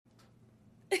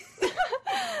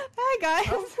guys.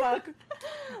 Oh, fuck.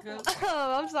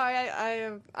 I'm sorry.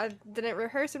 I didn't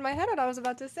rehearse in my head what I was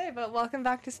about to say, but welcome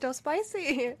back to Still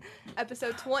Spicy,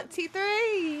 episode 23.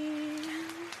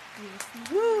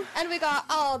 Woo. And we got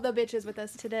all the bitches with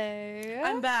us today.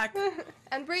 I'm back.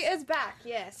 And Brie is back,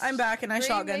 yes. I'm back, and I Brie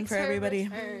shotgun makes for her everybody.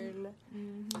 return.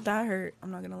 That hurt.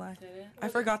 I'm not gonna lie. I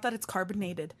forgot that it's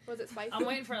carbonated. Was it spicy? I'm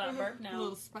waiting for that burp now. A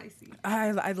little spicy.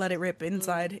 I let it rip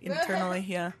inside, internally,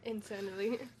 yeah.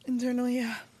 Internally.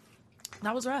 Yeah.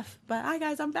 That was rough. But hi,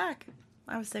 guys, I'm back.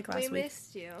 I was sick last We week.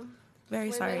 missed you. Very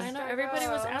we sorry. missed I know, everybody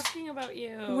was asking about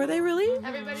you. Were they really?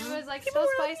 Everybody was like, Still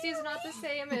Spicy is not the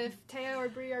same if Taya or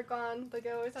Brie are gone. Like,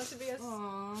 it always has to be us.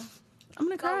 Aww. I'm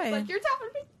gonna I was cry. like, you're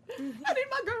telling me. I need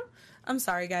my girl. I'm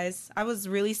sorry, guys. I was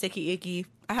really sicky icky.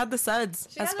 I had the suds,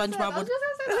 She as had the suds. I SpongeBob was would. just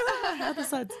gonna say I that. had the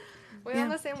suds. We're Yeah. on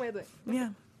the same wavelength. Yeah.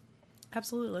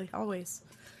 Absolutely. Always.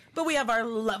 But we have our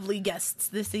lovely guests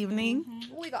this evening.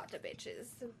 We got the bitches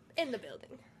in the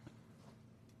building.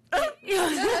 Well,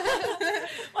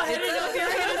 I didn't know if you were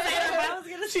going to say it, but I was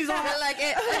going to She's all I like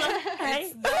it.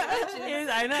 Hey,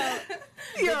 I know.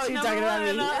 Yo, you talking about me?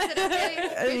 Is it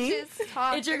okay? Me? Bitches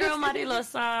talk. It's your girl,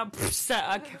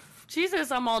 Marilosa.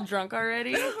 Jesus, I'm all drunk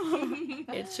already.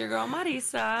 It's your girl,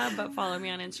 Marisa. But follow me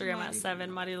on Instagram at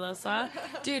 7Marilosa.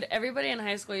 Dude, everybody in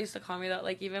high school used to call me that.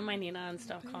 Like, even my Nina and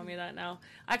stuff call me that now.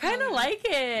 I kind of like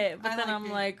it. But I then like I'm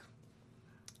it. like...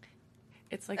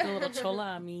 It's like a little chola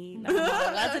on me. No,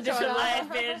 that's a different Chola. life,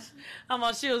 bitch. I'm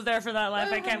all, she was there for that life.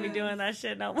 I can't be doing that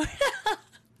shit no more.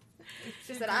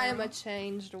 She said, I am a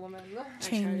changed woman.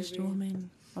 Changed woman.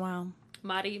 Wow.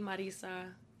 Marisa,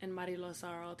 and Marilosa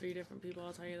are all three different people.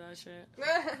 I'll tell you that shit.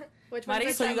 Which one?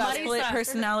 Marisa, So you got split Marisa.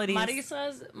 personalities.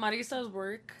 Marisa's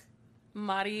work.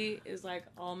 Mari is like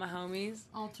all my homies,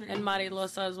 Alter and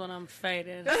Marilosa is when I'm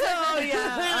faded. Oh, yeah.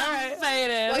 All right.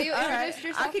 Faded. Well, you All right. introduced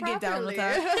yourself I could get down with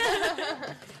properly.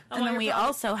 that. And then we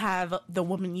also have the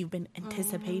woman you've been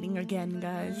anticipating again,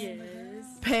 guys. Yes.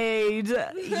 Paige.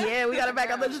 Yeah, we got her back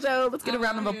on the show. Let's get a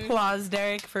round of applause,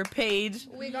 Derek, for Paige.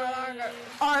 We got our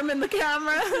Arm in the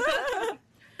camera.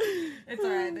 It's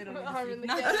alright, they don't need arm to in see.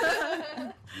 the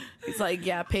camera. He's like,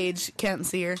 yeah, Paige, can't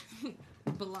see her.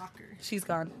 Blocker. She's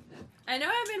gone. I know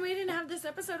I've been waiting to have this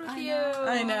episode with you.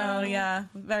 I know, yeah.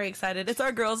 Very excited. It's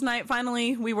our girls' night,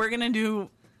 finally. We were going to do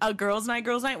a girls' night.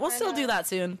 We'll still do that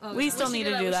soon. We still need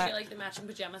to do We that. should get, like, the matching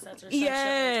pajama sets or some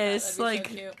Yes, shit like that.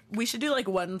 That'd be like, so we should do, like,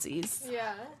 onesies.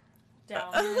 Yeah. cute.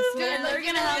 Down. Dude, And they're like,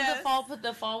 gonna yes. have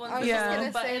the fall ones I was with just the gonna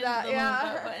little say buttons, that, the little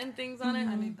yeah. button things on it.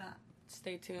 I need that.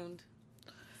 Stay tuned.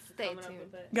 Stay Coming up tuned.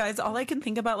 with it. Guys, all I can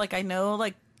think about, like, I know,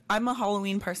 like, I'm a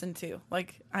Halloween person, too.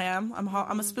 Like, I am.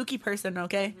 I'm a spooky person,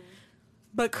 okay?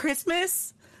 But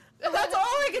Christmas... That's all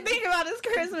I can think about is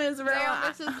Christmas, bro.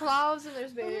 There's Claus and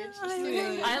there's Paige.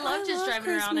 I love just driving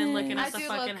around and looking I at the do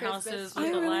love fucking Christmas. houses I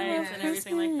with the really lights love and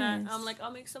everything like that. Christmas. I'm like,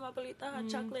 I'll make some abuelita hot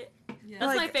chocolate. Yeah.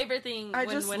 That's my Like, favorite thing. I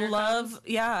when just winter love, comes.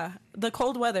 yeah, the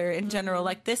cold weather in general.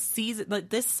 Like this season, like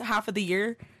this half of the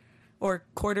year or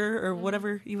quarter or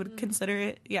whatever you would consider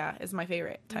it, yeah, is my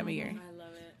favorite time of year. I love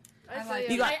it. I like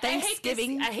You it. got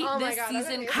Thanksgiving. I hate Oh my this God, I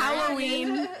season. don't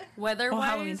Halloween. Weather-wise. Well,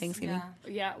 Halloween, Thanksgiving.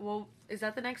 Yeah. Yeah, well, is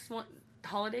that the next one?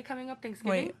 Holiday coming up?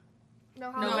 Thanksgiving? Wait,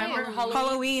 No, November? Halloween. Halloween?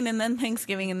 Halloween and then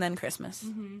Thanksgiving and then Christmas.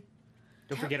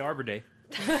 Don't forget Arbor Day.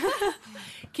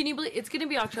 Can you believe it's going to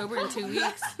be October in 2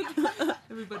 weeks?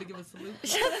 Everybody give a salute.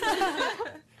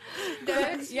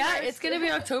 Yeah, it's going to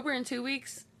be October in 2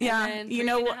 weeks. Yeah, And then you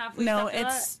know 3.5 what? weeks No, after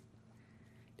it's.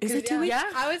 Is it 2 Yeah. weeks?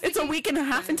 Yeah. I was It's a thinking, week and a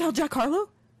half until Jack Harlow?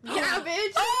 Yeah,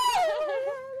 bitch.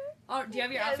 Oh, do you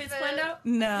have your Yes, outfits bitch. planned out?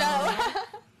 No. No.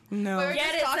 No. We were Get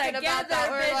just it talking about that.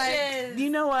 together, We're like, bitches. You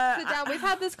know what? sit down. We've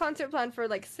had this concert planned for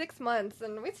like 6 months,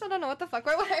 and we still don't know what the fuck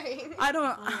we're wearing. I don't.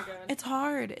 my God. It's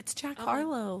hard. It's Jack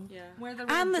Harlow. Yeah. Wear the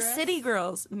red And the dress. City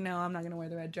Girls. No, I'm not gonna wear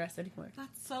the red dress anymore.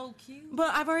 That's so cute.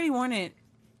 But I've already worn it.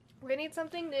 We need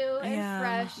something new and Yeah.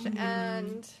 fresh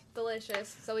and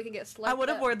delicious, so we can get slurped I would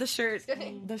have up. worn the shirt,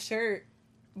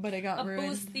 but it got A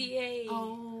ruined. bustier.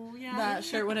 Oh, yeah. That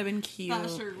shirt would have been cute. That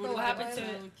shirt would What have happened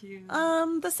been to so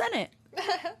cute. The Senate.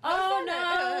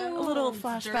 Oh, A no. little it's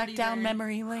flashback dirty down there.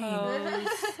 memory lane. Oh.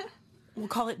 We'll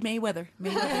call it Mayweather.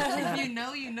 Mayweather. If you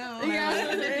know, you know.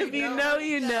 If you know,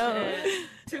 you know.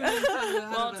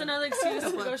 Well, it's another excuse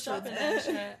to go shopping and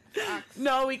shit.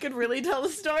 No, we could really tell the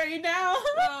story now.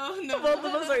 Oh, no. Both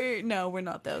of us are. No, we're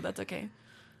not though. That's okay.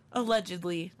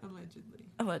 Allegedly,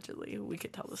 Allegedly. we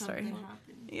could tell the story. Something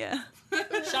happened. Yeah.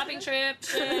 Shopping trip.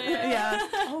 Shit. Yeah.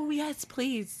 Oh yes,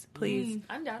 please.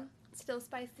 I'm down. Still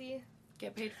spicy.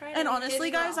 Get paid Friday. And honestly,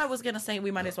 Hitting guys, off. I was gonna say we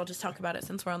might as well just talk about it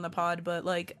since we're on the pod. But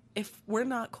like, if we're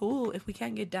not cool, if we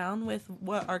can't get down with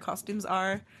what our costumes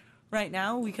are right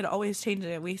now, we could always change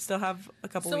it. We still have a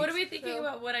couple So what weeks. are we thinking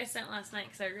about what I sent last night?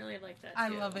 Because I really like that. I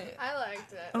too. love it. I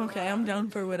liked it. Okay, I'm down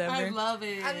for whatever. I love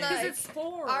it. I'm not- Because it's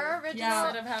 4. Our original,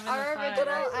 Instead of having our the 5.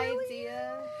 original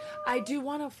idea. I do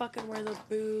want to fucking wear those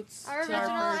boots. Our to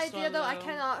original first idea, one, though, I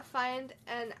cannot find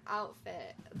an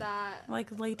outfit that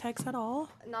Like latex at all?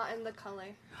 not in the color.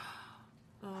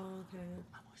 Oh, okay.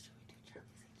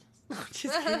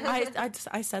 Just kidding.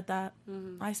 I said that.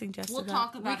 I suggested We'll that.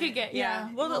 talk about We it. could get, Yeah,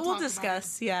 yeah. we'll We'll talk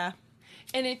discuss. Yeah.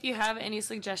 And if you have any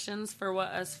suggestions for what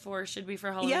us 4 should be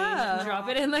for Halloween, Yeah. drop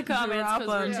it in the comments Drop because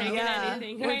we're 'em. taking Yeah.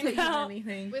 anything We're right taking now.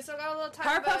 anything. We still got a little time.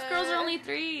 Powerpuff but- Girls are only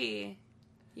 3.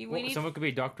 We Well, need. someone could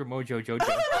be Dr. Mojo Jojo.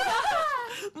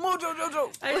 Mojo Jojo.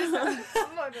 I just,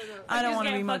 I don't want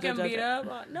to be get Mojo fucking beat Jojo.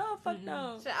 up. No, fuck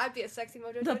no. Shit, I'd be a sexy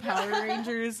Mojo The Jojo. Power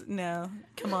Rangers? No.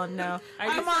 Come on, no.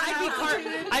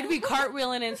 I'd be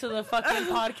cartwheeling into the fucking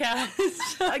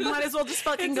podcast. I might as well just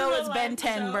fucking go It's as a Ben live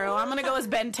 10, show. bro. I'm gonna go as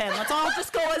Ben 10. Let's all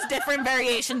just go as different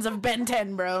variations of Ben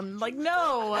 10, bro. Like,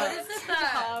 no. What is it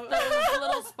that those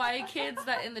little spy kids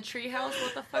that in the treehouse?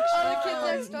 What the fuck? The kids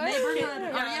next door. Neighborhood.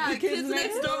 Yeah. Oh, yeah, The kids kids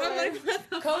next next door. I'm like, what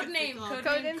the Code fuck name, is it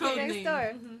Code name Code next name. door.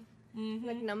 Mhm.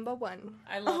 Like number 1.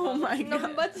 I love Oh them. my god.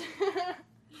 Number 2.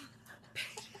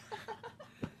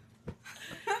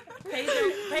 Page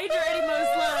already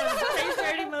most love. Page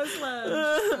already most love.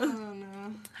 Oh,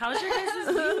 no. How's your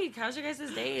guys' week? How's your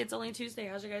guys' day? It's only Tuesday.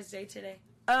 How's your guys' day today?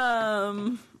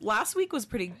 Last week was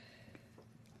pretty.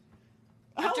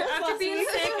 After being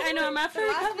sick, I know I'm after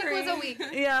Last week recovery. was a week.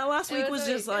 Yeah, last It week was was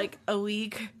a just week. like a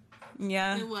week.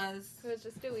 Yeah. It was. It was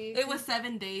just a week. It was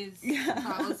 7 days. Yeah.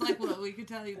 I was like, what we could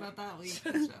tell you about that week.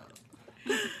 So.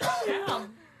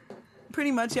 Damn.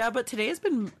 Pretty much, yeah. But today has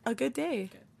been a good day.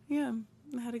 Yeah.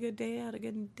 I had a good day. I had a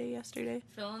good day yesterday.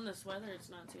 Feeling this weather, it's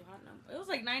not too hot now. It was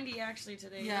like 90 actually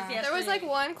today. Yeah. It There was like yesterday.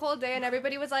 one cold day and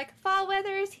everybody was like, fall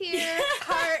weather is here.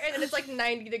 Heart, and then it's like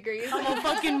 90 degrees. Oh,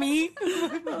 fucking me.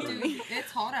 Dude, it's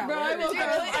hot out. Bro, I It's woke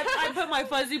hot. up. I put my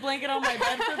fuzzy blanket on my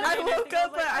bed for the I night. woke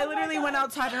up, but I literally went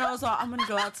outside and I was like, I'm gonna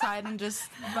go outside and just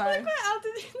vibe.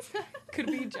 Could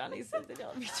be Johnny Sins and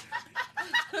I'll be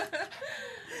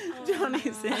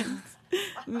Johnny Sins.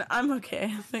 I'm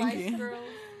okay. Thank Spice you. Girls.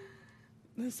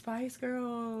 The Spice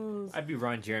Girls. I'd be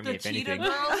Ron Jeremy The if Cheetah anything.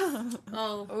 Girls.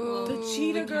 Oh. The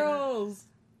Cheetah Girls.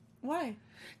 Why?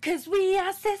 Cause we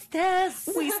are sisters.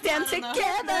 We stand I don't know.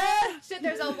 together. Shit,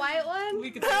 there's a white one.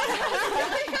 We could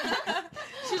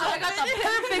She's like, I got the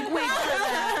perfect wig for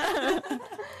that.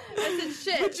 I said,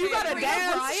 shit. But you gotta Were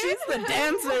dance. Brian? She's the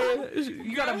dancer.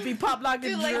 You gotta be pop locked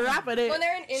and Dude, like, drop it. When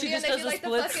they're in India, just they does do the like the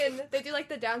splits. fucking, they do like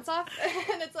the dance off,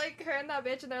 and it's like her and that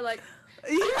bitch, and they're like,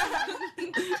 Yeah.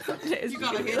 You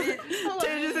gotta hit it.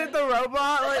 They just hit the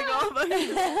robot like all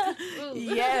the ooh.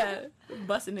 yeah,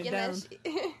 busting it And down. then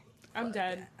she, I'm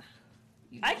dead.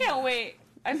 I can't wait.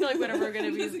 I feel like whatever we're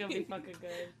gonna be is gonna be fucking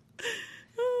good.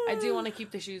 I do want to keep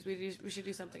the shoes. We should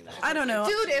do something that I don't know.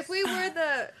 dude, if we were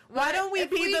the, Why don't we if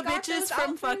be the got bitches those from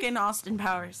outfits- fucking Austin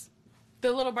Powers?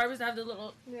 The little Barbies that have the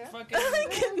little Yeah. fucking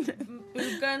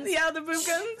boob guns. Yeah, the boob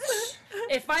guns.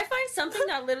 If I find something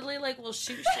that literally like will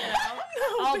shoot shit out,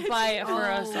 I'll bitch. buy it for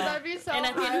us all. That'd be so And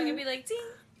at the end we hot. can be like, ding.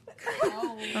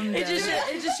 Oh.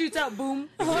 It just shoots out, boom.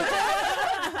 Dude,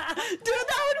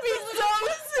 that would be so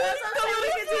sick.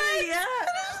 Yeah.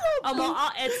 I'll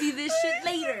Etsy this shit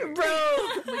later. Bro,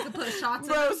 We could put shots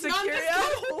in bro, it. No, I'm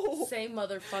security. just Same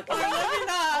motherfucker.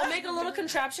 I'll make a little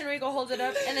contraption where you go hold it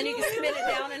up, and then you can spin it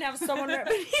down and have someone rip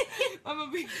it. I'm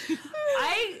gonna be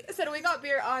I said we got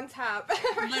beer on tap.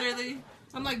 literally.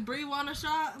 I'm like, Brie, want a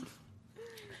shot?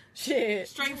 Shit.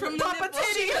 Straight from the Papa nipple.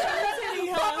 titty.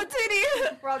 Papa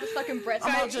titty. We're all just fucking Brett.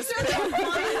 I'm all just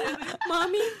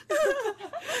mommy.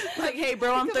 like, hey,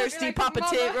 bro, I'm Look at me thirsty. like, Papa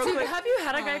 "Mama." tit, real Dude, quick. have you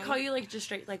had a guy call you like just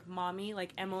straight like mommy,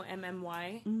 like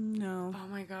MOMMY? No. Oh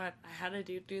my god, I had a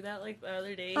dude do that like the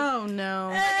other day. Oh no.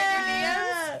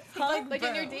 Like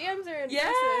in your DMs or in Yeah.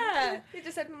 person? He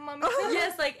just said, "Mommy."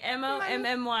 Yes, like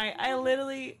MOMMY. I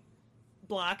literally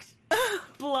blocked.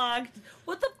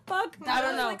 What the fuck? That I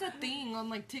don't was know. like a thing on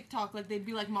like TikTok. Like they'd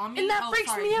be like, "Mommy," And that oh, freaks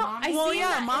sorry, me out. Mommy. I Well, seen yeah,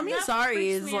 that, and mommy that sorry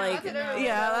freaks is me like, out. That's what I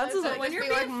yeah, that's so a, just when you're be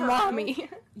like, being for mommy.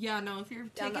 Yeah, no. If you're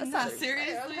Down taking that that southern-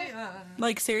 seriously,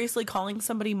 like seriously calling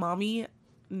somebody mommy.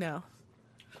 No.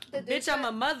 The dudes Bitch, I'm a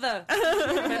with- mother,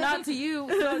 but not to you.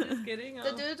 No, just kidding.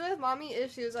 The dudes with mommy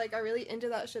issues, like, are really into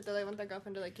that shit that they want their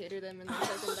girlfriend to, like, cater them and,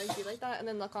 like be like that, and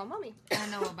then they'll call mommy. I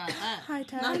know about that. Hi,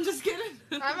 Tad. No, I'm just kidding.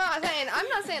 I'm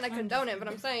not saying I condone it, but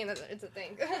I'm saying that it's a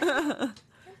thing.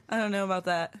 I don't know about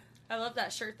that. I love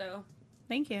that shirt though.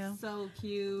 Thank you. So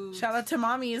cute. Shout out to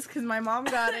mommies because my mom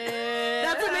got it.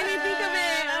 That's what made me think of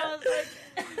it. I was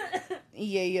like,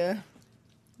 Yeah.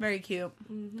 Very cute.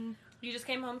 You just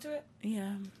came home to it?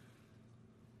 Yeah.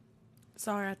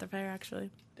 Saw her at the fair,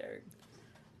 actually. Derek.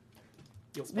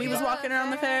 Yo, We was Yeah, walking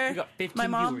around the fair. we fair. got 15 My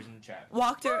mom viewers in the chat.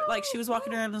 walked her, like, she was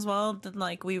walking around as well. Then,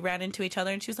 like, we ran into each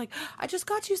other, and she was like, I just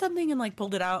got you something, and, like,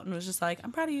 pulled it out, and was just like,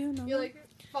 I'm proud of you. And I'm You like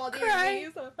fall to your Cry.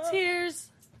 knees. Tears.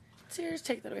 Tears,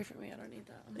 take that away from me. I don't need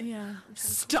that. yeah.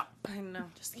 Stop. I know.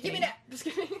 Just Give me that. Just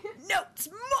kidding. No, it's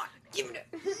mine. Give me that.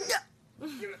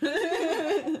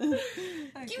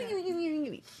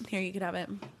 Here, you can have it.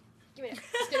 Give me that.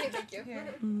 Just kidding. Thank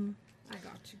you. I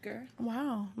got you, girl.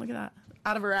 Wow, look at that.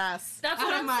 Out of her ass. That's Out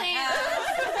what of I'm my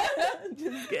saying.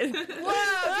 Just kidding. Wow,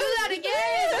 do that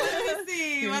again. Let me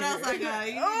see. What else I got?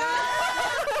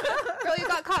 You Girl, you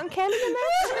got cotton candy in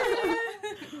there?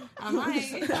 I might.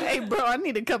 Hey, bro, I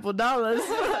need a couple dollars.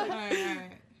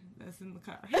 Alright. That's in the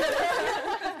car.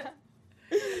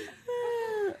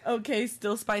 Okay,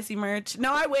 still spicy merch.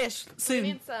 No, I wish. Soon.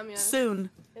 need some, yeah. Soon.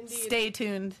 Indeed. Stay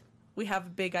tuned. We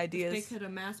have big They ideas. could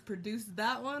have mass produced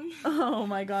that one. Oh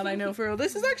my god, I know, for real.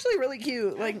 This is actually really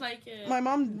cute. I Like, like it. my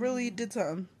mom really did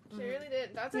something. She really did.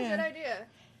 That's a Yeah. good idea.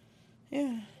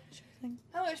 Yeah.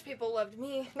 I wish people loved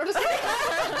me. No, just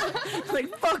kidding.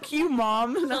 Like, fuck you,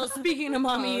 mom. So speaking of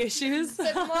mommy issues,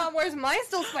 Said, Mom, where's my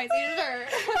still spicy shirt?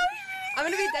 I'm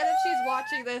gonna be dead if she's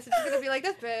watching this and she's gonna be like,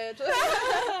 this bitch.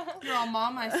 Girl,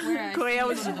 Mom, I swear. Koi, I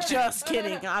was just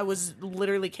kidding. I was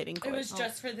literally kidding, it Koi. was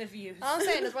just for the views. All I'm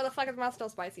saying is, where the fuck is my still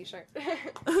spicy shirt?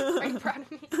 Are you proud of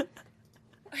me?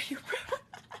 Are you proud?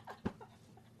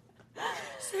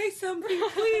 Say something,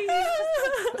 please.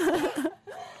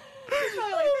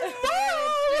 Probably like, this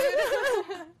bitch,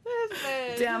 dude. This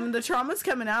bitch. Damn, the trauma's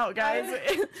coming out, guys.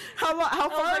 How far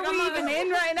my are we God. even in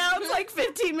right now? It's like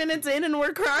 15 minutes in and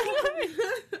we're crying.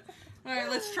 Alright,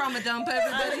 let's trauma dump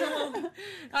everybody.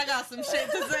 I got some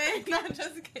shit to say. Not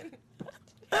just kidding.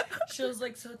 She was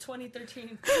like, so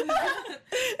 2013.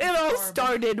 It all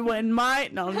started when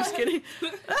no, I'm just kidding.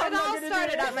 It all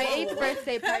started at my 8th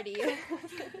birthday party.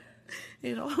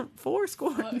 You know, 4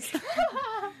 scores.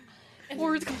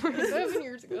 4 scores, 7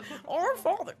 years ago. Our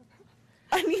father.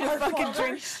 I need a fucking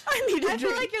drink. I need a I feel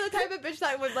drink. like you're the type of bitch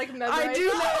that would like memorize. I do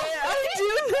know it. I do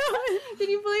know it. Can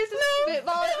you please just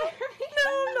spitball it? No,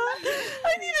 I'm not.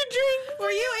 I need a drink.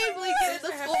 Were you able to get in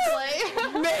the school play?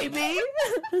 Maybe.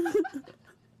 In the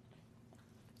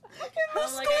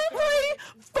I'm like, school I play?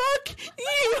 Fuck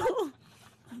you.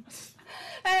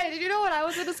 Hey, did you know when I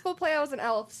was in the school play, I was an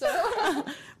elf, so.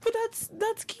 But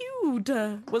that's cute.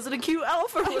 Was it a cute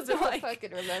elf or was I it don't like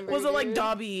fucking remember. was it like dude.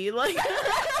 Dobby? Like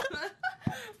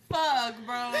Fuck,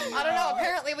 bro. I don't know.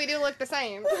 Apparently, we do look the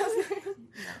same.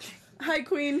 Hi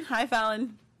Queen. Hi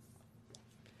Fallon.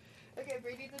 Okay,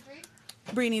 Bree needs a drink.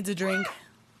 Bree needs a drink.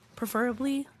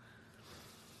 Preferably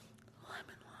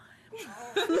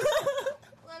lemon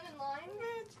Lemon lime.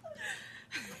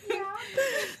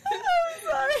 I'm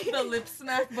sorry. The lip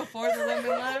smack before the lemon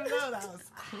lime, though, that was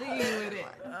clean with it.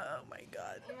 Oh my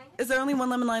god. Is there only one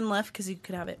lemon lime left? Because you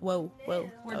could have it. Whoa. We're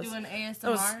That was- doing ASMR.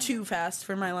 That was too fast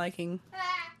for my liking.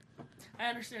 I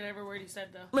understood every word you said,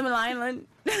 though. Lemon lime.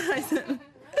 I said,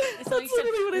 that's So you said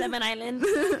literally what I Lemon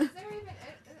Island.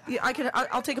 Yeah,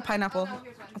 I'll take a pineapple.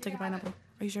 I'll take a pineapple.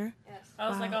 Are you sure? Yes. I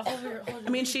was like, Wow. I'll hold your. I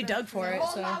mean, she dug for it,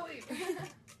 Hold so my weed.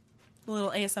 a little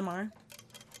ASMR.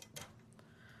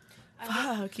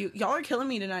 Fuck you! Y'all are killing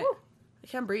me tonight. I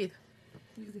can't breathe.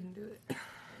 You can do it.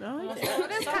 No, It is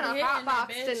kind of hitting hot it,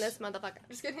 boxed bitch. in this motherfucker.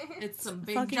 Just kidding. It's some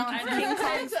big Fucking Johnson. I know. King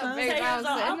Kong It's a stuff. big Say,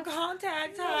 Johnson. I'm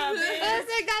contact her, bitch.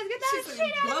 Listen, guys, get that shit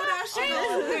out. Blow that shit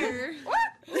over there.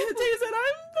 Jason,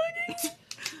 I'm fucking.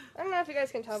 I don't know if you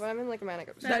guys can tell, but I'm in like a manic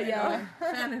episode. That- yeah.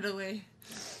 Fan it away.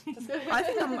 I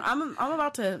think I'm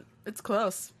about to. It's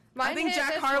close. Mine I think hit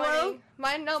Jack this Harlow. morning.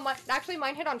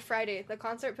 Mine hit on Friday. The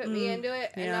concert put me into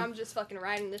it, and yeah. I'm just fucking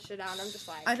riding this shit out. And I'm just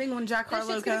like, I think when Jack this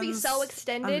Harlow shit's comes, gonna be so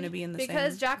extended I'm gonna be in the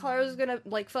because same. Jack Harlow's gonna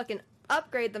like fucking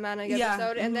upgrade the manic Yeah,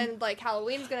 episode, and then like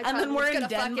Halloween's gonna come, And then we're it's in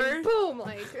gonna fucking Denver. boom,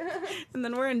 like And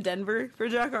then we're in Denver for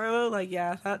Jack Harlow. Like,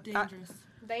 yeah, Dangerous.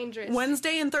 dangerous.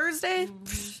 Wednesday and Thursday.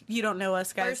 Psh, you don't know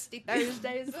us, guys. Thirsty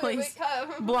Thursdays. Please. Wake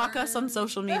up. Block us on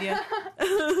social media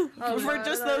Oh, for no,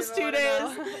 just I don't those even 2 days.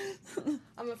 wanna know.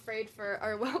 I'm afraid for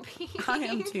our well-being. I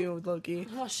am too, Loki.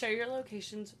 I'll share your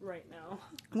locations right now.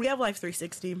 We have Life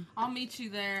 360. I'll meet you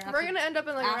there. We're gonna end up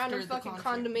in like a After random the fucking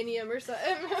concert. condominium or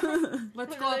something.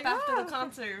 Let's We're go like, up after ah. the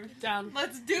concert. Down.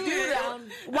 Let's do it. Down.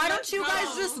 Why don't you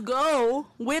guys just go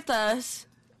with us?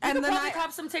 And And then then probably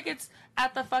cop some tickets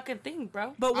at the fucking thing,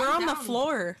 bro. But we're I'm on the down.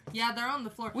 floor. Yeah, they're on the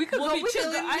floor. We could go. We could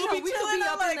go. I know. We could be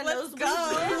up in the let's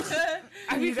nose.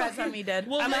 go. You guys have me dead. I'm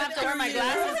gonna have to wear my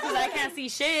glasses because I can't see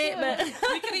shit. But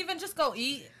We could even just go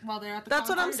eat while they're at the That's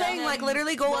what I'm concert, saying. and Like, then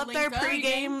literally go we'll up there link up.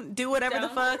 pregame, do whatever the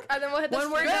Down. fuck. And then we'll hit the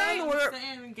When we're street. done, we're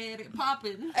And get it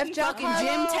popping. If Jack fucking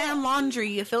gym tan laundry.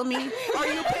 You feel me? Are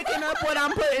you picking up what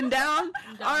I'm putting down?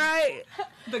 All right.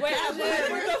 The Wait, cat-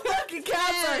 The fucking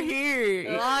cats are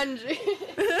here. laundry.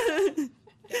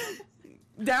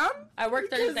 Down? I work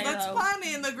Thursday Let's though. plan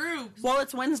it in the group. Well,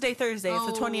 it's Wednesday, Thursday. It's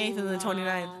the 28th and the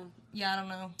 29th. Yeah, I don't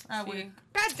know. I See. work.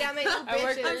 God damn it, you I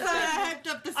work bitches. Thursday. I hyped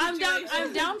up the I'm situation. down.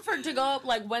 I'm down for to go up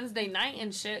like Wednesday night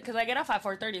and shit because I get off at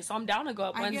 4:30, so I'm down to go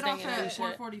up I Wednesday get off and do at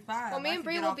shit. 4:45. Well, me and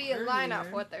Bree will be in line at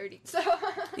 4:30. So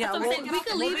Yeah, So I'm we'll, saying we could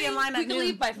we'll leave. be in line We at could noon.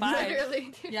 leave by 5.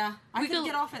 literally. Yeah, I We could could-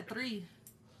 get off at 3.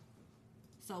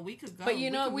 So we could go. But you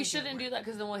know, could we make it shouldn't work. do that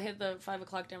because then we'll hit the 5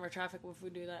 o'clock Denver traffic if we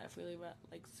do that. If we leave at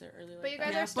like so early. Like But you that.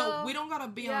 guys Yeah, are still. but we don't gotta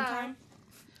be yeah. on time.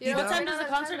 You What know, time we're does not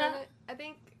the on concert time at? limit. I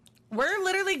think. We're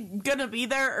literally gonna be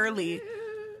there early.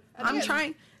 I'm it-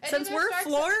 trying. it Since either we're starts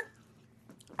floor,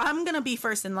 I'm gonna be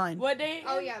first in line. What day?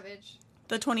 Oh yeah, bitch.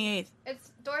 The 28th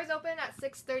It's doors open at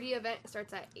 6:30. Event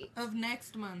starts at 8. Of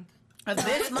next month. of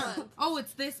this month. Oh,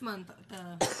 it's this month.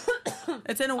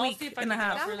 It's in a I'll week see if I and a can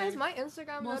half. get Damn, Really? guys, my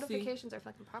Instagram We'll see. notifications are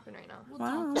fucking popping right now. We'll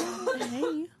Wow. talk.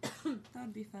 Hey.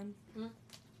 That'd be fun.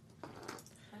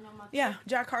 Yeah,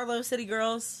 Jack Harlow, City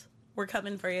Girls, we're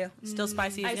coming for you. Still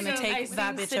Spicy is gonna take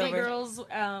that bitch City over. Girls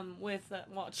with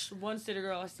one City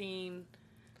Girl. I seen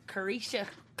Carisha.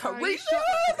 Carisha.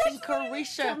 Seen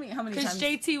Carisha. Tell me how many Because times.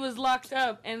 JT was locked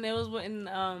up, and it was when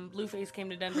Blueface came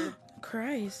to Denver.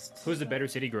 Christ. Who's the better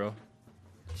city girl?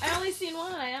 I only seen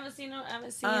one. I haven't seen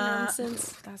them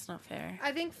since. That's not fair.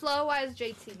 I think flow wise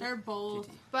JT, They're both.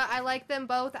 but I like them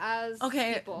both as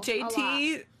Okay, people a lot.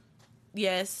 JT,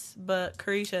 yes, but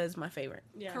Carisha is my favorite.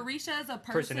 Yeah. Carisha as a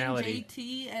person, Personality.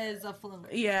 JT as a flow.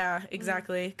 Yeah,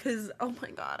 exactly. Because, oh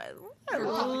my god, I Oh,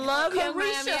 love yeah,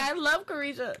 Carisha. Miami. I love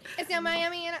Carisha. It's in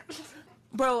Miami and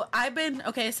Bro, I've been,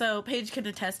 okay, so Paige can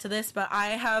attest to this, but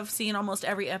I have seen almost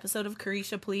every episode of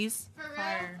Carisha, Please. for real.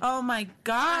 Fire. Oh my I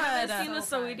god. haven't seen the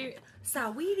Saweetie.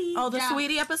 Saweetie. Oh, the Yeah.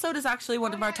 Sweetie episode is actually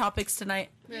one of our topics tonight.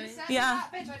 You sent Yeah.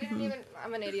 that, bitch. I didn't even.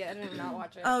 I'm an idiot. I did not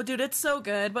watch it. Oh, dude, it's so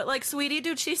good. But, like, Sweetie,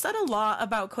 dude, she said a lot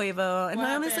about Quavo. And What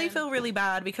I honestly happened? feel really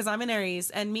bad because I'm an Aries.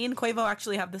 And me and Quavo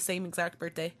actually have the same exact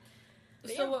birthday.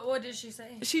 So what did she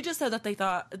say? She just said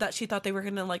that she thought they were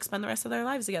going to, like, spend the rest of their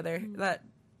lives together. That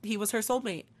he was her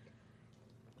soulmate.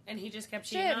 And he just kept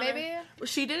cheating Shit, on her? maybe.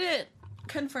 She didn't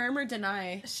confirm or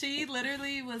deny. She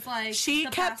literally was like. She the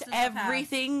kept past is the past.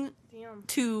 everything Damn.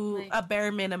 to Like- a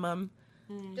bare minimum.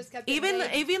 Just kept it Even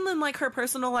vague. in like her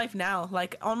personal life now,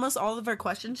 like almost all of her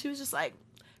questions, she was just like,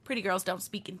 "Pretty girls don't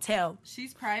speak and tell."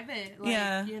 She's private. Like,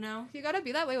 Yeah. You know? You gotta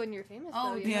be that way when you're famous. Oh,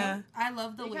 though, you yeah. know? I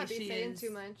love the You way can't be she saying is. too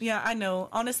much. Yeah, I know.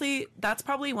 Honestly, that's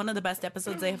probably one of the best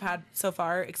episodes they have had so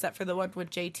far, except for the one with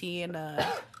JT and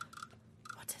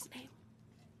what's his name?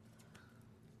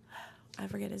 I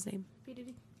forget his name.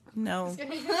 No,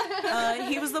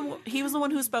 he was the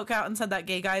one who spoke out and said that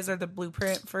gay guys are the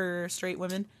blueprint for straight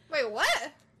women. Wait,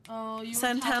 what? Oh, you were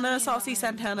Santana, talking Saucy about-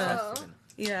 Santana. Oh.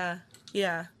 Yeah,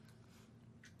 yeah.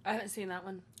 I haven't seen that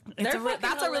one. It's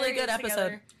that's a really good hilarious episode.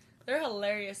 together. They're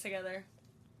hilarious together.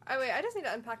 Oh wait, I just need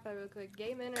to unpack that real quick.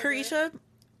 Gay men. Or Carisha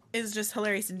is just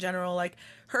hilarious in general. Like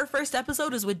her first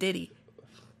episode is with Diddy,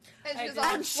 And I she's did.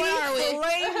 all, and she "Where are we?"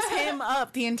 flames him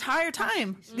up the entire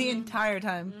time. The entire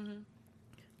time.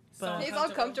 But He's all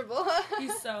comfortable.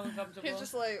 He's so uncomfortable. He's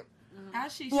just like.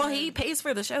 As she well, should. he pays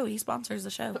for the show. He sponsors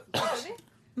the show. Does he?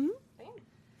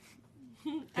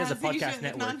 He has a As he podcast should.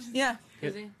 network. Not just- Yeah.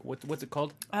 Is he? What's it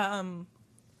called? Um.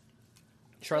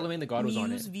 Charlemagne the God was on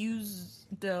Muse it. views.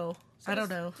 No, I don't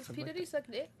know. Does P Diddy suck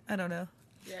dick? I don't know.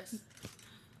 Yes.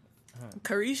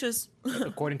 Carisha's.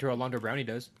 According to Orlando Brown, he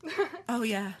does. You Oh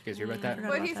yeah. guys hear about that? Forgot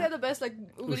But about he that. said the best, like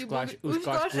Oosh oogly gosh, boogly- oosh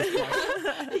gosh, oosh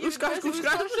gosh. Oosh-gosh,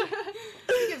 oosh-gosh.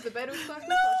 He gives the bed oosh gosh.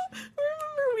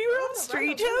 Remember we were on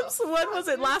Street Tips? When was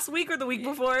it? Last week or the week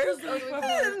before?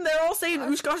 And they're all saying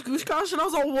oosh gosh, goosh gosh, and I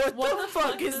was like, what the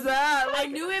fuck is that? I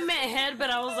Like, knew it meant head, but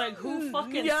I was like, who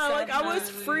fucking yeah, said like I was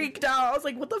that? freaked out. I was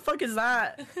like, what the fuck is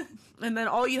that? And then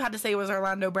all you had to say was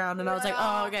Orlando Brown, and I was like,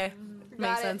 oh, okay.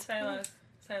 Makes it. sense. Say less.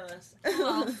 Say less.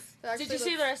 Actually, Did you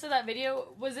see the rest of that video?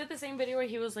 Was it the same video where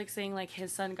he was like saying like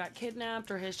his son got kidnapped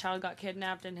or his child got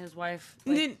kidnapped and his wife?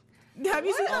 Like, Have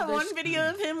you seen All that this- one video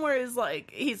of him where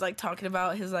he's like talking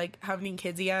about his like how many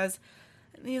kids he has?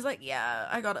 And he's like, yeah,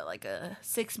 I got it like a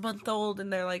 6-month-old,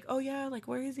 and they're like, oh yeah, like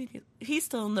where is he? He's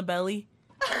still in the belly.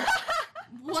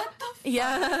 What the?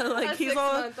 Yeah, like That's he's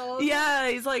all. 6-month-old. Yeah,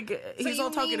 he's like So he's you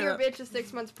all talking mean your about. bitch is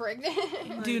 6 months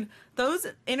pregnant? Dude, those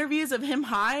interviews of him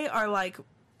high are like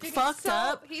Dude, fucked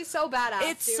up. He's so badass.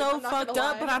 It's dude, so I'm not fucked gonna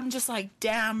up, lie. but I'm just like,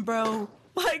 damn, bro.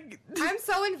 Like, I'm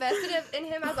so invested in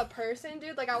him as a person,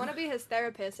 dude. Like, I want to be his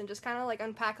therapist and just kind of like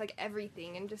unpack like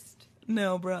everything and just.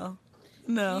 no, bro.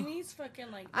 No. He needs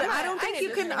fucking like. I don't I think need you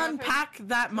to can figure out unpack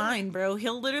that mind, bro.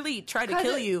 He'll literally try to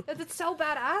kill you. It's so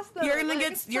badass though. You're gonna Like,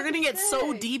 get it's you're gonna fucking get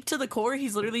so sick. deep to the core.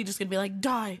 He's literally just gonna be like,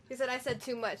 die. He said I said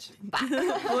too much.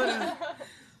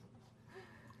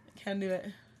 Can't do it.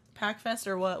 Packfest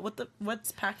or what?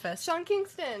 What's Packfest? Sean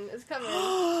Kingston is coming.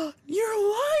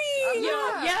 You're lying.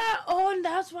 Yeah. Yeah. Oh, and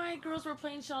that's why girls were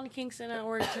playing Sean Kingston at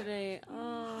work today.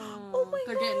 Oh my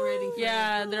They're getting ready for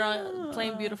Yeah, they're all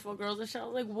playing Beautiful Girls and shit. I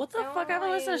was like, what the Oh fuck? I haven't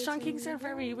listened to my Sean Kingston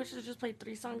forever. You wish to just play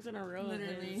 3 songs in a row. of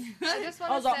Literally. his. I just I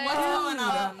want was to like, say. what's going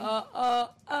on?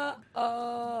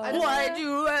 I just Why'd wanna-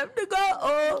 you have to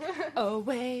go?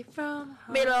 Away from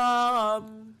home. Middle.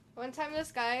 One time,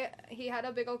 this guy, he had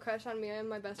a big old crush on me and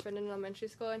my best friend in elementary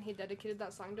school, and he dedicated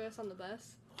that song to us on the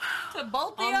bus. To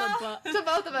both of On the y'all. butt. To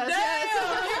both of us, yes.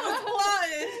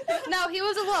 No, he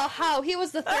was a little hoe. He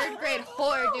was the 3rd grade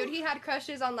whore, dude. He had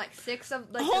crushes on like 6 of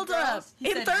like Hold the up. girls.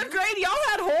 He In said 3rd you? grade, y'all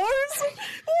had whores?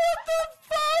 What the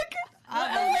fuck?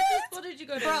 What elementary school did you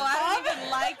go to? Bro, I don't even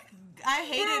like. I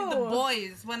hated the Bro.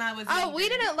 boys when I was. Oh, younger. we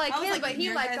didn't like I was him, like, but he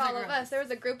 "Your liked guys all are of gross." us. There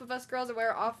was a group of us girls, and we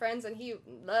were all friends, and he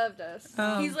loved us.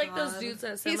 Oh, He's like those God. dudes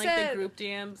that send He like said- the group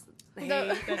DMs. Hey,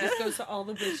 The- that just goes to all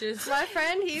the bitches. My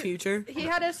friend, Future. he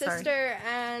had a Sorry. sister,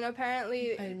 and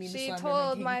apparently I didn't mean to she slander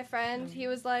told my my king. friend, she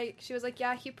was like,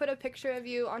 yeah, he put a picture of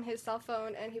you on his cell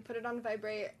phone, and he put it on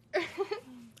vibrate.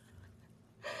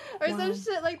 Or Wow. some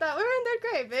shit like that. We were in 3rd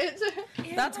grade,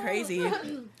 bitch. That's crazy. He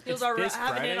was It's already this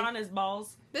having Friday? it on his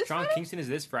balls. This Sean Friday? Kingston is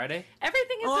this Friday.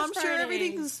 Everything is Oh, this I'm sure Friday.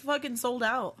 everything's fucking sold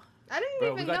out. I didn't Bro,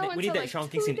 even we know got we need until, that like, Sean 2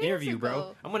 Kingston days interview, bro.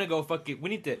 ago. I'm gonna go fuck it. We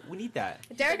need that.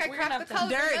 Derek, I We're gonna cracked the have code,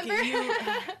 to- Derek, remember?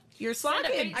 you're Send a,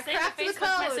 slacking. fa- send a cracked the Facebook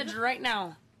code. message right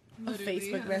now. A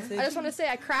Facebook message. I just want to say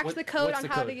I cracked What- the code what's on the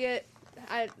how code? to get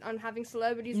on having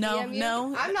celebrities No, DM you.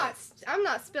 no. I'm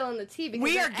not spilling the tea because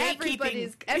We then are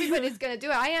gatekeeping. everybody's gonna do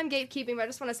it. I am gatekeeping, but I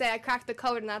just want to say I cracked the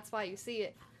code, and that's why you see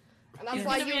it, and that's Yeah.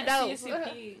 why Gonna be you at know.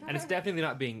 CCP. And it's definitely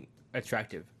not being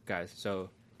attractive, guys. So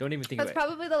don't even think That's of it.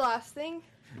 probably the last thing.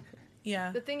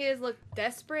 Yeah. The thing is, look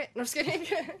desperate. No, I'm just kidding.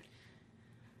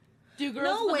 Do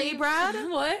girls No way, believe- Brad.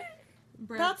 What?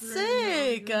 That's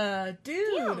sick,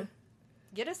 dude.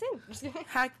 Get us in. Just kidding.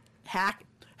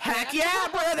 Heck yeah,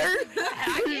 brother.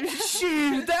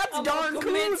 Shoot, that's I'm darn gonna cool.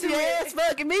 commit to Yeah, it. it's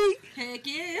fucking me. Heck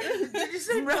yeah. You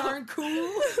said darn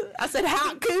cool. I said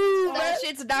how cool. That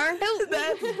shit's darn dope.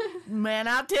 That- man,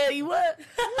 I'll tell you what.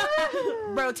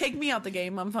 Bro, take me out the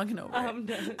game. I'm fucking over it. I'm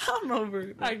done. I'm over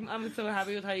it. I'm so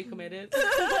happy with how you committed.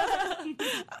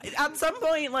 At some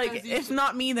point, like, As if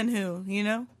not me, then who? You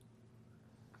know?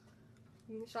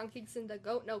 Sean Kingston, the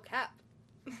goat, no cap.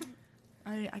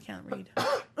 I can't read.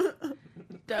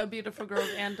 The Beautiful Girls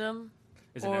Anthem.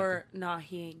 Is it Or, nah,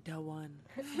 he ain't the one.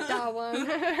 That one.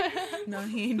 No,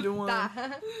 he ain't the one.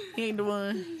 That. He ain't the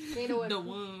one. You know what? The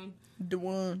one. The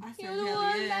one. I said You're the hell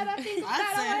one yeah. that I think I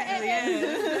said that hell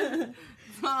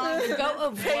yeah. Go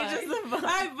of Paige is what? the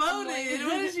I voted.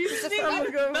 What did you think?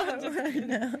 I'm gonna go right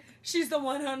now. She's the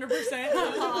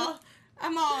 100%.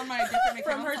 I'm all on my different accounts.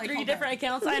 From her like, 3 hold different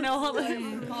accounts, I know. Hold up.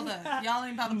 on. Hold up. Y'all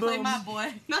ain't about to play Boom. my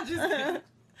boy. Not just kidding.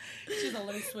 She's like,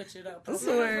 let me switch it up. I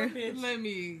swear. Let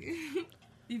me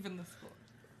even the score.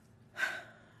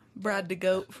 Brad the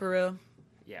goat, for real.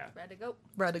 Yeah. Ready to go.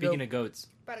 Brad the Speaking goat. of goats,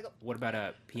 Ready to go. what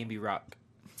about PNB Rock?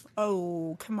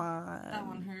 Oh, come That on.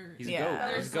 one hurt. He's Yeah. a goat.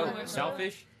 He's a There's goat. so much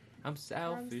Selfish. I'm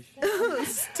selfish.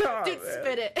 Stop. Dude,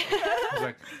 spit it. He's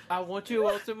like, I want you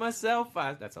all to myself.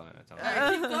 That's all. That's all.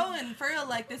 Alright, keep going. For real,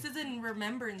 like, this is in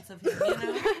remembrance of him, you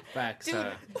know? Facts.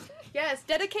 Dude. Yes,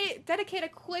 dedicate a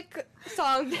quick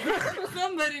song.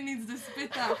 Somebody needs to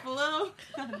spit that flow.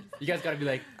 You guys gotta be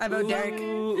like, I vote Derek.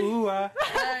 Ooh,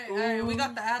 Alright, we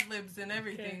got the ad libs and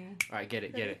everything. All right, get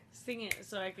it. Sing it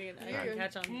so I can You're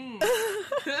catch on.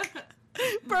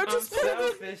 Bro, I'm just spit it.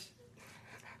 selfish.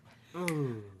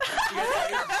 Ooh. You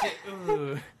guys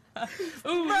ooh.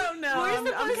 Bro, no. We're I'm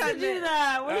supposed to kinda- do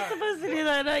that. We're Yeah. supposed to do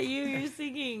that, not you. You're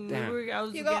singing. Damn. I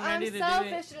was You go, getting I'm ready to do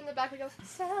selfish, it. and in the back we go,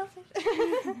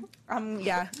 selfish.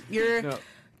 Yeah. You're. No.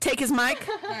 Take his mic.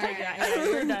 Yeah,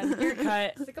 you're done. You're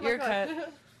cut. Stick 'em on You're cut.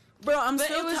 cut. Bro, I'm But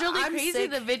still. it was really I'm crazy,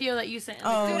 sick. the video that you sent in the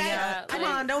Oh, group Dude, yeah. chat. Come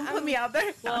Like, on, don't put me out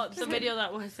there. well, the video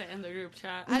that was sent in the group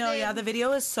chat. I No, did- yeah, the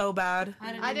video is so bad.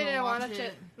 I didn't want to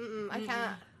it. I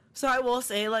can't. So I will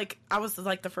say, like, I was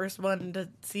like the first one to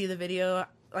see the video,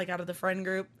 like, out of the friend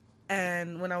group,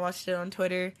 and when I watched it on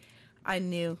Twitter, I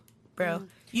knew, bro.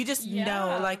 You just Yeah.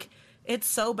 know, like, it's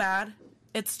so bad.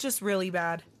 It's just really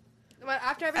bad. Well,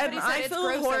 after everybody And said I it's feel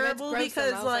gruesome, horrible it's gruesome,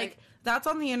 because, I was like, that's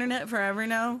on the internet forever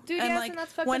now. Dude, and, yes, like, and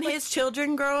that's fucked when up, like- his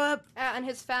children grow up, and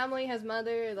his family, his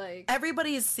mother, like,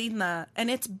 everybody has seen that,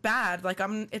 and it's bad. Like,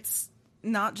 it's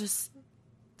not just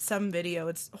some video.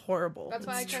 It's horrible. that's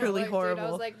why I it's couldn't truly look, horrible. Dude.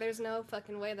 I was like, there's no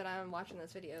fucking way that I'm watching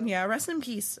this video. Yeah, rest in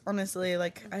peace. Honestly,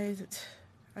 like I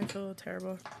feel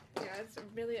terrible. Yeah, it's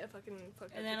really a fucking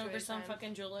fucked up And then over some situation.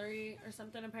 fucking jewelry or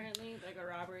something, apparently, like a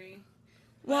robbery.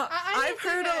 Well, I need to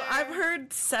hear- I've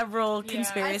heard several Yeah.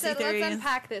 conspiracy I said, theories. let's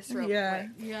unpack this real Yeah. quick.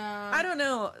 Yeah. I don't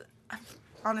know.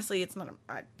 Honestly, it's not.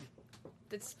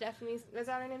 Did Stephanie, is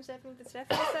that her name, Stephanie? Did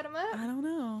Stephanie set him up? I don't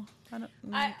know. I don't.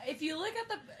 If you look at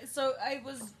the, so I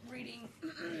was reading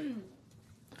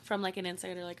from like an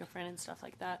insider, like a friend and stuff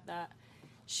like that, that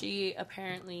she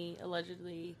apparently,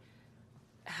 allegedly,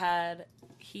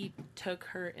 he took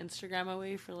her Instagram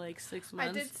away for like 6 months.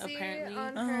 I did see apparently,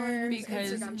 on Oh, her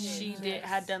because Instagram she page.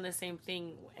 had done the same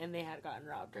thing and they had gotten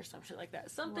robbed or some shit like that.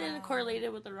 Something Wow.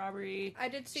 correlated with the robbery. I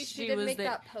did see she She did was make the-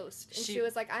 that post, and she, she-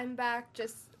 was like, "I'm back.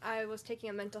 Just I was taking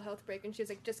a mental health break," and she was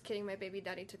like, "Just kidding. My baby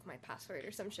daddy took my password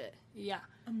or some shit." Yeah.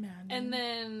 Imagine. And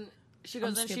then she I'm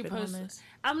goes and she skipping on posts. this.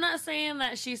 I'm not saying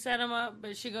that she set him up,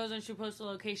 but she goes and she posts the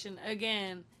location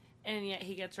again, and yet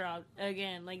he gets robbed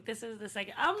again. Like this is the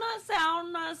second. I'm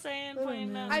not saying.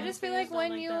 Pointing out I just feel like nothing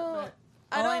when like you, that,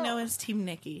 all I don't- know is Team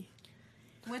Nikki.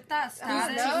 With that Who's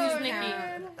status,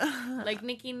 Nikki? dude. like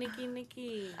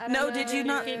Nikki. I don't No, know, did you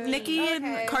not? dude. Nikki Okay.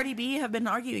 and Cardi B have been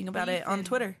arguing about it on Beefing.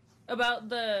 Twitter. About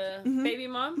the baby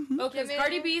mom. Oh, because Give me-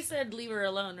 Cardi B said leave her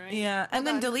alone, right? Yeah, and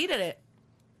then on. deleted it.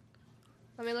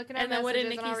 Let me look at our And then what did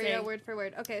messages and I'll Nikki read say? it word for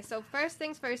word. Okay, so first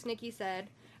things first, Nikki said,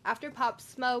 "After Pop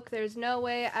Smoke, there's no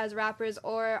way as rappers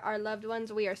or our loved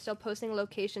ones we are still posting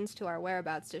locations to our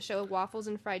whereabouts to show waffles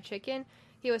and fried chicken.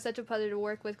 He was such a pleasure to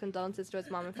work with. Condolences to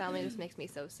his mom and family. This makes me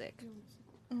so sick."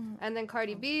 And then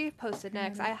Cardi B posted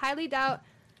next, "I highly doubt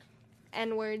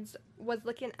N-words. Was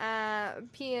looking at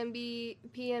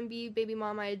PMB baby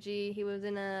mom IG. He was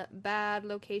in a bad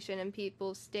location and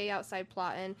people stay outside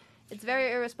plotting. It's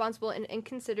very irresponsible and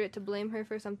inconsiderate to blame her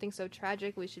for something so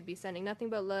tragic. We should be sending nothing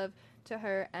but love to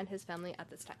her and his family at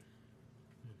this time."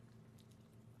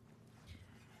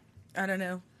 I don't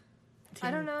know.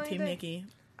 I don't know Team either. Nikki.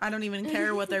 I don't even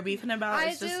care what they're beefing about. I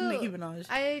It's just do. Nicki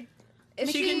Minaj. If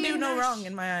she can do no wrong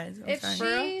in my eyes. I'm If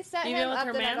sorry. she set Even him with up,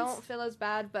 her then I mans? don't feel as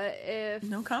bad. But if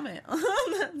No comment on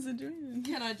that situation.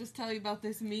 Can I just tell you about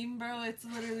this meme, bro? It's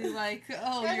literally like,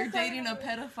 oh, you're dating a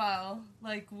pedophile.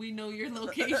 Like, we know your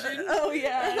location. Oh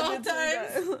yeah, All I did see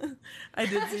that. I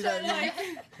did see that. Like,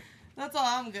 Yeah. that's all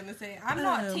I'm gonna say. I'm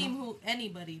not Oh. team who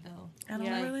anybody though. I don't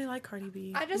Yeah. really like Cardi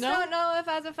B. I just No. don't know if,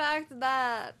 as a fact,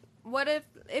 that what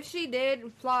if she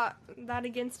did plot that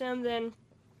against him, then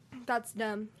that's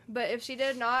dumb. But if she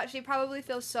did not, she probably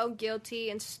feels so guilty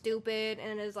and stupid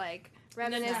and is like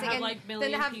And then to reminiscing, have, and like, then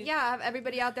million have people- have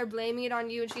everybody out there blaming it on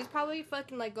you, and she's probably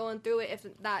fucking like going through it. If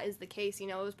that is the case, you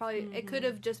know, it was probably it could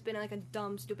have just been like a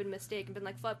dumb, stupid mistake and been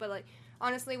like fuck. But like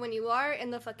honestly, when you are in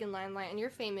the fucking limelight and you're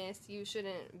famous, you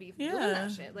shouldn't be doing Yeah.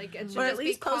 that shit. Like it should Or just at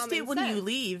least be post common it when sense. you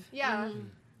leave. Yeah,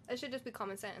 it should just be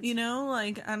common sense. You know,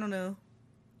 like I don't know.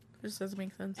 It just doesn't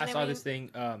make sense. I And I saw mean- this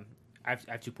thing. I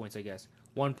have 2 points, I guess.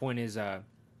 One point is, I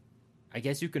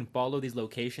guess you can follow these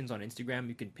locations on Instagram.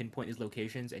 You can pinpoint these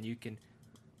locations, and you can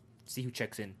see who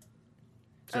checks in.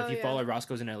 So Oh, if you yeah. follow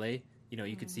Roscoe's in LA, you know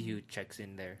you can see who checks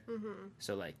in there. Mm-hmm.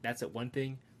 So like that's one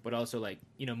thing. But also like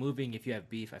moving. If you have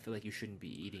beef, I feel like you shouldn't be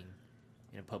eating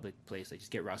in a public place. Like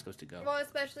just get Roscoe's to go. Well,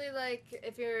 especially like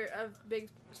if you're a big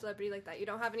celebrity like that, you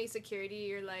don't have any security.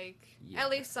 You're like Yeah. at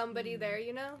least somebody there,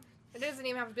 you know. It doesn't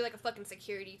even have to be like a fucking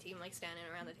security team like standing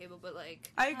around the table, but like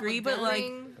I agree, but like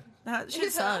bring- that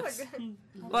shit sucks.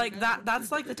 Like that's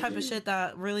like the type of shit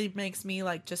that really makes me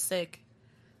like just sick.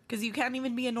 Because you can't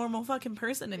even be a normal fucking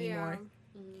person anymore.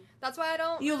 Yeah. That's why I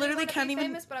don't. You really literally wanna can't be even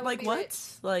famous, but I like wanna be what? rich.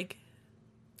 Like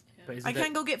But isn't I that-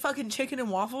 can't go get fucking chicken and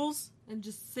waffles. And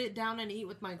just sit down and eat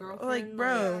with my girlfriend. Like,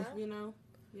 bro. you know?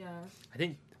 Yeah.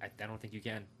 I don't think you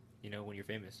can. When you're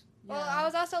famous. Well, I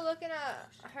was also looking at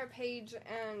her page,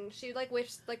 and she like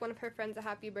wished like one of her friends a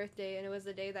happy birthday, and it was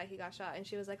the day that he got shot, and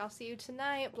she was like, "I'll see you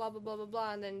tonight," blah blah blah blah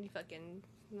blah, and then fucking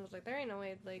I was like, "There ain't no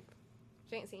way, like,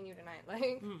 she ain't seeing you tonight,"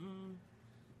 like.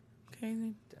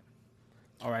 Crazy.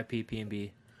 R.I.P.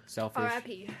 P&B. Selfish.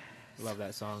 R.I.P. Love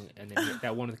that song. And then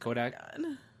that one with Kodak.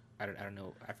 God. I don't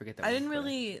know. I forget that. I one didn't with Kodak.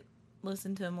 really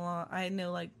listen to him a lot. I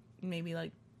know like maybe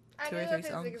like I two knew or of three his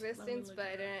songs. existence, but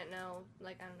I didn't know.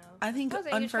 Like, I don't know. I think I was a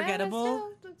huge fan, but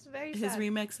Unforgettable, still, it's very his sad.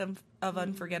 remix of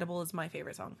Unforgettable is my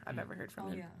favorite song I've ever heard from Oh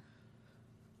him. yeah.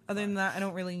 Other than that, I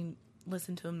don't really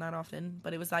listen to him that often,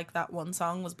 but it was like that one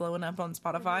song was blowing up on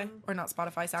Spotify, or not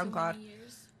Spotify, SoundCloud. Too many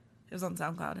years. It was on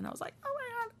SoundCloud, and I was like, oh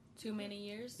my god. Too many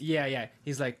years. Yeah.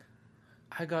 He's like,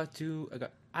 I got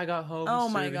home. Oh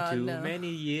my serving God, too no. many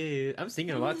years. I'm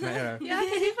singing a lot tonight. Yeah,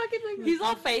 he fucking like. He's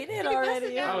all faded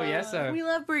already. down. Oh yes, sir. We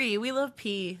love Bree. We love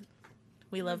P.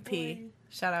 We love P.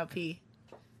 Shout out P.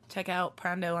 Check out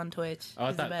Prando on Twitch. Oh, I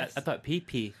He's the thought best. I thought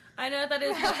PP. I know that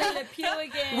is Pepe Le Pew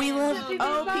again. We love. P.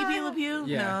 Oh, Bye. PP Le Pew?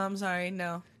 Yeah. No, I'm sorry.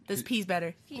 No. This P's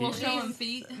better. We'll show him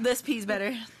feet. This P's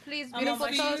better. Please, I'm on beautiful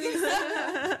my toes.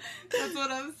 That's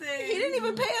what I'm saying. He didn't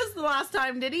even pay us the last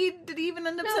time, did he? Did he even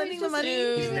end up No, sending he's the just-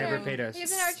 money? He's in never our- paid us.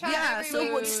 He's in our chat. Yeah, every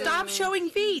so week. stop showing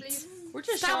feet. Please. We're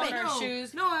just Stop showing it. our No.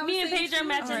 shoes. No, I was Me and saying Paige are shoes.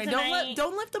 matching All right, tonight.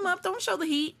 don't lift them up. Don't show the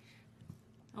heat.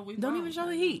 Oh, we Don't won't. even show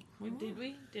the heat. Did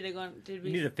we? Did it go? Did we?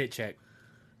 You need a fit check.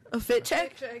 A fit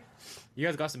check? Check. You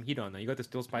guys got some heat on though. You got the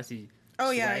Still Spicy.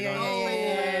 Oh yeah, Swag yeah, on. yeah, Oh, yeah,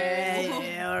 yeah. yeah,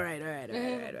 yeah. All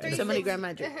right. Three, Somebody six. grab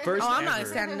my drink. First Oh, I'm not ever.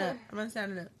 standing up. I'm not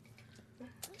standing up.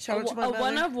 Shout A, out to my a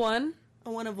one brother. of one.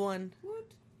 A one of one.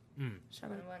 Mm, Shout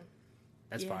One, out. one.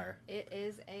 that's Yeah. fire. It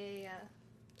is a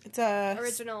It's a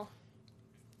original.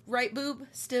 right boob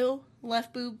still,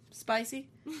 left boob spicy.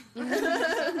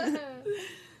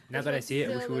 Now that I see it,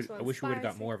 I Still, wish this I one's wish we would have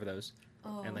got spicy. more of those.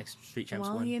 Oh. And like Street Champs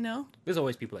Well, one. you know, There's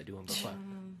always people that do them, but fuck.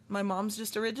 my mom's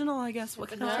just original, I guess. What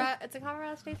can I say? It's a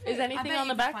Colorado State Is fair. anything on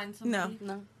the back? No.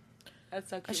 No. That's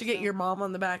so cute. I should get your mom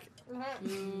on the back.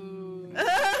 Ooh. Why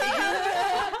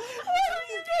did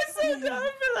you guys so dumb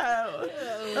for that?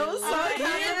 That was so Oh, cute.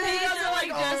 yeah, You guys are like,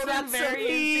 just oh, that's so very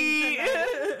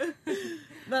cute.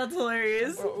 That's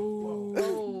hilarious.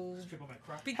 Oh.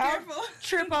 Be How- careful.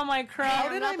 Trip on my crop. How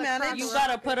did I Not the manage? You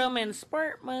gotta put them in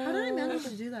spurt mode. How did I manage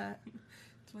to do that?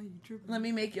 That's why you trip. Let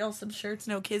me make y'all some shirts.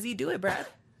 No kizzy. Do it, Brad.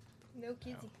 No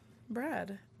kizzy.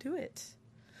 Brad, do it.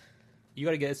 You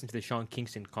got to get us into the Sean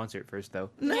Kingston concert first, though.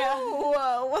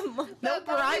 No, no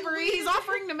bribery. He's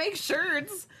offering to make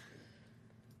shirts.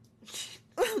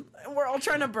 We're all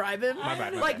trying to bribe him. My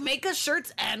bad, my Like, bad. make us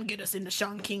shirts and get us into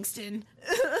Sean Kingston.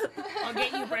 I'll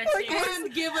get you breadsticks.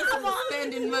 And give us some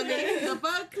spending money. The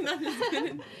buck. Not just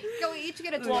spending. Go, we each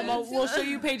get a Well, twin. we'll show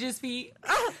you Paige's feet.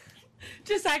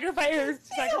 Just sacrifice her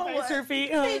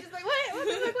feet. Paige is like, what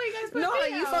the fuck were you guys putting No, me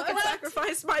you out? fucking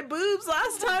sacrificed my boobs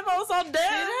last time I was on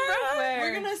dead,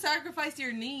 We're gonna sacrifice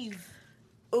your knees.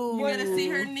 bro. Ooh. You gotta see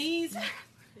her knees.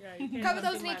 Cover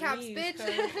those kneecaps,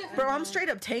 bitch. Bro, I'm straight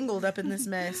up tangled up in this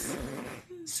mess.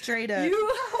 Straight up.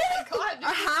 Oh my god, dude,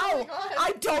 How? what's going on?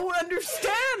 I don't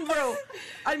understand, bro.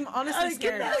 I'm honestly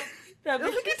scared. That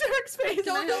Look at Derek's face.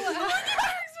 Don't know what happened.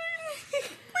 Please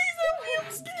help me.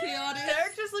 I'm scared. Chaotic.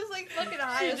 Derek just looks like fucking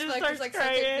high as just fuck. starts He's like so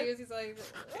crying. confused. He's like,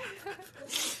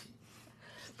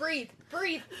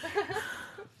 breathe.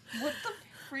 What the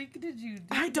freak did you do?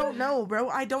 I don't know, bro.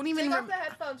 I don't even Take off remember. the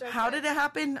headphones. Real How quick. did it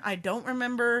happen? I don't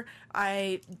remember.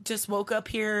 I just woke up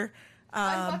here.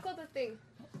 Unbuckle the thing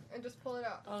and just pull it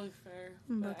out. Oh, fair.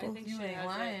 Buckle. I think You she ain't has it.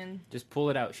 lying. Just pull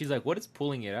it out. She's like, what is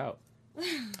pulling it out?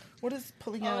 What is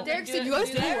pulling Oh, out? Derek said, do "You guys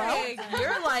do pull that. out."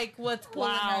 You're like, what's pulling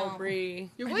Wow, out? Bree.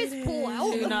 Your voice pull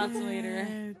out. 2 knots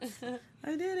later.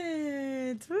 I did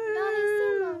it.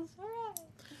 Woo.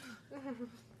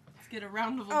 Let's get a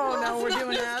round of Oh, applause. no, we're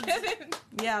doing Just ads. kidding.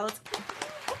 Yeah, let's.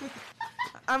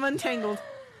 I'm untangled.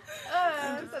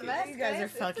 It's a mess, You guys are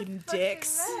It's a fucking fucking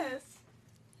dicks. mess.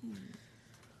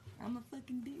 I'm a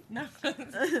fucking deep. No.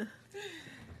 A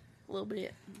little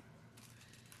bit.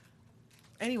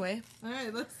 Anyway,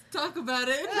 Alright, let's talk about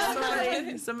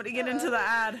it. somebody get into the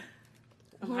ad.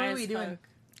 Who High are as we doing? fuck.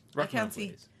 Rocky can't Mountain see.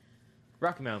 Blaze.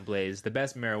 Rocky Mountain Blaze, the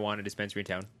best marijuana dispensary in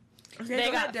town. Okay, They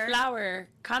go got ahead, Derek. flour,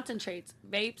 concentrates,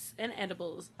 vapes, and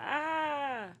edibles.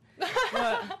 Ah.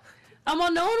 What? I'm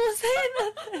on. No one was saying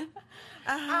nothing.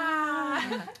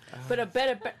 Ah. But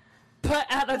put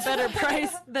at a better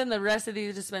price than the rest of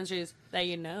these dispensaries that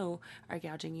you know are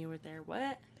gouging you with their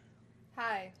what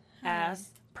Hi. ass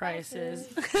prices.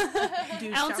 Dude, shout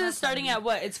out Ounces starting to at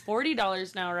what? It's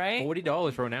 $40 now, right?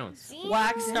 $40 for an ounce.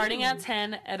 Wax starting at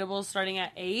 10, edibles starting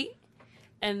at 8,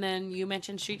 and then you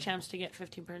mentioned Street Champs to get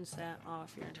 15%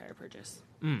 off your entire purchase.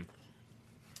 Mm.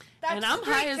 That's And I'm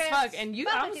Street high as Champs. fuck, and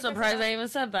I'm 50% surprised off. I even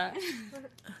said that.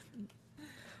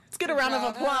 Let's get a round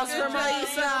of applause Good for job.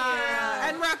 Marisa Yeah.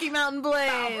 and Rocky Mountain Blaze.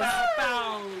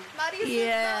 Marisa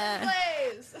Yeah.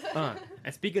 Blaze.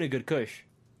 And speaking of good kush,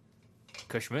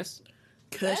 Kushmas.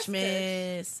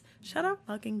 Kushmas. Shut up,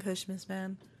 fucking Kushmas,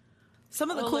 man. Some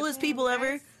of the Oh, coolest look. people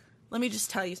ever. let me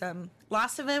just tell you something.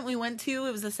 Last event we went to,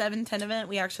 it was a 710 event.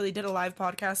 We actually did a live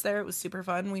podcast there. It was super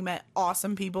fun. We met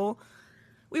awesome people.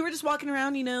 We were just walking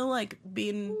around, you know, like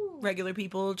being regular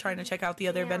people, trying to check out the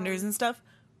other vendors and stuff.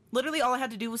 Literally all I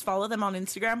had to do was follow them on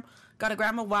Instagram. Got a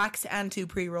gram of wax and 2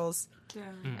 pre-rolls.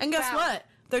 And guess what?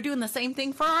 They're doing the same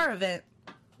thing for our event.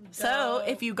 So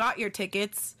if you got your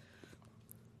tickets,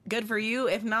 good for you.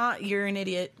 If not, you're an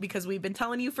idiot, because we've been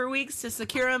telling you for weeks to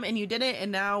secure them and you didn't,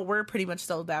 and now we're pretty much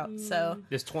sold out. So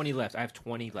There's 20 left. I have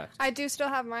 20 left. I do still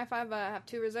have my 5, but I have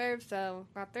 2 reserved, so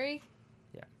got 3.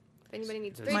 Yeah. If anybody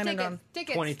needs 3 Mine are tickets, gone.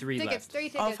 tickets, 23 tickets, left. 3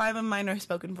 tickets, all 5 of mine are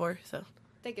spoken for. So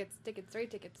tickets, 3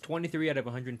 tickets, 23 out of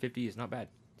 150 is not bad.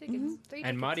 tickets, 3 tickets.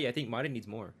 And Madi, I think Madi needs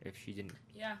more if she didn't.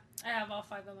 Yeah, I have all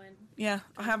 5 of mine. yeah,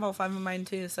 I have all 5 of mine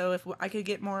too. So if I could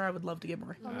get more, I would love to get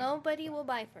more. Well, nobody will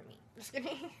buy for me. Just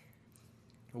kidding.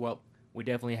 Well, we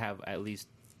definitely have at least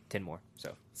 10 more.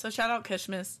 So shout out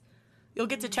Kishmas. You'll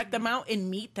get to check them out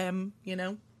and meet them, you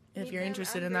know, if Meet you're them,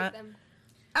 interested in upgrade that. them.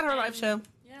 At our live show.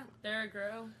 Yeah, they're a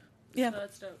grow. Yeah. So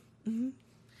that's dope. Mm-hmm.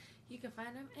 You can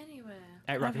find them anywhere.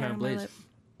 at Rocky Mountain Blaze.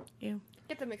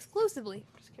 Get them exclusively.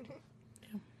 Just kidding.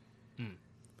 Mm.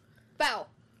 Bow.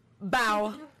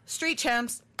 Bow. Street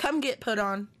champs, come get put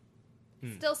on.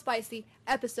 Still spicy.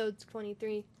 Episode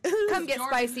 23. Come get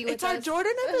spicy with It's our us.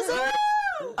 Jordan episode.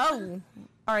 Oh.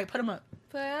 All right, put them up.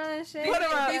 Put on a shade. Put 'em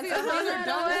up. These are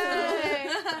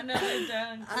done. Another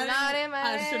done. I'm not in my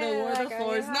I head shoulda wore the like I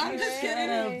floors. am No, I'm just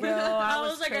today. kidding. Bro, I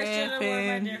was like, I should have worn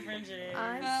my tripping. different shit.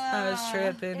 I was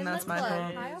tripping. In That's the my club.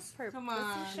 fault. High up purple. Come What's the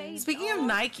on. shade? Speaking of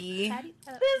Nike,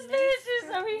 This bitch is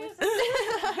over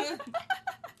here.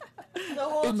 The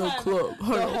whole time.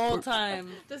 The whole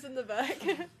time. Just in the back.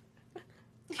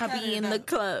 I be in the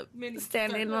club, Mini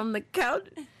standing circle. on the couch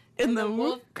in the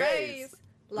wolf grace.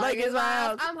 Like it's my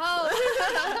house. I'm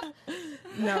home.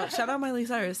 No, shout out Miley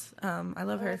Cyrus. I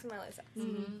love her. That's my list.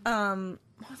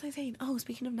 What was I saying? Oh,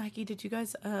 speaking of Nike, did you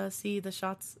guys see the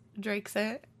shots Drake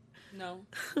sent? No.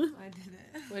 I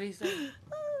didn't. What do you say?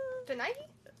 The Nike?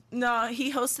 No,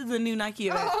 he hosted the new Nike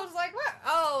event. Oh, I was like, what?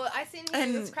 Oh, I seen he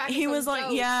was And cracking he some was like,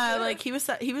 jokes. yeah, like he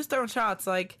was throwing shots,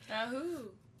 like, Who?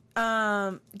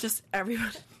 just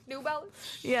everyone. New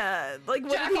Balance. Yeah, like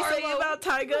what Jack did he say Harlow. about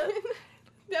Tyga?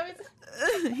 That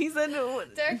was He said,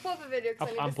 Derek, pull up a video. 'Cause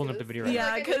I need I'm to pulling see up the this. video right yeah,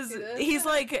 I need to because see this.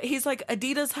 he's like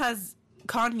Adidas has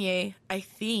Kanye, I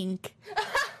think,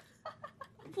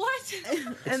 What?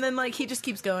 and then like he just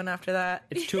keeps going after that.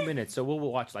 It's 2 minutes, so we'll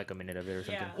watch like a minute of it or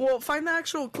something. Yeah. Well, find the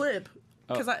actual clip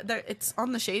because Oh. it's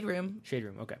on the Shade Room. Shade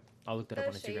Room, okay. I'll look that up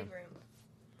on The Instagram. shade room.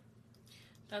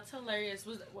 That's hilarious.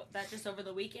 Was that just over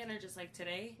the weekend or just like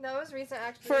today? That was recent,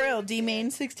 actually. For real,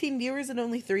 D-Main, 16 viewers and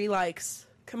only 3 likes.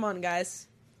 Come on, guys.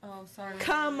 Oh, sorry.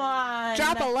 Come on.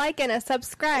 Drop a like and a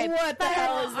subscribe. What the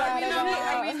hell is Are we, that not,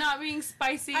 about? are we not being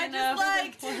spicy I enough?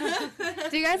 just liked.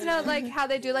 Do you guys know like how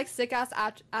they do like sick ass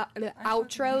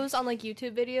outros on like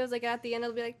YouTube videos? Like at the end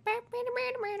it'll be like,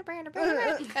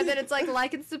 and then it's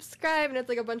like and subscribe, and it's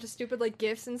like a bunch of stupid like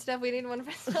gifs and stuff. We need one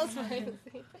for Still Spicy.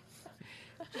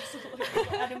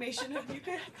 Animation of you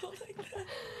guys go like that.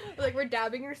 Like we're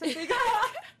dabbing or something.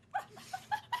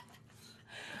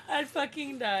 I'd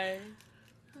fucking die.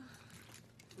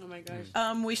 Oh my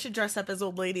gosh. We should dress up as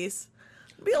old ladies.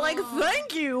 Be like,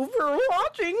 thank you for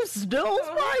watching Still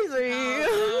Spicy.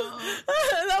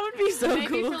 That would be so Maybe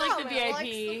cool. for like the Oh, man,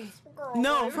 VIP.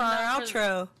 No, for our Not for-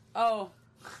 outro. Oh.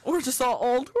 We're just all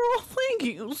old. Girl, thank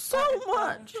you so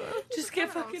much. Just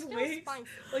get fucking wigs.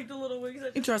 Like the little wigs.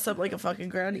 You dress up like a fucking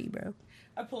granny, bro.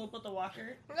 I pull up with the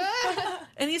walker.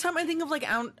 Anytime I think of like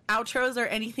outros or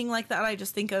anything like that, I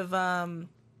just think of wow,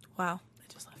 I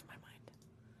just left my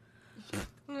mind.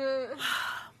 Oh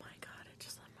my god, I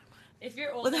just left my mind. If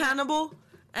you're old With enough- Hannibal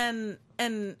and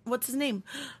what's his name?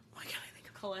 Why can't I think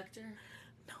of Collector.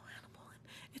 no Hannibal?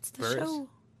 It's the Burris? show.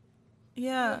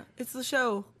 Yeah, it's the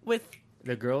show with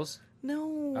The girls?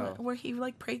 no Oh. where he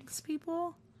like pranks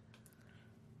people.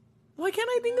 Why can't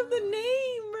I think of the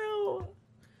name, bro?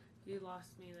 You lost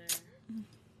me there.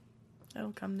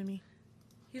 That'll come to me.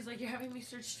 He's like, you're having me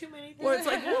search too many things. Or it's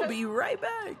like, we'll be right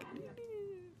back.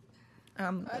 I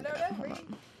know that. hold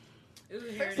on. Ooh,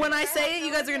 here it When is. I say it,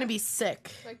 you guys are gonna be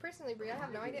sick. Like personally, Brie, I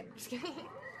have no idea. I'm just kidding.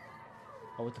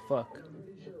 Oh, what the fuck?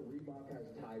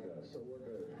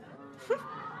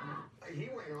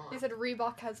 He said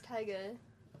Reebok has Tyga.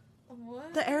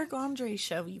 What? The Eric Andre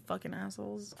show, you fucking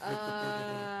assholes.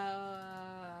 Yeah.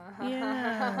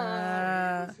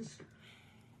 Yeah.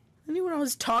 I knew what I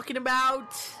was talking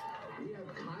about. We have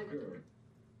Tiger.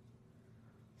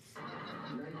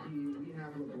 Nike, we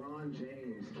have LeBron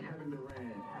James, Kevin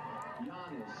Durant,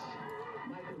 Giannis,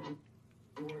 Michael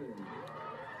Jordan,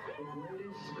 the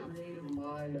greatest creator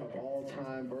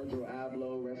time, Virgil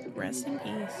Abloh, Rest in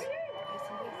peace.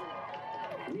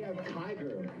 We have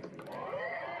Tiger.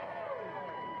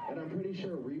 And I'm pretty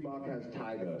sure Reebok has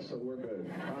Tiger, so we're good.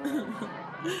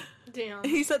 Damn.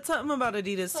 He said something about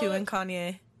Adidas too, and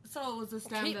Kanye. So it was a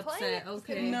stand-up playing set. it.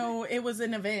 Okay. No, it was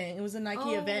an event. It was a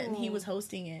Nike event, and he was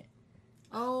hosting it.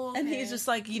 Oh, okay. And he's just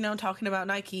like, you know, talking about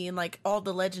Nike and like all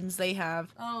the legends they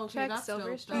have. Oh, okay, Check that's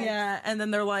Silver dope. Stripes. Yeah, and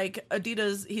then they're like,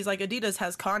 Adidas, he's like, Adidas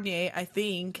has Kanye, I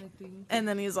think. And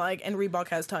then he's like, and Reebok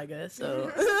has Tyga,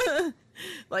 so.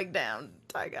 Like, damn,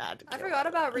 Tyga had to I kill forgot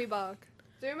him. about Reebok.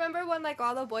 Do you remember when like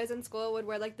all the boys in school would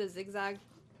wear like the zigzag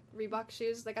Reebok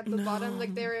shoes, like at the bottom,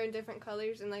 like they were in different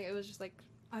colors, and like it was just like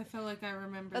I feel like I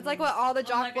remember. that's like what all the Oh,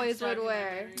 jock like, boys it's stuck would in my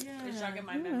wear. memory. It's stuck in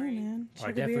my Oh, memory. man. Oh, I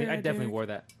Sugar definitely, beer, I definitely dude. wore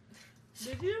that.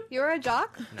 Did you? You were a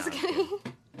jock? No. Just kidding.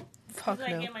 Fuck Did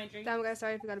I no. get my drink? Damn guys,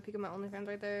 sorry if you got a peek at my OnlyFans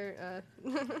right there.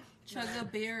 Chug a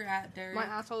beer at Derek. My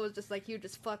asshole was just like you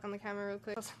just fuck on the camera real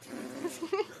quick. I was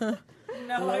like-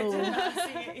 No, I did not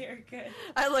see it. You're good.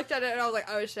 I looked at it and I was like,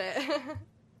 oh shit.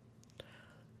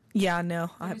 Yeah, no,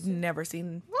 I've never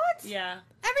seen. What? Yeah.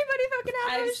 Everybody fucking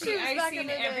had I've those seen, shoes I've back seen in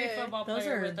the every day. football Those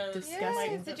player are with those.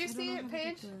 disgusting. Yes, did you see it,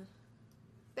 Paige?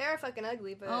 They are fucking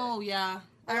ugly, but Oh yeah.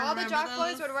 like, all the remember jock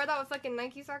boys those. would wear that with fucking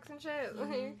Nike socks and shit.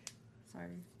 Sorry.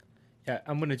 Yeah,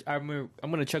 I'm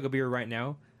gonna chug a beer right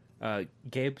now,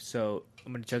 Gabe. So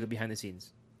I'm gonna chug it behind the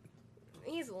scenes.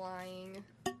 He's lying.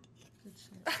 Good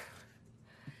shit.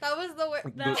 That was the way. I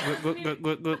That hate was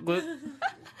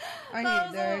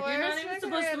the Derek. You're not worst even fucking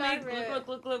supposed to make reenactment.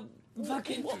 look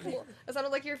fucking. It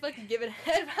sounded like you're fucking giving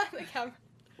head behind the camera.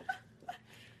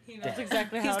 That's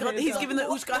exactly how He's giving the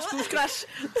oosh-gosh, oosh-gosh.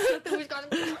 Who's gone?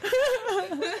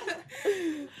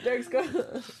 Derek's got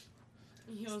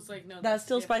He was like, no. that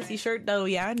still different. spicy shirt though.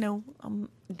 Yeah, I know. I'm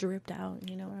dripped out.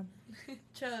 You know,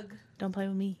 Chug. don't play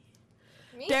with me.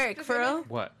 Me? Derek, Just for gonna-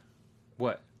 real,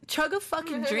 What? chug a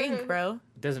fucking drink, bro.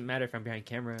 Doesn't matter if I'm behind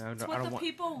camera. I It's don't, what I don't the want.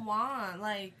 people want.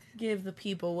 Like, Give the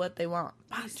people what they want.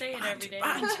 You say it every day.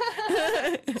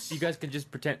 You guys can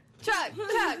just pretend. Chug,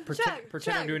 chug, Pretend-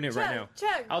 pretend I'm doing it right now.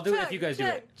 Chug, I'll do it if chug, you guys do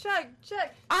chug, it. Chug, chug.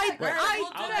 I- chug, Right.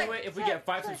 chug, I'll chug, do it if we chug, get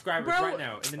 5 chug. subscribers Bro. right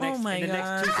now. In the Oh next, my in the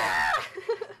next 2 God.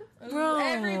 seconds. Bro.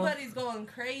 everybody's going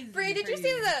crazy. Bree, did you see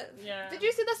crazy. the? Yeah. Did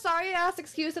you see the sorry ass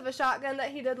excuse of a shotgun that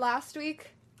he did last week?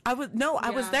 I was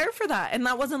Yeah. there for that, and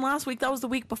that wasn't last week. That was the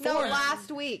week before. No,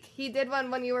 last week he did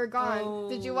one when you were gone.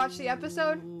 Did you watch the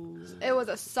episode? It was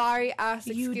a sorry ass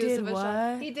excuse You did of a what?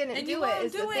 shot. He didn't And do you it. won't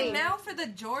Is the do it thing. now for the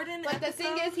Jordan. But the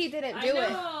thing is, he didn't I do it.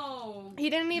 know.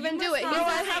 He didn't even do it. must He not Bro,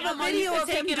 I was- have a I'm video already of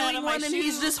him taking it out doing of my one, and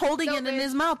he's shoe. just holding No, it in bitch.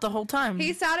 his mouth the whole time.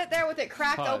 He sat it there with it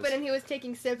cracked Pause. open, and he was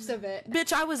taking sips of it.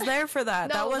 Bitch, I was there for that.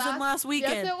 No, that wasn't last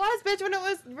weekend. Yes, it was, bitch. When it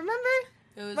was, remember?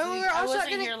 It was When we were I all wasn't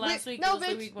shotgunning- here last week. No, it was bitch.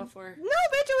 the week before. No,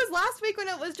 bitch. It was last week when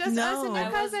it was just us No. and your I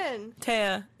was- cousin.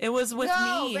 Taya, it was with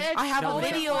No, me. bitch. I have No, a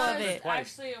it video was. of it. Twice.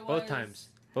 Actually, it was. Both times.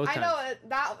 Both I times.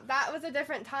 know that was a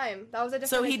different time. That was a different.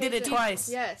 So he did it occasion. twice.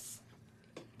 Yes,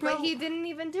 Bro. but he didn't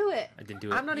even do it. I didn't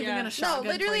do it. I'm not even Yeah. gonna No, shotgun.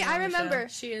 No, literally, for you I on the remember.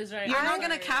 show. She is right. You're I- not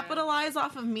gonna capitalize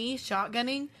off of me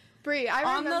shotgunning Bree, I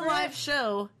on remember the live it.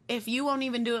 show if you won't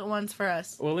even do it once for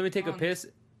us. Well, let me take a piss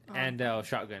and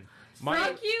shotgun.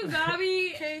 Fuck you,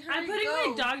 Gabby. Okay, I'm hurry, putting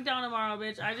go. my dog down tomorrow,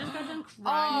 bitch. I just got done Oh,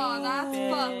 crying. that's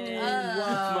fucked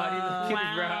up. Somebody look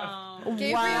at Ralph. Wow.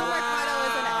 Gabriel Mercado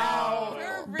is an L. For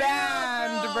real,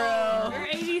 Banned, bro. You're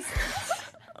 80s.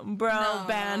 Bro, No,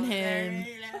 ban him.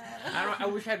 I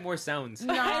wish I had more sounds.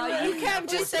 Nah, you can't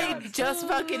just say just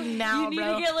fucking now, You need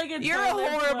bro. to get like a You're a toilet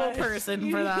horrible flush. person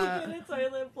You for need that. to get a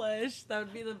toilet flush. That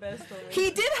would be the best one. He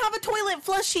did have a toilet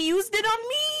flush. He used it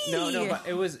on me. No, but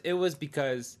it was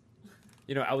because,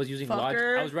 I was using Logic.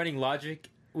 Fucker. I was running Logic.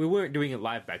 We weren't doing it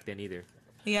live back then either.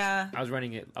 Yeah. I was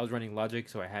running Logic,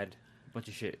 so I had a bunch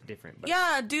of shit different. But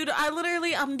Yeah, dude,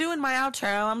 I'm doing my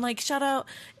outro. I'm like, shout out,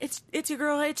 it's your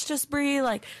girl, it's just Bree.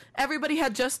 Like, everybody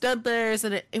had just done theirs,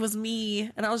 and it was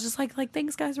me. And I was just like,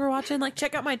 thanks guys for watching. Like,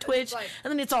 check out my Twitch.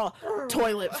 And then it's all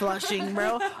toilet flushing,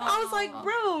 bro. I was like,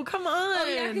 bro, come on. Oh,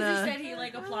 yeah, because he said he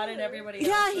like applauded everybody else.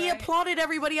 Yeah, he right? applauded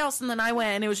everybody else, and then I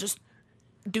went, and it was just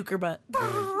Duker butt.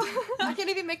 I can't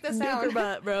even make the Duker sound.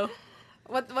 butt, bro.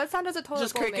 What sound does a toilet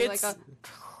Just bowl make? crickets. Like a.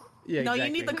 yeah, No, you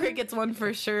exactly. need the crickets one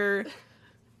for sure.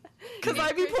 Because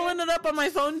I be pulling it up on my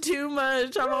phone too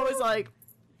much. I'm always like,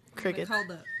 crickets.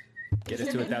 Hold up. Get us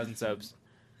to 1,000 subs.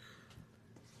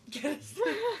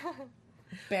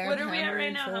 What are we at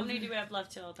right now? How many do we have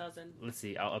left till 1,000? Let's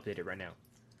see. I'll update it right now.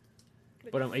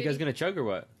 But are you guys gonna chug or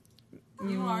what?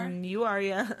 You are. You are,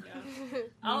 yeah.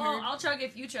 I'll chug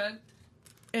if you chug.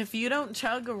 If you don't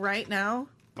chug right now,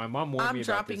 My mom warned I'm me about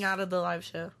dropping this. out of the live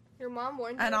show. Your mom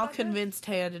warned you And I'll about this? convince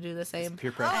Taya to do the same. Peer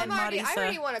Oh, pressure. And I Marisa.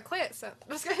 already want to quit, so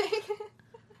just kidding.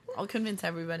 I'll convince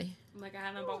everybody. Like, I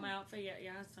haven't bought my outfit yet,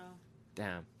 yeah, so.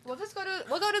 Damn. We'll go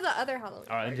to the other Halloween.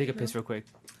 All right, let me take a piss real quick.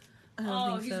 I don't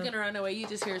Oh, think he's so. gonna run away. You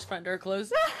just hear his front door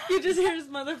close. You just hear his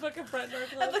motherfucking front door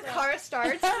close. And the car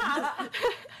starts.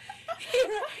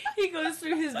 He goes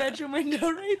through his bedroom window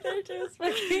right there to his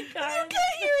fucking car. You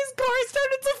can't hear his car start.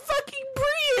 It's a fucking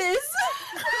Prius.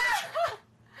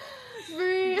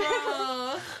 Bree.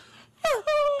 Bro.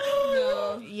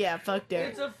 No. Yeah, fuck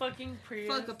Derek. It's a fucking Prius.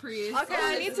 Fuck a Prius. Okay,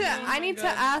 I need to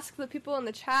ask the people in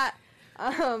the chat.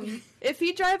 If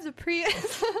he drives a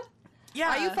Prius, Yeah.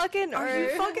 are you fucking? Are or... you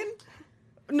fucking?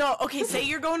 No. Okay. Say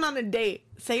you're going on a date.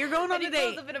 Say you're going on And a he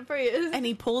pulls date, up in a Prius. and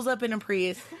he pulls up in a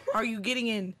Prius. Are you getting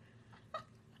in?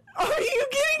 Are you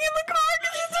getting in the car?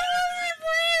 Because it's a fucking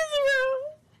Prius,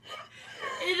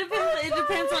 bro. It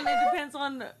depends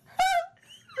on. I know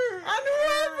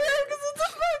why, bro. Because it's a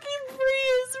fucking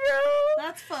Prius, bro.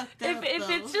 That's fucked If up.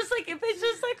 it's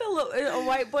just like a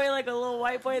white boy, like a little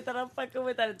white boy that I'm fucking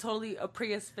with, that it totally a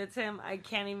Prius fits him. I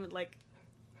can't even like.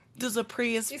 Does a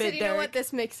Prius You fit said, you know Derek? what?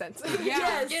 This makes sense.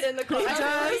 Yes. Get in the car. It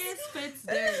does. Prius fits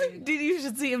Derek. Dude, you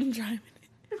should see him driving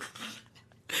it.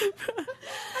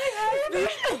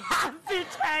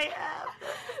 Bitch, I have.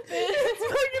 It's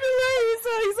fucking hilarious.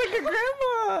 He's like a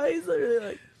grandma. He's literally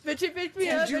like, Bitchy bitch me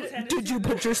up. did you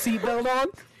put your seatbelt on?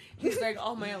 He's like,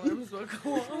 all my alarms will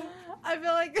go off. I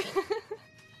feel like.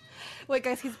 Wait,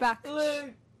 guys, he's back. Look.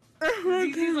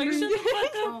 He's like, shut the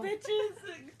fuck up, bitches.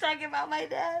 Talking about my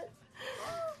dad.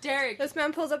 Derek, This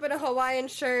man pulls up in a Hawaiian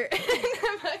shirt.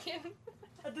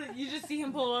 you just see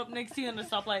him pull up next to you in the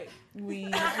stoplight. We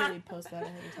usually post that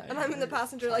ahead of time. And I'm in the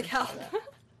passenger like, help.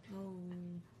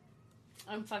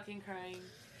 I'm fucking crying.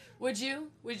 Would you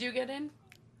get in?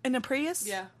 In a Prius?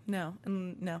 Yeah. No.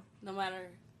 No. No matter.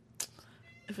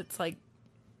 If it's like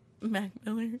Mac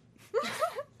Miller.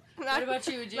 What about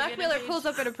you? Would you Mac get Miller in? pulls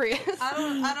up in a Prius.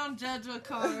 I don't judge a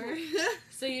car.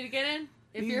 So you'd get in?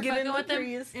 If You you're get in fucking the with him?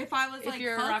 Prius. If I was If like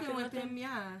you're fucking rocking with with him,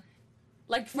 yeah.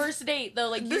 Like first date though,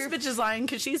 like This you're bitch is lying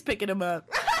because she's picking him up.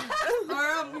 Or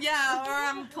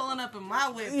I'm pulling up in my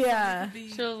whip. so Yeah. it could be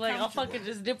she was like, I'll comfortable. fucking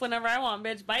just dip whenever I want,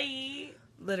 bitch. Bye.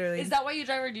 Literally. Is that why you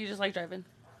drive or do you just like driving?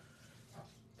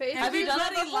 Paige, Have you done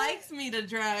that Everybody before? likes me to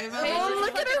drive. Paige Oh, is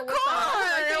look at fucking her whip up. car.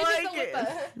 Paige is I a like whip it.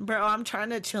 up. Bro, I'm trying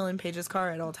to chill in Paige's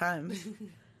car at all times.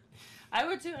 I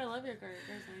would too. I love your car. Your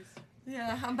car's nice.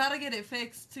 Yeah, I'm about to get it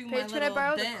fixed to my Paige, can I little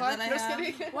borrow the dent car? that I Just have.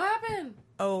 kidding. What happened?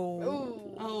 Oh.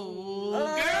 Ooh.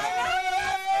 Oh,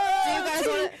 Do you guys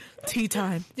want? Tea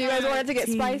time. Do you guys want it to get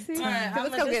Tea spicy? time. Alright, I'm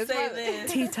Let's gonna go just get say spicy.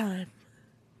 this. Tea time.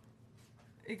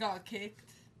 It got kicked.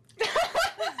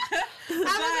 I was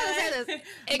gonna say this.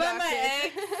 It But got my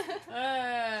kicked. ex,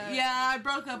 Yeah. yeah, I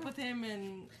broke up with him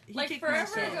and he Like kicked my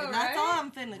forever shit. ago, And that's right? all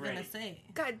I'm finna gonna Right. say.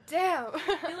 God damn.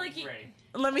 You're like, Right.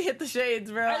 Let me hit the shades,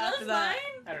 bro. are After those that.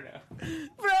 mine? I don't know.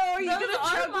 Bro, are you Those gonna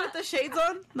are chug my- with the shades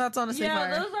on? That's honestly Yeah,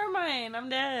 fire. those are mine. I'm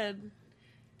dead.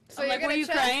 So I'm you're like, were gonna you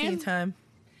check? Tea crying? time.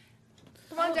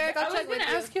 Come on, Derek. I'll I was check with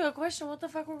gonna you. ask you a question. What the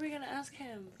fuck were we gonna ask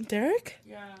him? Derek?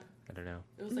 Yeah. I don't know.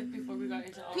 It was like before we got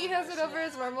into all He of has that it over shit.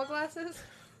 his normal glasses.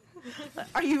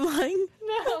 Are you lying?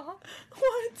 No.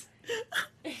 What?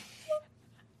 You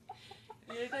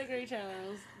look like Ray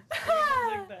Charles.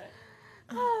 Like that.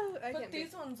 Oh, I Put can't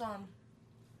these ones on.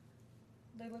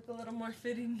 They look a little more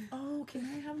fitting. Oh, can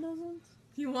I have those ones?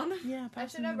 You wanna? Yeah, I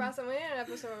should have brought some. We did an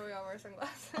episode where we all wear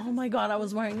sunglasses. Oh my god, I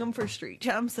was wearing them for Street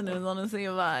Champs and it was honestly a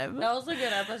vibe. That was a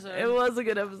good episode. It was a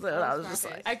good episode. I was my just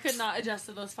face. like, I could not adjust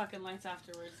to those fucking lights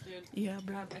afterwards, dude. yeah,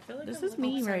 bro. I feel like This I'm is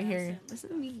me looking right here. sarcastic. This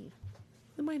is me.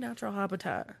 This is my natural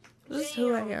habitat. This is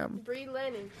who I am. Brie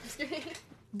Lennon. Just kidding.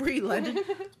 Brie Lennon.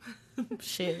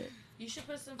 Shit. You should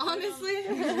put some. food Honestly,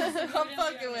 on- I'm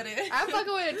fucking with it. I'm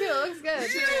fucking with it too. It looks good.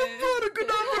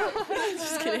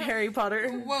 Just kidding, Harry Potter.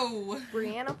 Whoa.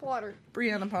 Brianna Potter.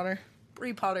 Brianna Potter.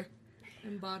 Brie Potter.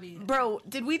 Embodied. Bro,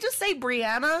 did we just say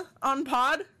Brianna on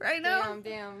pod right now?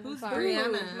 Damn. Who's Sorry.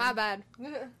 Brianna? My bad.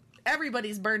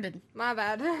 Everybody's burning. My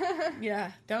bad.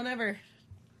 Yeah, don't ever.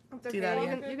 It's okay. Do that you,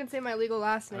 again. can, you can say my legal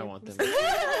last I name. don't want them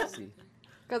to see.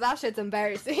 Because that shit's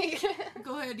embarrassing.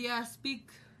 Go ahead, yeah, speak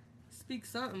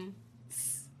something.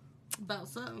 About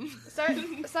something.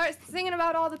 Start singing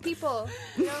about all the people.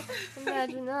 You know?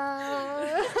 Imagine.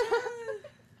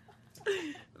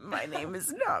 My name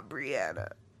is not Brianna.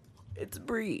 It's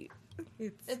Brie.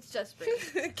 It's just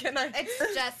Brie. Can I?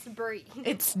 It's just Brie.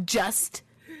 It's just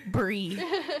Brie.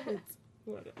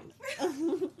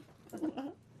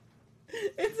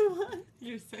 It's what?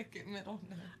 Your second middle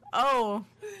name. Oh,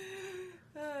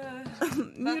 That's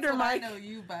mute her what I mic. know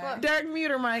you by. Derek,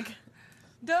 mute her mic.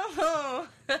 Don't.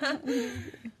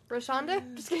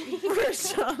 Rashonda? Just kidding.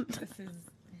 Rashawn. This is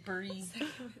Brie.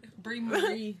 Brie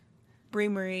Marie. Brie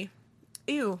Marie.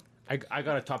 Ew. I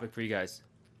got a topic for you guys.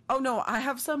 Oh no, I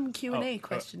have some Q&A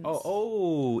questions.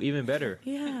 Even better.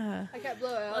 Yeah. I got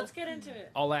blow out. Let's get into it.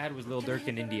 All I had was Lil Durk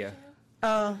in India.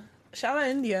 Shout out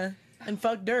India and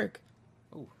fuck Dirk.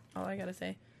 Oh. All I gotta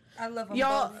say. I love them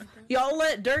Y'all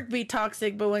let Dirk be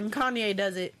toxic, but when Kanye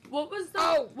does it, What was the?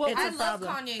 it's I a love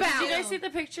problem. Kanye. Did you guys see the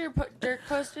picture Dirk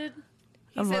posted?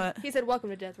 Of He said, what? he said, "Welcome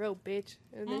to death row, bitch."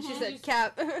 And then she said,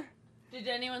 "Cap." Did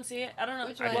anyone see it? I don't know.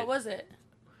 Which What one? was it?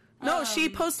 No, she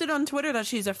posted on Twitter that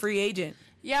she's a free agent.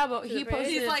 Yeah, but he She's a pretty-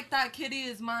 posted. He's like, that kitty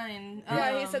is mine.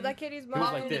 Yeah, he said that kitty's mine.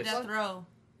 like Welcome to this. death row.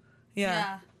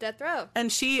 Yeah. Death row.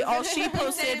 And she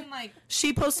posted Saying, like,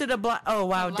 she posted a black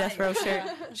Death Row Like, shirt.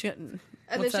 She, And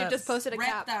then what's she up? just posted a rep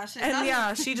cap. that shit. And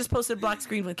yeah, she just posted black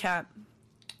screen with Cap.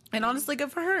 And honestly,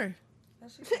 good for her.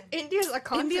 India's a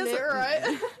continent, India's a-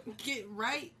 right? Get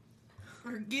right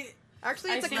or get.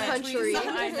 Actually, I it's a seen a tweet, country.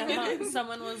 I know.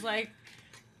 Someone was like,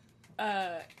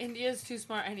 India's too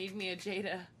smart. I need me a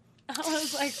Jada. I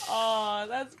was like, oh,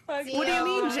 that's fucking. What do you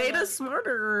mean, Yeah. Jada's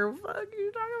smarter? What are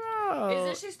you talking about?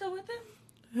 Isn't she still with him?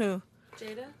 Who?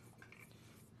 Jada?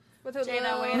 With, her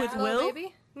Jada little, Weda? With Will?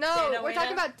 Baby? No, Jada we're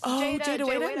talking Weda? about Oh, Jada, Jada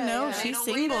Weda? No, yeah. she's Jada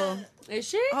single. Weda. Is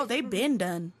she? Oh, they been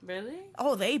done. Really?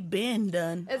 Oh, they been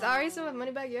done. Is Ari still with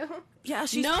Moneybag Yo? Yeah,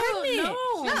 she's no, pregnant.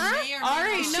 no. May or may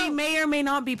Ari, not. She may or may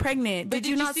not be pregnant. But Did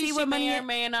you not see she what may Money? or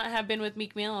may not have been with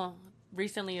Meek Mill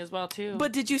recently as well too?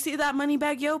 But did you see that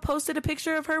Moneybag Yo posted a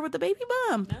picture of her with the baby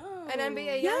bump? no. An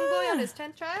NBA young boy Yeah. on his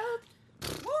 10th child?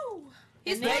 Woo.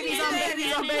 He's babies on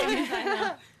babies on babies.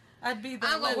 I'd be the.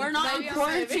 I'm a- We're not in Baby on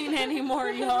quarantine anymore,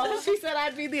 y'all. She said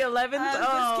I'd be the 11th.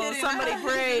 I'm just kidding. Somebody I'm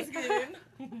pray. just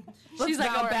kidding. She's like,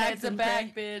 bow a our bag's heads a and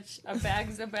bag, bitch. A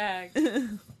bag's a bag.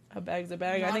 A bag's a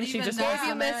bag. I Not think she even just that, If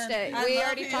you man. missed it, I we love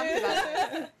already you. talked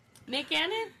about it. Nick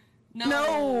Cannon?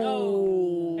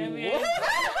 No. NBA?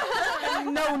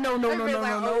 No, no, no, no, no, no,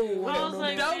 no. I was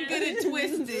like, Don't get it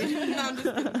twisted. No, I'm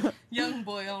just kidding. Young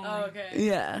boy only. Oh, okay.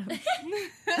 Yeah.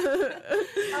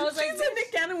 I was She like, said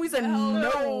Nick Cannon. We said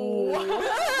no.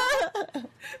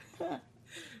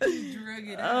 Drug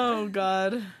it out. Oh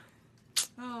God.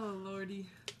 Oh lordy.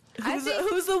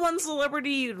 Who's the one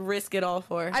celebrity you'd risk it all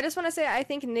for? I just want to say, I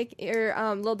think Nick or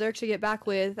Lil Durk should get back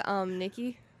with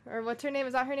Nicki. Or what's her name?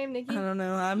 Is that her name, Nicki? I don't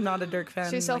know. I'm not a Dirk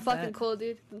fan. She's so like fucking that. cool,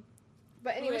 dude.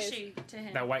 But who anyways, is she to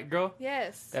him? That white girl?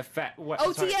 yes. That fat what?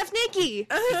 OTF Nicki.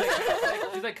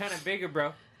 She's like kind of bigger,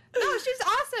 bro. No, she's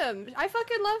awesome. I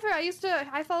fucking love her.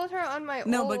 I followed her on my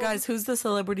No, old... but guys, who's the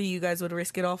celebrity you guys would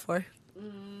risk it all for?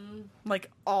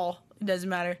 Like all. It doesn't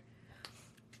matter.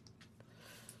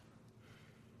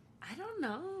 I don't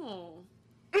know.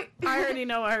 I already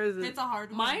know ours is. It's a hard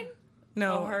one. Mine?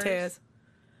 No, Oh, hers. Tea's.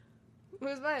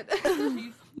 Who's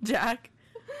mine? Jack.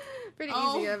 Pretty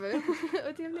Oh. easy, Evan.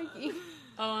 OTF Nicki.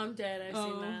 Oh, I'm dead. I've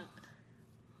seen that.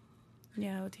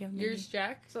 Yeah, what do you have? Yours,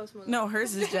 Jack? So smooth. No,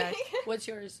 hers is Jack. What's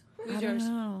yours? I Who's don't yours?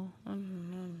 know. I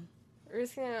don't know. We're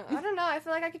just gonna, I don't know. I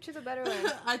feel like I could choose a better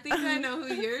one. I think I know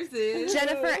who yours is.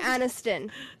 Jennifer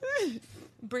Aniston.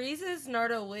 Breeze is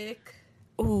Nardo Wick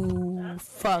Ooh,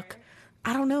 fuck.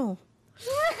 I don't know.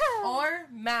 or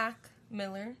Mac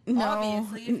Miller. No,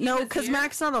 Obviously. if he no, was because here.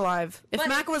 Mac's not alive. If But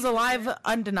Mac if was he was alive, here-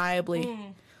 undeniably.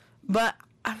 Mm. But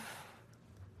I don't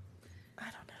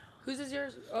know. Whose is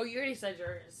yours? Oh, you already said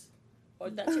yours. Oh,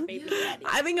 that's your baby daddy.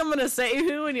 I think I'm gonna say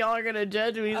who, and y'all are gonna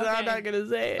judge me, so I'm Okay. not gonna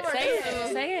say it. Say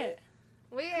it. Say it.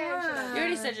 We You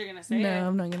already said you're gonna say No, it.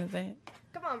 I'm not gonna say it.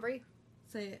 Come on, Bree.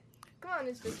 Say it. Come on,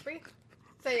 it's just Bree.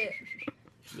 Say it.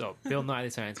 Oh, Bill Nye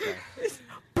the Science Guy.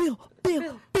 Bill.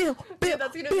 Yeah,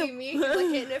 that's gonna be me. Like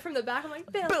hitting it from the back. I'm like,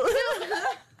 Bill.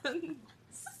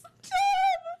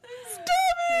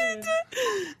 Stop it!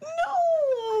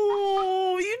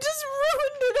 No! You just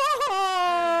ruined it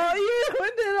all! You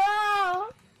ruined it all!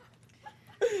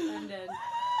 I'm dead.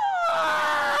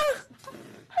 Ah,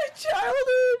 my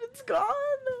childhood, it's gone.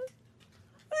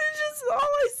 It's just all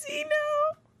I see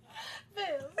now.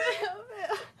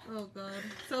 Oh god.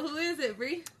 So who is it,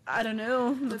 Bree? I don't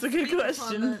know. That's a good Speak upon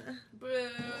question. that.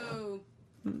 Boo.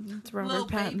 It's Robert Lil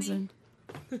Baby? Pattinson.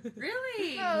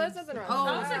 Really? No, that's nothing wrong. Oh,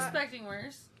 I was with that. expecting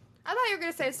worse. I thought you were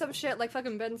gonna say some shit like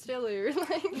fucking Ben Stiller.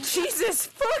 Like Jesus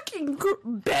fucking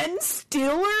Ben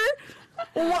Stiller?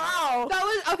 Wow. that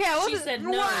was okay. I She wasn't. said no.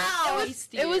 Wow.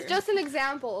 It was just an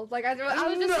example. Like I was just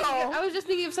No. thinking, I was just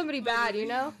thinking of somebody bad, you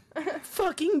know.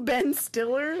 Fucking Ben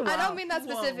Stiller? I Wow. don't mean that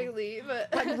specifically,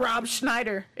 but Like Rob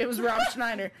Schneider. It was Rob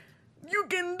Schneider. You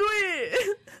can do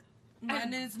it.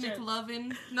 Mine is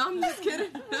McLovin. No, I'm just kidding.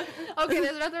 Okay,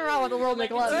 there's nothing wrong with the world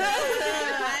McLovin.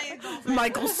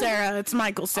 Michael Cera. It's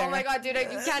Michael Cera. Oh my god, dude, you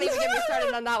can't even get me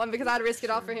started on that one because I'd risk it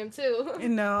all for him too.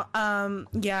 No,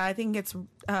 yeah, I think it's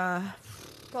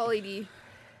Pauly D.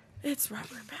 it's Robert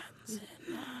Pattinson.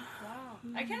 Wow.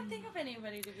 I can't think of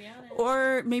anybody, to be honest.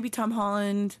 Or maybe Tom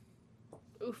Holland.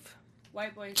 Oof.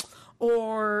 White boys.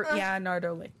 Or yeah,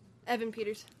 Nardo Lake. Evan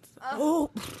Peters. Oh,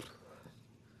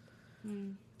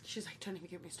 She's like, don't even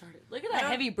get me started. Look at that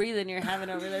heavy breathing you're having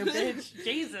over there, bitch.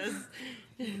 Jesus.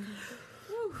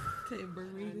 Okay,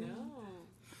 breathe in.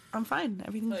 I'm fine.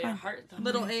 Everything's Feel your fine. heart thumping.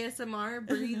 Little ASMR,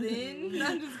 breathe in. No,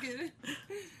 I'm just kidding.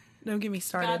 Don't get me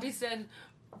started, Gabby said,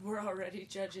 we're already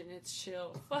judging. It's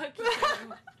chill. Fuck you.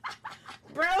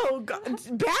 bro. Ban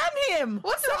him.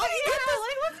 What's wrong with you?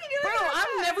 Like, what's he doing? Bro,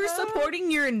 I'm never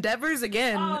supporting your endeavors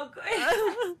again. Oh,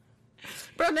 good.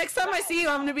 Bro, next time I see you,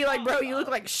 I'm gonna be like, bro, you look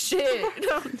like shit.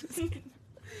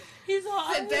 He's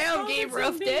all, Sit down, Gabe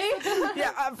Rough Day.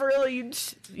 Yeah, for real, you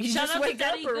Shout just out to wake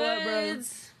up Daddy or what, bro?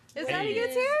 Goods. Is Hey. Daddy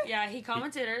Goods here? Yeah, he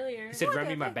commented earlier. He said, "Run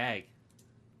me my bag."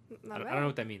 My I don't bad. know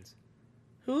what that means.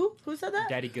 Who said that?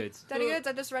 Daddy Goods. Daddy Goods,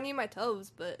 I just run you my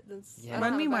toes, but that's... Yeah. I don't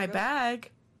Run have me a my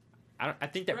bag. bag. I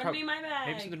think that Run probably me my bag.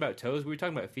 maybe something about toes. We were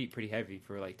talking about feet pretty heavy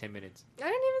for like 10 minutes. I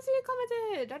didn't even see you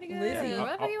commented. Daddy Goods, Lizzie.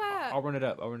 wherever you at? I'll run it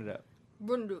up. I'll run it up.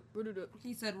 Run it up, run it up.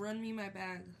 He said, "Run me my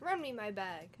bag" Run me my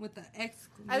bag. with the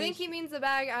exclamation. I think he means the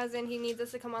bag as in he needs us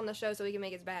to come on the show so we can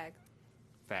make his bag.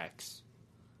 Facts.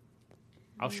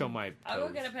 I'll show my I'll go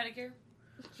toes. get a pedicure.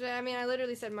 I mean, I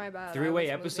literally said my bad. Three-way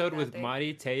episode with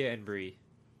Madi, Taya, and Bree.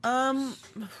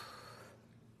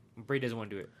 Bree doesn't want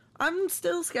to do it. I'm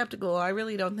still skeptical. I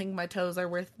really don't think my toes are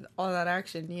worth all that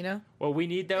action, you know? What we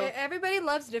need though, Everybody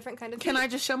loves different kind of Can feet. I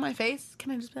just show my face?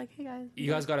 Can I just be like, hey guys? you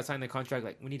guys got to sign the contract.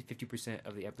 Like we need 50%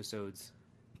 of the episodes,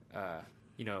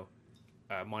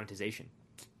 monetization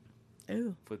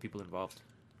Ooh. for the people involved.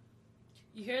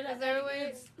 You hear that? Is there a Daddy way?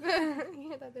 Goods?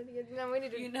 Yeah, that Daddy Goods. No, we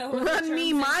need to. You know what the Run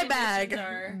me terms and my bag.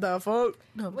 conditions are. The fuck?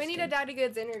 No, I'm We just need a kidding. Daddy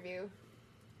Goods interview.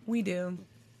 We do.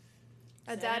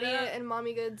 A Set it Daddy up. and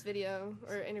Mommy Goods video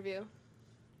or interview.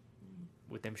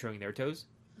 With them showing their toes.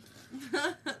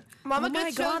 Mama Oh my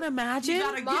Goods god, shows. imagine. You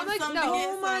gotta Mama- give some no. to get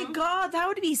Oh my some. god, that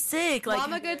would be sick. Like,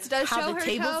 Mama Goods does how show the her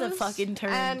tables toes, have fucking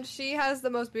turned. and she has the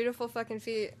most beautiful fucking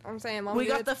feet. I'm saying, Mama we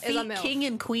got Goods the is a feet milf. king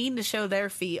and queen to show their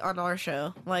feet on our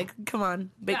show. Like, come on,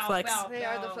 big Bow, flex, bow. They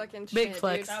are the fucking Big shit,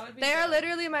 flex. dude. That would be They are dope.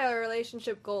 literally my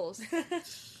relationship goals.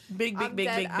 big, I'm big,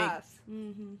 dead big, big. ass.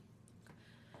 Mm-hmm.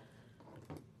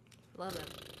 Love it.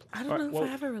 I don't Alright, know if well- I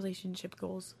have a relationship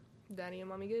goals. Daddy and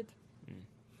Mommy Goods.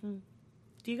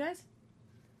 Do you guys?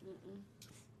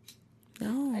 I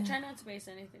No. try not to base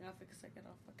anything off it because I get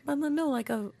all fucking. But no,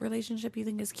 like a relationship you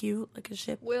think is cute, like a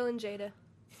ship. Will and Jada.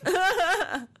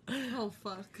 Oh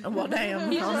fuck. Well,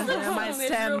 damn. He's just I might so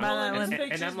stand by miserable that in one. his And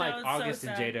pictures I'm like now, it's August so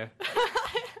and sad. Jada.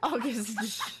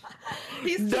 August.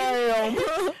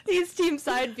 Damn. He's team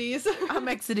side B's. I'm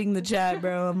exiting the chat,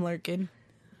 bro. I'm lurking.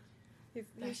 He's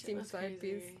That shit team was side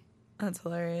B's. crazy. That's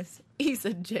hilarious. He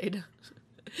said Jada.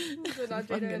 So not Jada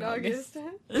Fucking and August.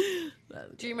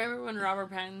 Do you remember when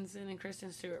Robert Pattinson and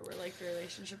Kristen Stewart were like the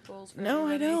relationship goals? For No,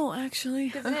 I everybody? don't actually.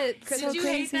 Did you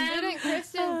hate them? Didn't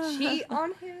Kristen cheat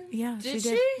on him? Yeah, Did she she?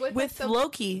 did. With, With the-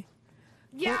 Loki.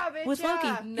 Yeah, bitch, with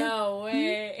yeah. Loki. No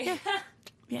way.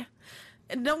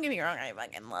 And don't get me wrong, I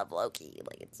fucking love Loki.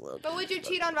 Like, it's Loki. But would you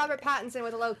cheat on Robert Pattinson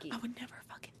with Loki? I would never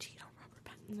fucking cheat on Robert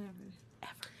Pattinson. Never.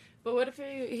 Ever. But what if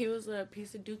he was a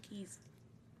piece of dookies?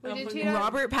 Would you Oh, cheat on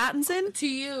Robert Pattinson? To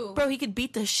you. Bro, he could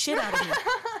beat the shit out of me.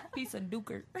 Piece of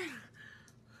duker.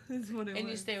 That's what it And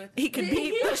you was. stay with He could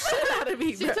beat the shit out of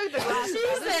me, She bro. took the glasses. She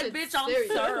off. This said, shit's bitch, I'm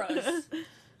serious. Saras.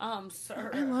 I'm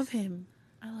Saras. I love him.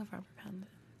 I love Robert Pattinson.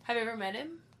 Have you ever met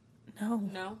him? No.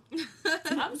 No.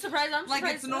 I'm surprised. I'm Like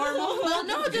surprised. it's normal. Well,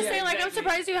 no, just Yeah, saying, like, I'm exactly.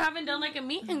 surprised you haven't done, like, a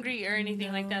meet and greet or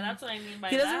anything like that. That's what I mean by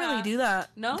He doesn't that. really do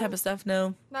that No? type of stuff,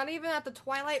 no. Not even at the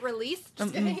Twilight release.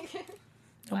 Just Mm-mm. kidding.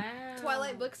 Wow.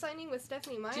 Twilight book signing with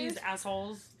Stephanie Myers. Jeez,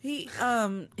 assholes. He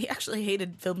actually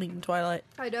hated filming Twilight.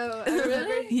 I know. I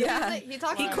remember. Yeah. He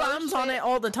talks. He the most clowns on shit. it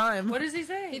all the time. What does he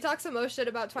say? He talks the most shit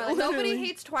about Twilight. Literally. Nobody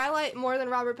hates Twilight more than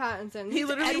Robert Pattinson. He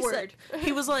literally Edward. said,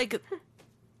 he was like,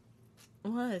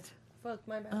 what? Fuck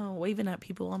my bad. Oh, waving at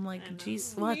people. I'm like, I know.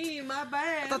 jeez, what? Me, my I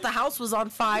bad. thought the house was on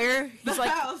fire. He's like,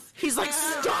 house. he's like,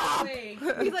 stop. He's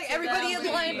like everybody in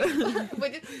line.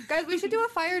 Wait, guys, we should do a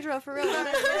fire drill for real.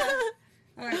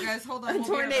 Alright, guys, hold on. A we'll be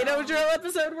tornado right drill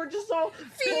episode. We're just all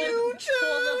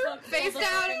future. Face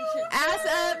down, ass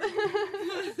up.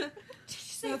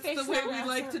 That's the way we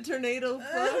like to tornado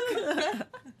fuck.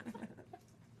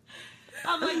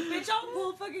 I'm like, bitch, I'll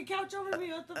pull a fucking couch over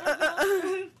me. What the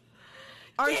fuck?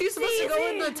 Aren't you supposed to go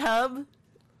in the tub?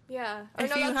 Yeah. Or If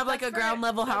no, you that's- have like a that's ground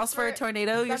level that's house for a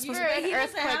tornado, you're that's supposed for to. an He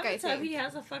doesn't earthquake, have I a tub. think. He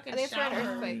has a fucking I think it's for an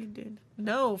shower. earthquake. You did.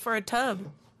 No, for a tub.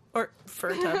 Or for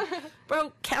a tub.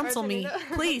 Bro, counsel me.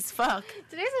 tornado. Please, fuck.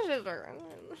 Today's a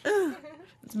shit.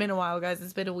 It's been a while, guys.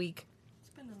 It's been a week.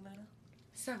 It's been a little.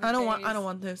 7 I don't days.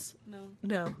 want this. No.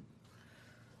 No.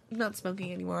 I'm not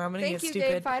smoking anymore. I'm gonna Thank get you, stupid.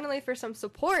 Gabe, finally for some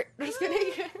support. Just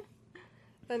kidding.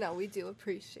 But no, we do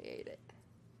appreciate it.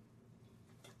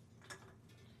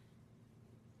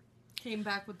 Came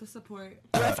back with the support.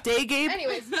 Rough day, Gabe.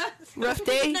 Anyways, Rough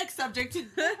day. Next subject.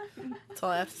 That's all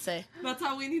I have to say. That's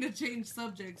how we need to change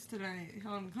subjects tonight.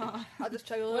 Oh God. I'll just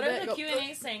chug a little What bit. are the go-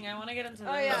 Q&A saying? I want to get into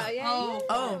Oh this. yeah, yeah. Oh. yeah.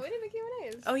 Oh. We did the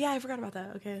Q&As. Oh yeah, I forgot about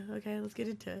that. Okay, let's get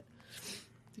into it.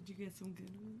 Did you get some good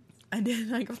ones? I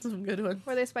did. I got some good ones.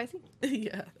 Were they spicy?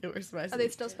 Yeah, they were spicy. Are they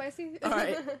still spicy? All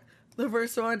right. The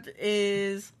first one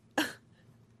is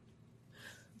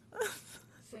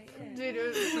Dude,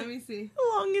 Let me see.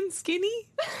 long and skinny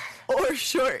or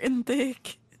short and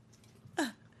thick.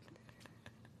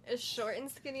 is short and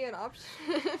skinny an option?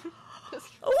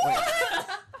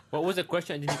 What was the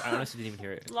question? I honestly didn't even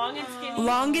hear it. Long and skinny.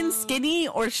 Long and skinny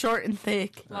or short and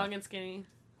thick? Long and skinny.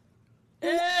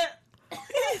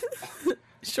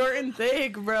 Short and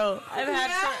thick, bro. I've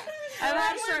had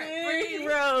short.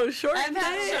 Bro, short I've and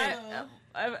had thick. short.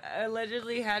 I've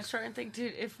allegedly had short and thick,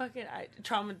 dude. It fucking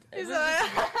trauma. It was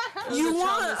just, You a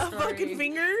want trauma a fucking story.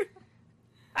 finger?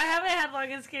 I haven't had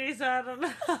long and skinny, so I don't know.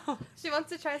 She wants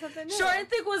to try something new. Short and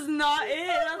thick was not it.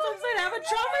 That's what I'm saying. I have a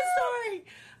trauma story.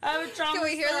 I have a trauma Can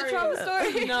we hear story. the trauma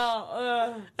story? No.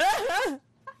 Oh.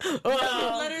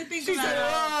 Let her think She about said, it.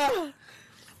 "Oh."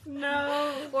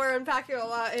 No. We're unpacking a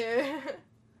lot here.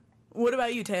 What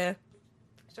about you, Taya?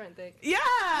 Short and thick. Yeah,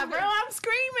 bro, I'm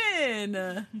screaming.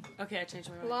 Okay, I changed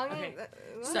my mind. Long Okay.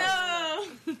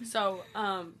 and... So,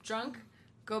 drunk,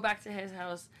 go back to his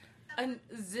house,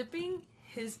 unzipping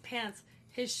his pants.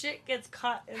 His shit gets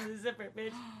caught in the zipper,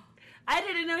 bitch. I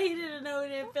didn't know, he didn't know, he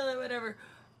didn't feel it, whatever.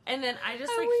 And then I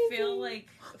just, like, feel, like,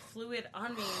 fluid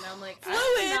on me, and I'm like, I'm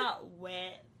Fluid? not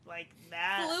wet like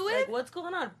that. Fluid? Like, what's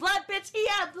going on? Blood, bitch, he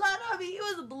had blood on me. He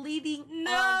was bleeding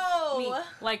No. on me.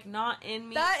 Like, not in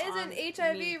me, That is on an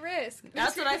HIV me. risk.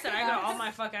 That's what I said. I got all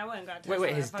my fuck. I went and got tested.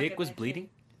 Wait, I his dick fucking was did. bleeding?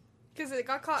 Because it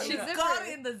got caught in She the zipper. got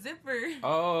it in the zipper.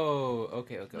 Oh,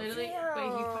 okay. Literally,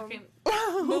 but he fucking.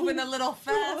 Moving a little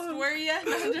fast, were you? No,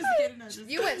 I'm just kidding. I'm just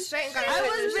You went straight and got a I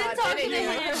tetanus was been shot, talking didn't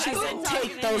to you? him. She I've said, been talking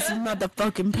take to those him.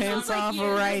 motherfucking This pants was like off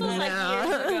years- right this was like now.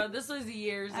 years ago. This was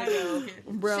years ago.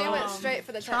 Bro. She went straight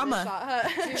for the Trauma.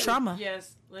 tetanus shot, huh? Trauma.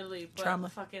 Yes, literally. But Trauma.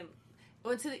 fucking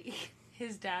went to the.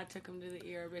 His dad took him to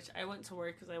the ER, bitch. I went to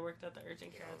work because I worked at the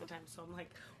urgent care at the time. So I'm like,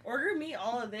 order me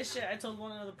all of this shit. I told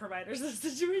one of the providers of the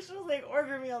situation, I was like,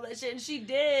 order me all that shit. And she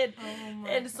did.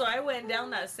 And so I went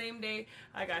down that same day.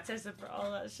 I got tested for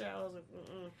all that shit. I was like,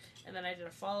 mm-mm. And then I did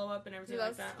a follow-up and everything Dude,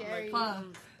 like that's that. scary. I'm like,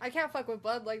 mm-mm. I can't fuck with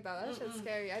blood like that. That shit's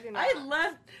scary. I do not. I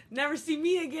left. Never see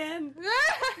me again.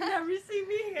 Never see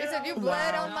me again. You said you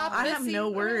bled on my I have pussy? no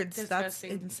words. Disgusting.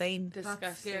 That's insane.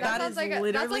 Disgusting. scary. That sounds is like a,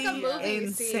 literally that's like a movie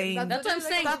insane. Scene. That's what I'm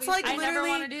saying. That's like I never literally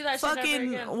wanna do that shit ever fucking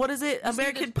again. what is it? Just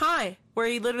American need Pie, where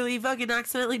he literally fucking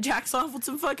accidentally jacks off with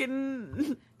some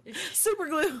fucking super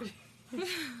glue.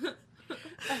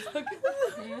 Like,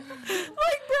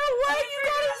 bro, why you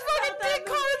got his fucking dick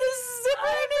caught in the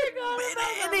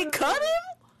zipper and it cut him?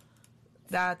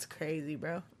 That's crazy,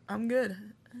 bro. I'm good.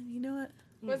 You know what?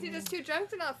 Was he just too drunk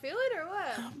to not feel it or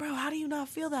what? Bro, how do you not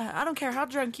feel that? I don't care how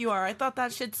drunk you are. I thought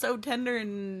that shit's so tender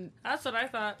and That's what I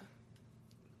thought.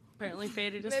 Apparently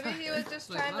faded as Maybe fuck. he was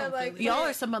just Like, trying I to don't like. feel y'all play-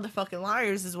 are some motherfucking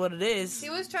liars is what it is. He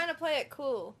was trying to play it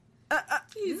cool.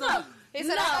 He's No. like, He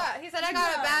said, I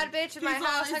got a bad bitch in my He's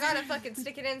house. I always- gotta fucking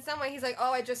stick it in somewhere. He's like,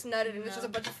 oh, I just nutted and it's just a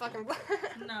bunch of fucking blood.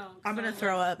 No. I'm gonna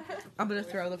throw up. I'm gonna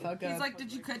throw the fuck up. he's like,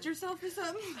 did you cut yourself or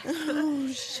something? oh,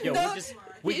 shit. Yo,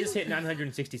 we just hit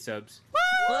 960 subs.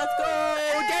 Let's go!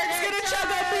 Derek's gonna chug a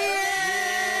beer!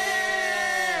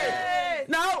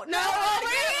 No, over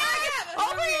here!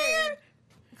 Over here!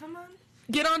 Come on.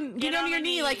 Get on your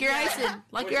knee like you're icing.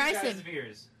 Like you're icing.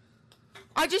 Beers?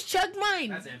 I just chugged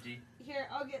mine. empty. Here,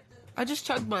 I'll get the. I just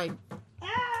chugged mine.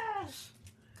 Ah!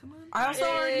 Come on. I also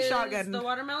already Is shotgunned. the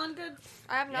watermelon good?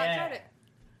 I have not Yeah. tried it.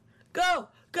 Go!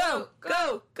 Go!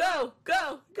 Go! Go!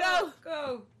 Go! Go!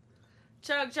 Go.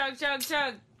 Chug, chug, chug,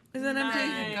 chug. Is it empty?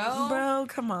 Nice. Go. Bro,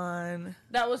 come on.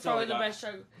 That was So probably the we got- best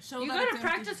chug. Show You that gotta it's empty.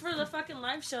 practice for the fucking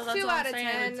live show. That's 2 what out I'm of saying.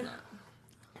 10. It's not-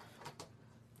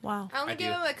 Wow. I only I gave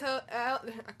do. him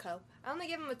a co. I only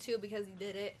gave him a 2 because he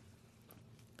did it.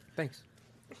 Thanks.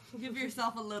 Give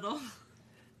yourself a little.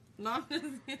 No, I'm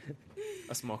just kidding.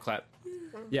 A small clap.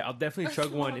 Yeah, I'll definitely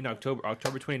chug one in October.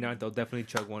 October 29th, I'll definitely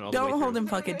chug one all the way Don't hold through. him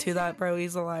fucking to that, bro.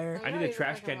 He's a liar. I need a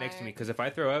trash can next to me because if I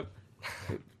throw up,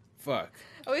 fuck.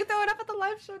 Are we throwing up at the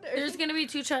live show? There's gonna be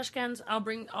 2 trash cans. I'll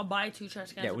buy 2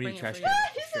 trash cans. Yeah, and we bring need it trash for cans.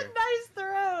 you. He's a nice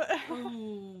throat.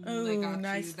 Ooh, Oh, they got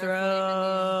nice you. They're flaming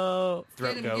throw. you.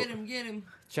 Throat Get him, goat. get him, get him.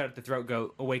 Shout out to Throat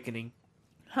Goat Awakening.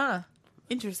 Huh.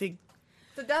 Interesting.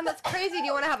 So, Dan, that's crazy. Do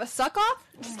you want to have a suck off?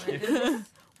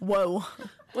 Whoa.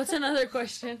 What's another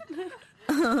question?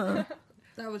 That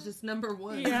was just number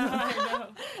 1. Yeah, I know.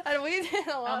 And we did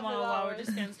a lot I'm of all that wow. one. We're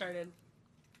just getting started.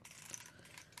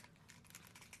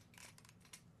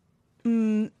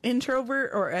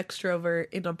 Introvert or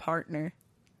extrovert in a partner?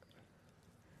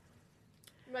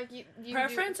 Like you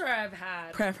Preference or I've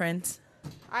had? Preference.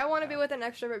 I want to be with an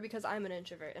extrovert because I'm an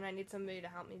introvert and I need somebody to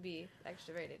help me be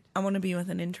extroverted. I want to be with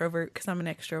an introvert because I'm an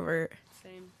extrovert.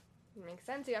 Same. It makes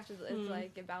sense. You have to. It's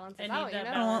like it balances I need out. You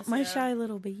that know. I want my Yeah. shy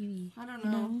little baby. I don't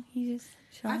You know. know, he's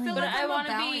just shy. I feel But like I I'm want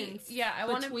a to be. balance Yeah, I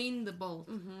want to. between the both.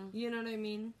 You know what I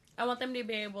mean? I want them to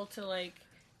be able to like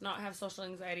not have social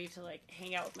anxiety to like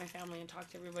hang out with my family and talk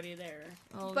to everybody there.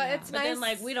 Oh, But yeah. it's But nice. then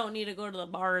like we don't need to go to the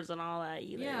bars and all that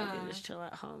either. We Yeah. can just chill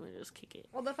at home and just kick it.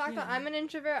 Well, the fact that Yeah. I'm an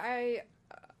introvert, I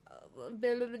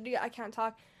can't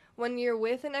talk. When you're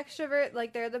with an extrovert,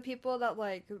 like they're the people that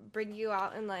like bring you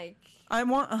out and like I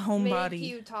want a make homebody.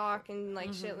 you talk and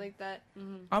like shit like that.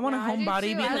 I want Yeah, a I do homebody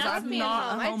too. I because love I'm being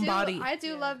not home. a homebody. I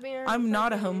do love being. I'm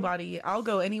not a home. homebody. I'll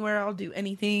go anywhere. I'll do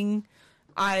anything.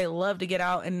 I love to get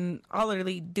out and I'll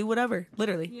literally do whatever.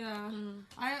 Literally. Yeah,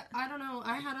 I don't know.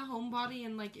 I had a homebody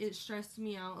and like it stressed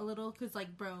me out a little because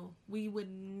like, bro, we would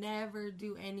never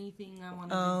do anything I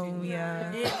wanted Oh, to do.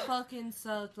 yeah. It fucking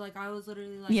sucked. Like I was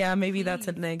literally like, Yeah, maybe that's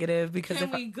a "Please, negative because Can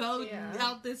if we go Yeah.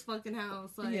 out this fucking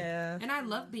house? Like, Yeah. And I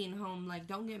love being home. Like,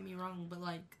 don't get me wrong, but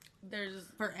like There's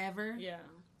forever, yeah,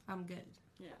 I'm good.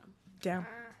 yeah, yeah.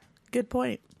 Good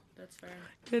point. that's fair.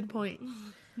 Good point.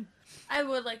 I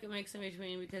would like a mix in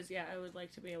between because yeah, I would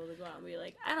like to be able to go out and be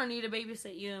like, I don't need to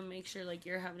babysit you and make sure like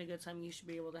you're having a good time. You should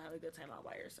be able to have a good time all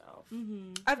by yourself.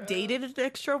 I've dated an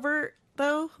extrovert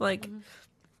though, like,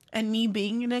 and me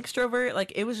being an extrovert,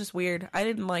 like it was just weird. I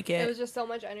didn't like It it. was just so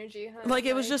much energy. Huh? Like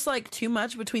it was just like too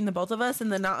much between the both of us,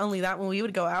 and then not only that, when we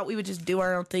would go out, we would just do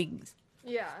our own things,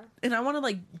 yeah. and I want to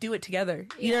like do it together.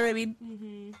 You know what I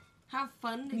mean? Have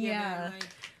fun together. Yeah. Like,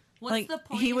 what's Like the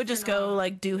point? he if would you're just go not?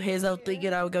 like do his own thing,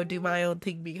 and I would go do my own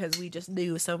thing because we just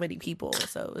knew so many people.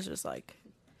 So it was just like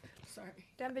Sorry.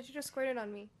 Damn, bitch, you just squirted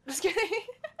on me. Just kidding.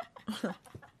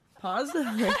 pause.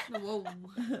 Whoa.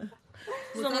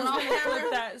 Someone's on gonna camera?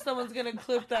 clip that. Someone's gonna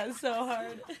clip that so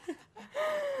hard.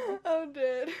 Oh,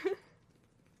 dude.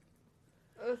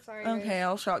 Oh, sorry. guys. Okay,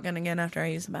 I'll shotgun again after I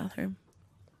use the bathroom.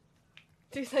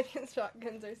 2 seconds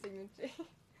shotguns are signature.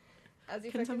 As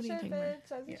you Can fucking somebody should, take my-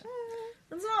 bitch. As you Yeah.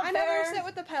 should. It's not I never sit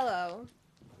with the pillow.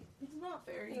 It's not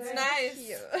fair. It's nice.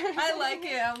 Cute. I like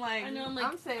it. I'm like, I know I'm like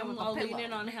I'm saying I'm with a all pillow.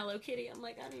 leaning on Hello Kitty. I'm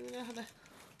like I don't even know how to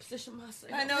position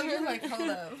myself. I know you're like, hold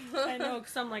up. I know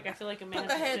because I'm like I feel like a man Put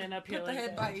the head, stand up here put the like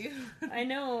head that. by you. I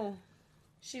know.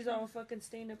 She's all fucking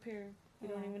staying up here. You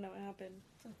don't even know what happened.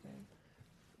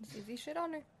 It's easy shit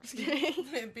on her. Just kidding.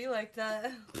 It'd be like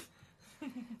that.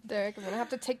 Derek, I'm gonna have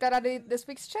to take that out of this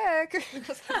week's check.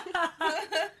 Just kidding.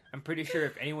 I'm pretty sure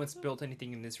if anyone spilt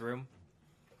anything in this room,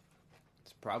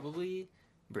 it's probably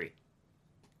Brie.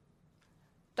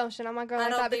 Don't shit on my girl I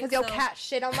like don't that because think your so. cat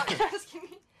shit on my. Just kidding.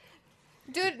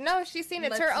 Dude, no, she's seen it.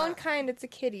 It's her Let's own not. kind. It's a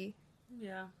kitty.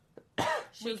 Yeah.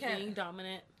 She We was can't. being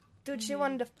dominant. Dude, she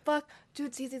wanted to fuck.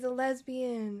 Dude, Zizi's a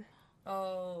lesbian.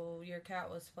 Oh, your cat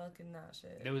was fucking that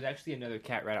shit. There was actually another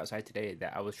cat right outside today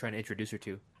that I was trying to introduce her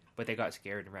to, but they got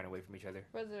scared and ran away from each other.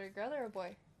 Was it a girl or a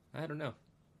boy? I don't know.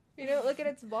 You don't look at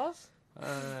its balls? No.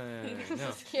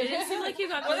 Just It kidding. didn't seem like you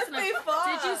got What close if enough. they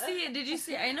fought? Did you see it? Did you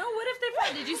see? I know. What if they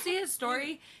fought? Did you see his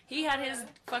story? He had his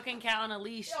fucking cat on a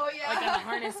leash, Oh, yeah. like on a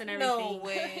harness and everything. No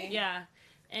way. Yeah.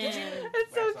 And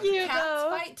It's so cute, Cats though.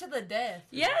 fight to the death.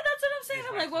 yeah, that's what I'm saying.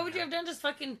 I'm like, what would you have done? Just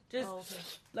fucking, just Oh, okay.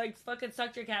 like fucking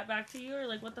sucked your cat back to you, or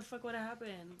like what the fuck would have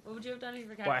happened? What would you have done if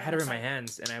your cat? Well, I had her in got my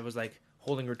hands and I was like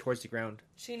holding her towards the ground.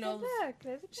 She knows. Look,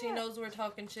 there's a She cat. knows we're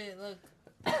talking shit. Look,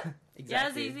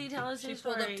 Exactly. Yeah, ZZ, tell us she your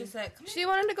pulled story. up to set. Come She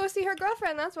wanted to go see her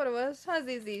girlfriend. That's what it was. Huh,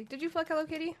 Zizi? Did you fuck Hello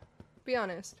Kitty? Be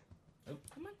honest. on,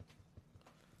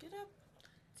 get up.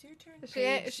 It's your turn.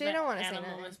 Paige, She the don't want to say animal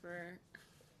nothing. whisperer.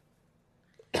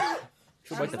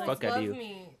 She'll bite the Animals fuck out of love you.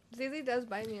 me. Zizi does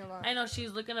bite me a lot. I know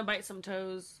she's looking to bite some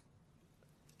toes.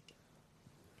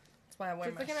 That's why I wear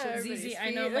She's my looking shit. at everybody's ZZ, I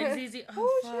know, feet. like ZZ. Oh,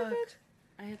 Oh, shit, fuck. bitch.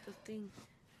 I hit the thing.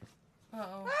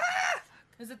 Uh-oh.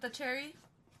 Is it the cherry?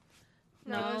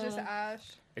 No, it's just No. Ash.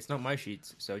 It's not my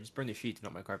sheets, so just burn the sheets,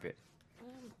 not my carpet.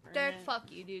 Derek,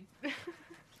 fuck you, dude.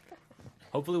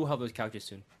 Hopefully, we'll have those couches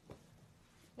soon.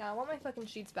 Yeah, I want my fucking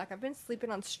sheets back. I've been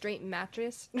sleeping on straight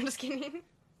mattress. I'm just kidding.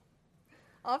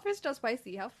 All for Still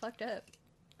Spicy. How fucked up.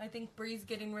 I think Bree's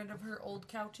getting rid of her old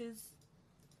couches.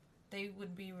 They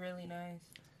would be really nice.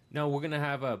 No, we're gonna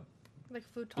have a Like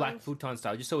futons. black futon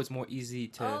style, just so it's more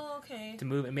easy Oh, okay. to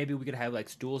move, and maybe we could have like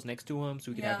stools next to them,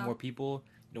 so we could have Yeah. more people.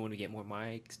 You know, when we get more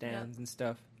mic stands and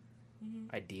stuff.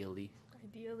 Mhm. Ideally,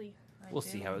 Ideally. we'll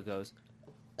see how it goes.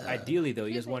 Ideally, though,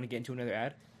 you guys excuse me. want to get into another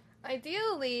ad?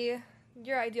 Ideally,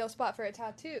 your ideal spot for a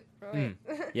tattoo, right?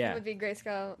 yeah. would be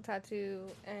Grayscale Tattoo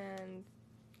and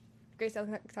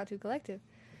Grayscale Tattoo Collective.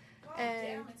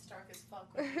 And it's dark as fuck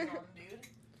when you're on, dude.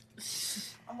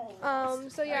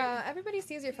 so yeah, everybody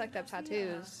sees your fucked up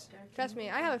tattoos. Trust me,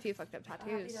 I have a few fucked up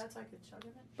tattoos.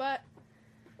 But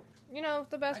you know,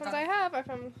 the best ones I have are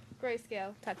from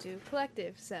Grayscale Tattoo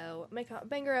Collective. So make a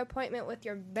banger appointment with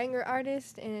your banger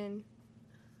artist and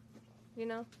you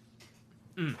know,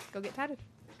 go get tattooed.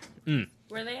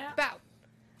 Where they at? Bow.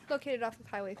 Located off of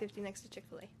Highway 50 next to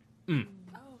Chick-fil-A. Oh, okay.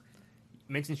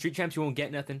 Mention Street Champs, you won't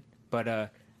get nothing, but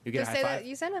you get Just a say high that five.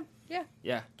 you sent him. Yeah.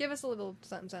 Yeah, Give us a little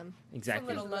something, something.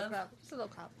 exactly. little love. Just a little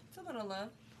clout. It's a little love.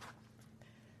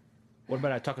 What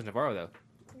about Tacos Navarro though?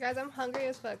 Guys, I'm hungry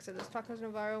as fuck, so this Tacos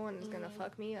Navarro one is gonna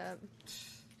fuck me up.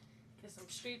 Get some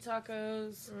street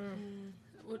tacos. Mm.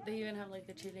 Would they even have like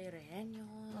the chile rellenos?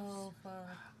 Oh, fuck.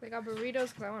 They got burritos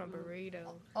because I want a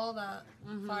burrito. All that.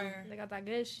 Fire. They got that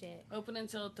good shit. Open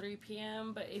until 3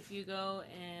 p.m. But if you go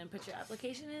and put your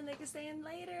application in, they can stay in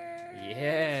later.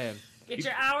 Yeah. Get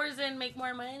your hours in, make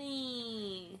more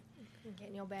money. Get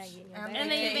in your bag, get in your And bag.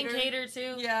 And they even cater. cater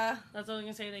too. Yeah. That's what I was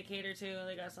gonna say. They cater too.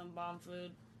 They got some bomb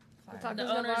food. Tacos The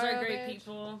owners Navarro, are great bitch.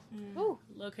 people. Ooh.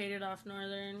 Located off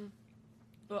Northern.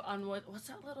 But on what's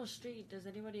that little street? Does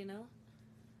anybody know?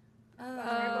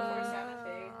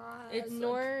 It's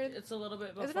North. It's a little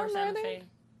bit Is it before on Santa Northern? Fe.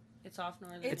 It's off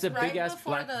Northern. It's a big-ass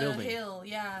before black the building. hill.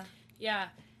 Yeah. Yeah,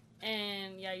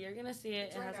 and yeah, you're gonna see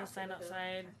it. It has a sign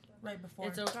outside. Right before.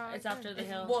 It's after the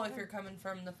hill. Well, if you're coming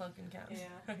from the fucking couch.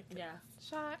 Yeah.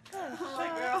 Shotgun.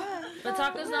 But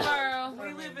Tacos Navarro.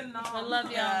 We live in I love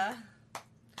y'all. Yeah.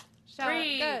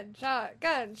 Shotgun.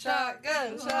 Shotgun.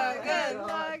 Shotgun. Shotgun.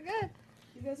 Shotgun.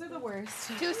 You guys are the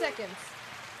worst. 2 seconds.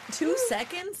 2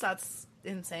 seconds? That's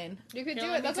insane. You could Here,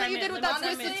 do let it. me That's what time you it. did with Let that me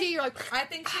time twisted it. tea. You're like, I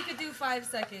think she could do 5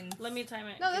 seconds. Let me time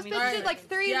it. no, this Give me bitch the did like second.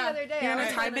 3 Yeah. the other day. You're gonna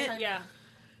Alright. time it? Yeah.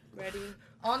 Ready?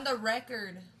 On the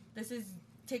record. This is.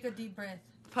 Take a deep breath.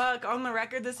 Fuck, on the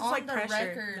record, this is On like the pressure.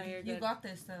 record. No, you're You good. got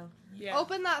this, though. Yeah.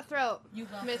 Open that throat. You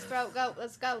got Miss this. Throat, go.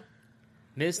 Let's go.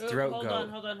 Miss Oh, Throat hold Go. on.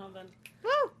 Hold on.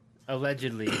 Woo!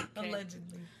 Allegedly.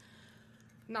 Allegedly.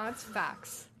 No, it's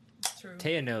facts. True.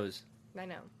 Taya knows. I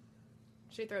know.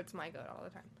 She throats my goat all the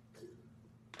time.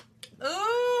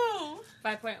 Ooh!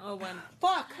 5.01.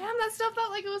 Fuck! Damn, that still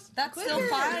felt like it was. That's quicker. still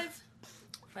 5?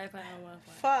 5.01.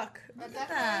 Fuck. Look at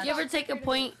that. You ever take a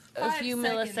point a 5 few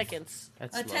seconds. milliseconds?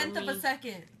 That's A slow. tenth of a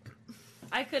second.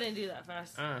 I couldn't do that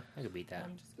fast. I could beat that.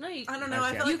 No, you. I don't know.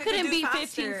 I feel You like I couldn't could do beat faster.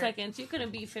 15 seconds. You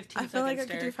couldn't beat 15 I seconds. feel like I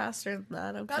could do Derek. faster than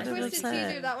that. I'm That kind of twisted tea,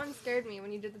 upset. dude, that one scared me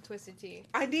when you did the twisted tea.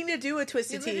 I need to do a You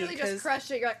twisted tea literally just because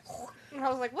crushed it. You're like, and I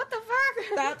was like, what the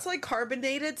fuck? that's like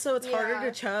carbonated, so it's harder Yeah.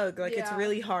 to chug. Like it's Yeah.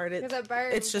 really hard. Because It, it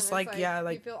burns. it's just and like, yeah, you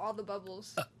like feel all the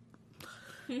bubbles.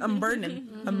 I'm burning.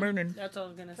 I'm burning. That's all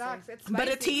I'm gonna say. Sucks. It's But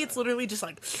a spicy. tea, it's literally just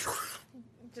like.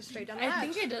 just straight down the I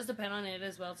think hatch. it does depend on it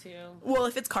as well too. Well,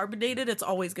 if it's carbonated, it's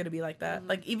always gonna be like that.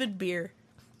 Like even beer.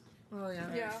 Oh, yeah.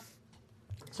 Yeah.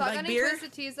 So like Shotgunning beer.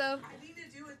 twisted teas though. I need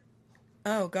to do it.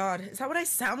 Oh God, is that what I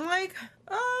sound like?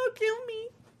 Oh, kill me.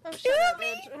 Oh, shut Kill up,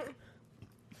 me. bitch.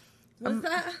 What's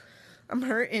that? I'm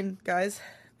hurting, guys.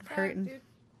 I'm Fuck, hurting. dude.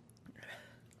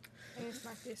 I need to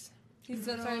smack this. He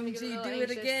said, starting to get a OMG, little do it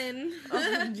anxious. again.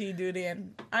 OMG, do it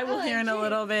again. I will hear in a OMG.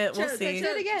 little bit. We'll Chug, see. Do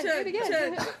it again. Do it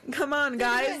again. Come on,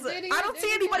 guys. do it again, I don't do see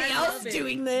it anybody again. I else love it.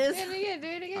 doing Do this. it again. Do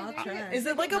it again. I'll do it try. again. Is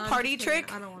it like a No, I'm party just kidding.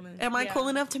 trick? I don't want to. Am I Yeah. cool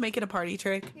enough to make it a party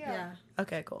trick? Yeah. Yeah.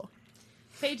 Okay, cool.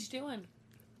 Paige, do one.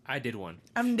 I did one.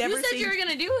 I've never You said seen. you were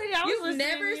gonna do it. I was You've listening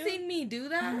never to you. seen me do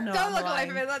that? No, Don't I'm look away lying.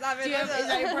 from it. Let that Do you have, is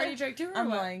that your party trick too? Or I'm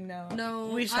what? lying. No. No,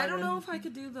 Wish I don't would. know if I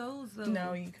could do those though.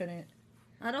 No, you couldn't.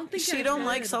 I don't think She I don't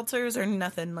like could. seltzers or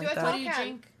nothing like it What that. do you Okay.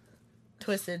 drink?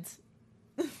 Twisteds.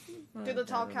 Do the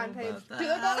tall can page. about Do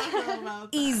that. the I don't know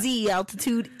about that. Easy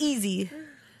altitude, easy.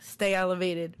 Stay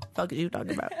elevated. Fuck is you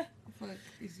talking about? Fuck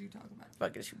is you talking about?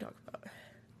 Fuck is you talking about?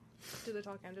 Do the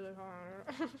tall can. Do the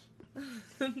tall.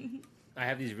 I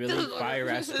have these really fire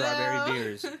ass strawberry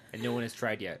beers, and no one has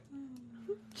tried yet.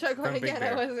 Chug one From Big again. I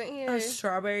Bear. wasn't here. A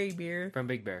strawberry beer. From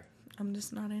Big Bear. I'm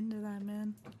just not into that,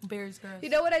 man. Beer's gross. You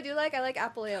know what I do like? I like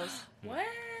apple ales. What?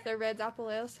 The Red's apple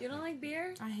ales. You don't like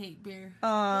beer? I hate beer.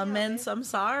 Mince, I'm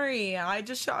sorry. I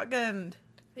just shotgunned.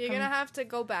 You're gonna have to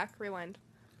go back, rewind.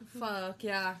 Fuck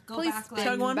yeah. Go Please back. spin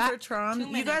Chug one back for Tron. 2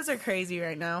 You guys minutes. are crazy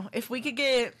right now. If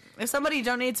somebody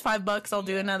donates $5, I'll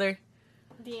do another.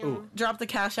 Ooh. Drop the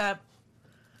Cash App.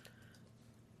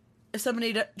 If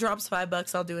somebody drops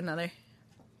 $5, I'll do another.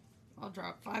 I'll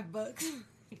drop $5.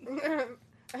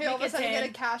 I all of a it sudden get a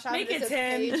 10. cash out Make of it this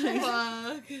 10. page.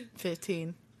 Fuck.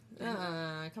 15.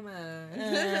 Come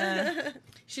on.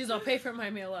 She's all pay for my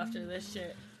meal after this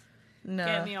shit. No.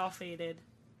 Get me all faded.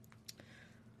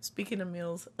 Speaking of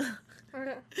meals,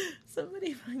 Okay.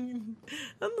 somebody fucking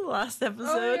on the last episode.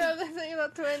 Oh yeah, they sent you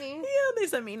that 20. Yeah, they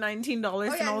sent me $19 Oh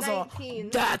and I yeah, was all, 19.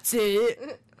 that's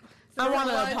it. I want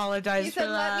to lunch. apologize He for said,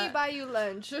 "Let me that. buy you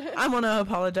lunch." I want to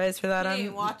apologize for that. He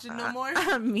ain't watching no more?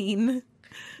 I'm mean.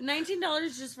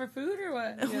 $19 just for food or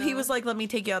what? He was like, let me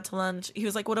take you out to lunch. He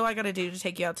was like, what do I got to do to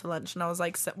take you out to lunch? And I was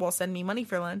like, well, send me money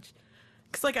for lunch.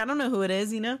 Because, like, I don't know who it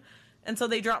is, you know? And so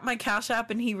they dropped my Cash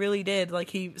App, and he really did. Like,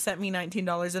 he sent me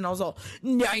 $19, and I was all,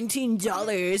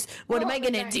 $19? What am I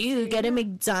going to do? Get a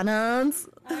McDonald's?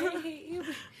 I hate you.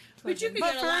 But you could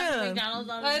But get a for lot of real. McDonald's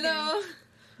on I this know. thing.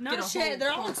 No Get a shit. whole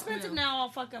They're all course expensive meal. now, all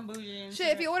fucking bougie and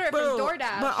Shit, if you order it Bro, from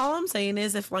DoorDash. but all I'm saying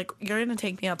is, if, like, you're going to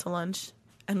take me out to lunch,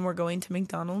 and we're going to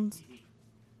McDonald's,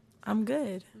 I'm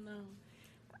good. No.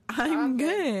 I'm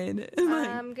good. Like,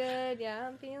 I'm good. Yeah,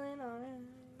 I'm feeling alright.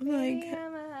 Like, Baby,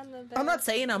 I'm the best. I'm not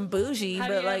saying I'm bougie, Have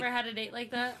but, you like, ever had a date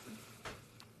like that?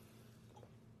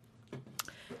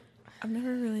 I've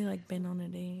never really, like, been on a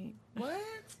date. What?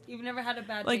 You've never had a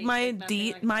bad Like, date? my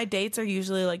nothing like my dates are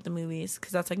usually, like, the movies,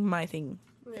 because that's, like, my thing.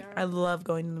 Yeah. I love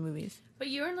going to the movies. But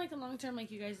you were in like a long term,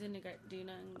 like you guys didn't do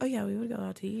nothing. Oh yeah, we would go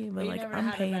out to eat, but you like never I'm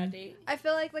had a bad paying. date. I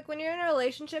feel like when you're in a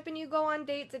relationship and you go on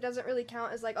dates, it doesn't really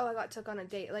count as like, oh, I got took on a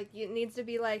date. Like it needs to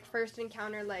be like first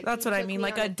encounter. Like That's you what I took mean. me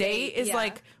Like on a date is Yeah.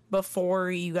 like before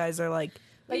you guys are like.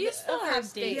 But Like you the still have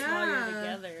first dates date. while you're Yeah.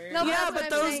 together. No, Yeah, that's but what I'm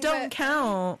those saying, don't but-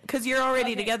 count because you're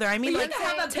already Okay. together. I mean, But like you can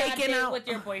have a bad taking date out. with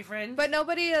your boyfriend. But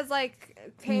nobody has like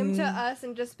came to us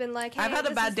and just been like, hey, I've had a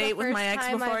this bad is the date with my first ex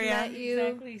time before, I've yeah. met you.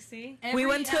 Exactly. See We Every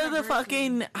went to the anniversary.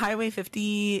 fucking Highway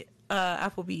 50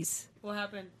 Applebee's, what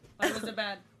happened? Why was it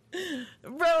bad?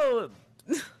 bro.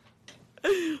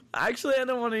 Actually, I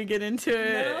don't want to get into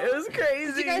it. No? It was crazy.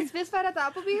 Did you guys fist fight at the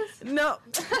Applebee's? No,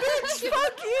 bitch,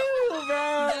 fuck you,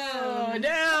 bro.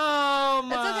 Damn.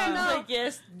 It's okay, no. Like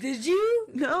yes. Did you?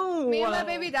 No. Me and my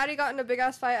baby daddy got in a big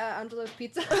ass fight at Angelo's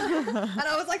Pizza, and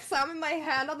I was like slamming my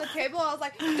hand on the table. I was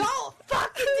like, "Don't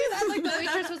fucking do that!" Like the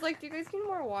waitress was like, "Do you guys need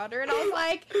more water?" And I was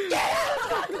like, "Yeah,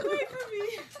 fuck away from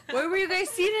me." Where were you guys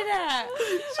seated at? Shut Were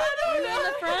you in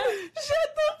the front?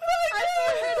 Shut the fuck I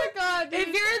swear to God, dude.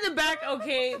 If you're in the back,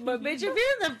 okay, but bitch, if you're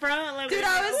in the front, like Dude,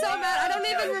 I was so mad. I don't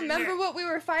even remember what we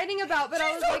were fighting about, but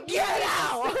I was like, Get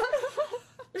out!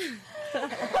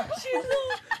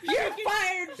 You're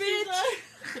fired,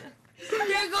 bitch.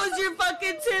 There goes your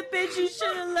fucking tip, bitch. You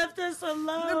should have left us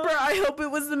alone. Bro, I hope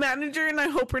it was the manager and I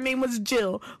hope her name was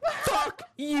Jill. Fuck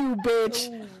you, bitch.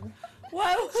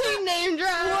 Why would she name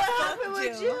dropped. What happened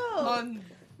with Jill? On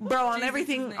Bro, on Jesus'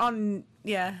 everything, name. on,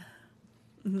 yeah.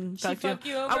 Mhm, She fuck fuck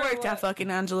you over I or worked at what?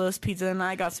 fucking Angelo's Pizza and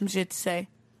I got some shit to say.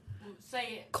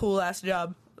 say it? Cool ass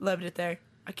job. Loved it there.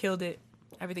 I killed it.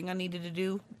 Everything I needed to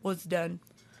do was done.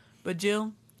 But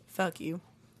Jill, fuck you.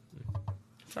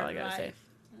 That's all I gotta say.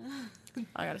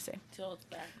 I gotta say. Till it's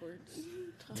backwards.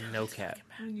 No cap.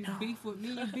 when you beef with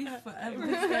me, you beef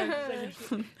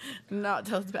forever. Not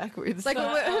till it's backwards. Like,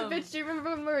 But, bitch, do you remember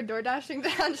when we were door dashing to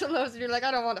Angelo's and you're like,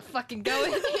 I don't want to fucking go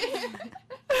in here.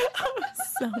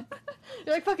 So,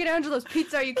 You're like, fucking Angelo's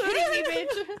Pizza, are you kidding me,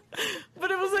 bitch?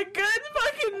 but it was a good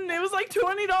fucking. It was like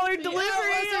 $20 delivery. Yeah, so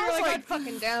I you're was like, God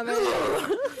fucking damn it.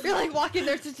 You're like walking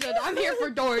there to I'm here for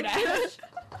DoorDash.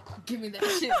 Give me that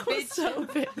shit, bitch. so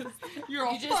pissed. You're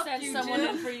all You just fuck sent you, someone Jill.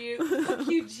 in for you. Fuck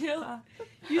you, Jill.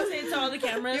 You say it to all the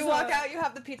cameras. You walk out, you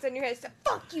have the pizza in your hand, say,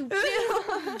 fuck you,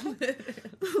 Jill.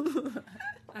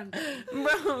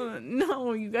 Bro,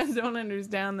 no, you guys don't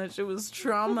understand. That shit was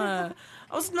trauma.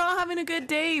 I was not having a good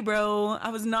day, bro. I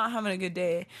was not having a good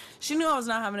day. She knew I was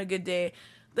not having a good day.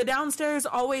 The downstairs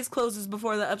always closes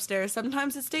before the upstairs.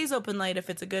 Sometimes it stays open late if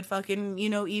it's a good fucking,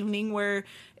 evening where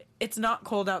it's not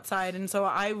cold outside. And so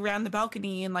I ran the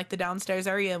balcony in like the downstairs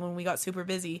area when we got super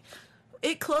busy.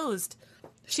 It closed.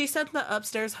 She sent the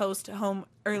upstairs host home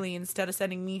early instead of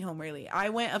sending me home early. I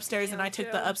went upstairs and I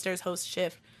took the upstairs host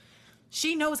shift.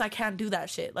 She knows I can't do that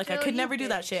shit. Like, I Jill, could you never do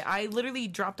that bitch. shit. I literally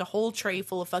dropped a whole tray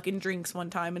full of fucking drinks one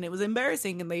time, and it was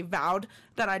embarrassing, and they vowed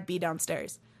that I'd be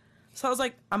downstairs. So I was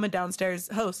like, I'm a downstairs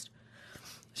host.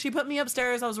 She put me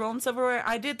upstairs. I was rolling silverware.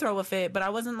 I did throw a fit, but I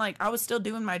wasn't like, I was still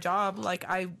doing my job. Like,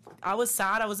 I was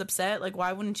sad. I was upset. Like,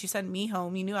 why wouldn't you send me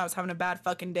home? You knew I was having a bad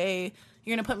fucking day.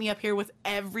 You're going to put me up here with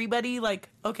everybody? Like,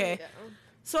 okay. Yeah.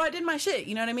 So I did my shit.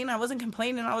 You know what I mean? I wasn't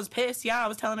complaining. I was pissed. Yeah, I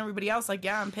was telling everybody else, like,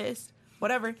 yeah, I'm pissed.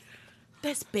 Whatever.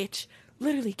 This bitch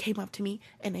literally came up to me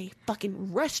in a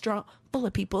fucking restaurant full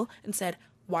of people and said,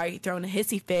 why are you throwing a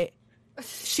hissy fit?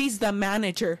 She's the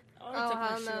manager. I took my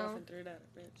hell shoe no. off and threw it at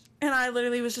her, bitch. And I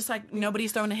literally was just like,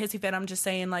 nobody's throwing a hissy fit. I'm just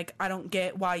saying, like, I don't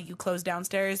get why you closed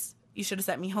downstairs. You should have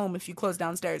sent me home if you closed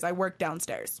downstairs. I work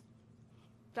downstairs.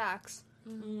 Facts.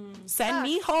 Send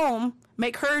me home.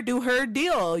 Make her do her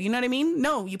deal. You know what I mean?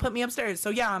 No, you put me upstairs. So,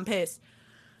 yeah, I'm pissed.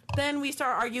 Then we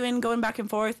start arguing, going back and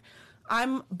forth.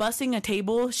 I'm bussing a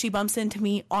table. She bumps into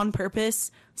me on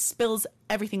purpose, spills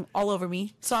everything all over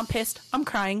me. So I'm pissed. I'm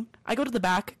crying. I go to the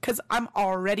back because I'm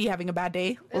already having a bad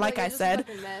day, like You're I just a said.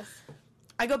 fucking mess.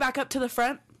 I go back up to the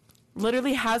front,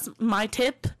 literally has my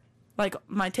tip, like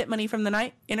my tip money from the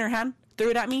night in her hand, threw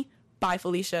it at me. Bye,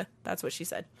 Felicia. That's what she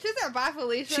said. She said, bye,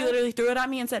 Felicia. She literally threw it at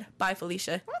me and said, bye,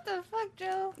 Felicia. What the fuck,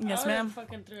 Jill? Yes, I would've ma'am.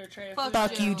 fucking threw a tray of Fuck food.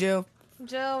 Fuck you, Jill.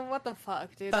 Jill, what the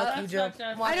fuck, dude? Fuck That- you, Jill. Fucked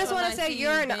up. I just want to nice say to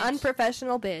you're you, an bitch.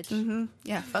 unprofessional bitch. Mm-hmm.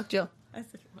 Yeah, fuck Jill.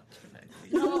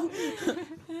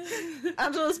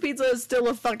 Angela's Pizza is still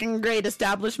a fucking great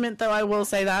establishment, though. I will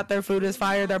say that their food is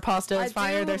fire, their pasta I is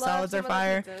fire, do their love salads are some of their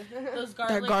fire, pizza. Those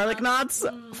their garlic knots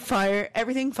fire,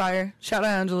 everything fire. Shout out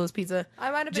Angela's Pizza.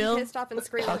 I might have been Jill, pissed off and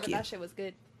screaming, fuck but you. that shit was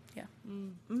good. Yeah.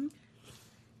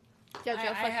 Yeah,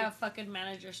 Jill, I fuck you. have fucking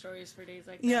manager stories for days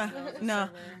like that. Yeah, when I was a no.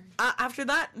 server. After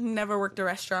that, never worked a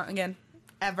restaurant again,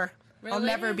 ever. I'll Really?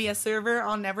 never be a server.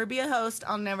 I'll never be a host.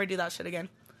 I'll never do that shit again,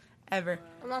 ever.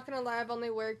 I'm not gonna lie, I've only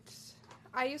worked.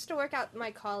 I used to work at my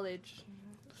college,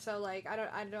 so like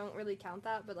I don't really count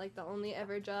that. But like the only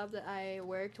ever job that I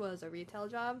worked was a retail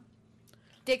job.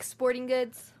 Dick's Sporting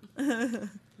Goods.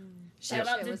 Shout That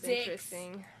out shit to was Dick's.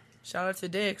 interesting. Shout out to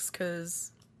Dix,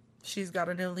 cause she's got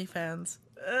an OnlyFans.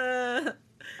 I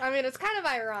mean, it's kind of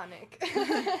ironic.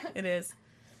 It is.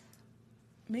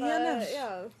 But, Man,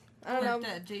 yeah, I I don't know. worked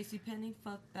at JCPenney.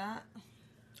 Fuck that.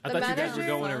 I The thought you guys were manager-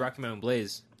 going to Rocky Mountain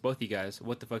Blaze. Both you guys.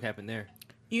 What the fuck happened there?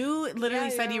 you literally Yeah,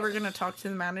 said yeah. you were gonna talk to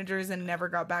the managers and never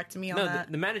got back to me on No, that.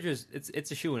 the managers.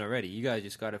 It's a shoe-in already. You guys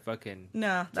just gotta fucking.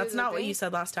 No, that's the not what thing. you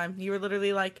said last time. You were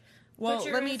literally like, "Well, Put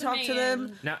your let me talk to resume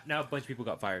them." in. Now a bunch of people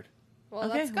got fired. Well,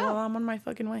 Okay, let's go. well, I'm on my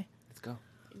fucking way. Let's go.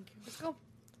 Let's go.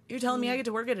 You're telling me I get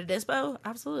to work at a dispo?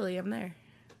 Absolutely, I'm there.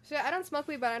 So I don't smoke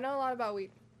weed, but I know a lot about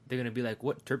weed. They're gonna be like,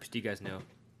 "What terps do you guys know?"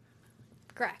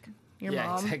 Crack. Your yeah,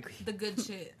 mom. exactly. The good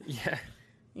shit. Yeah.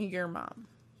 Your mom.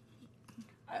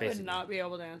 I Basically. would not be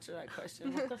able to answer that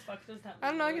question. What the fuck does that mean? I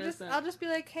don't know. I What could is just that? I'll just be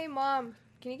like, hey mom,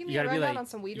 can you give me You a gotta be rundown like. on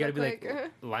some weed You real gotta be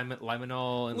quick? like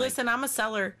limonol and Listen, I'm a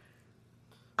seller.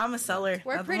 I'm a seller.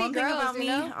 We're The pretty one thing girls, about you me,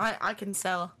 know? I can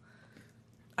sell.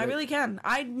 I really can.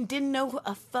 I didn't know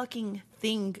a fucking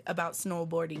thing about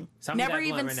snowboarding. Sell me Never that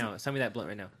even blunt right now. Sell me that blunt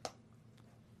right now.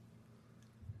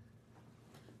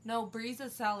 No, Bree's a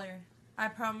seller. I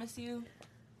promise you,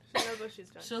 She knows what she's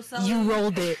done. she'll sell You it.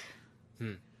 rolled it.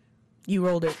 Hmm. You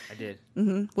rolled it. I did.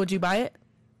 Would you buy it?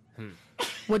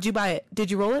 Would you buy it?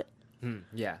 Did you roll it?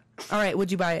 Yeah. All right.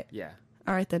 Would you buy it? Yeah.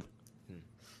 All right then.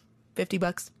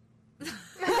 $50.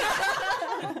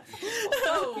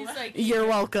 He's like, You're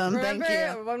welcome. Remember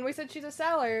Thank you. when we said she's a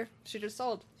seller? She just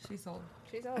sold. She sold.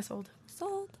 She I sold.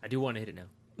 sold. I do want to hit it now.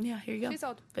 Yeah, here you go. She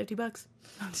sold. $50.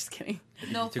 I'm just kidding.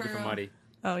 No, You took for it from real. Marty.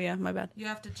 Oh yeah, my bad. You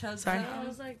have to chug. Sorry. that. I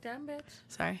was like, damn bitch.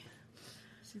 Sorry.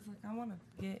 She's like, I want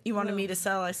to get. You wanted me to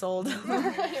sell. I sold. You want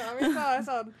me to sold? I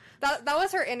sold. That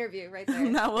was her interview right there.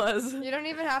 That was. You don't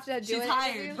even have to do She's an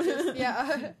hired. interview. Just,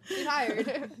 yeah, she's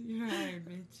hired. You're hired,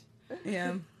 bitch.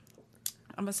 Yeah.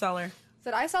 I'm a seller.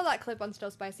 Said I saw that clip on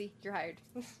Still Spicy. You're hired.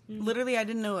 Literally, I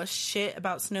didn't know a shit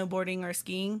about snowboarding or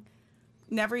skiing.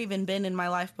 Never even been in my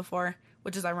life before,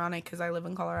 which is ironic because I live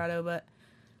in Colorado. But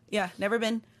yeah, never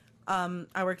been.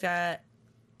 I worked at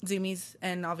Zoomies,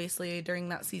 and obviously during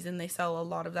that season they sell a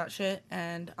lot of that shit,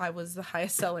 and I was the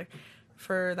highest seller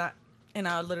for that. And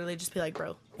I would literally just be like,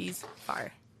 "Bro, these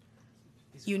fire.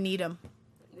 You need them.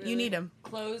 You need them."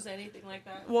 Clothes, anything like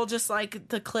that. Well, just like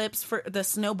the clips for the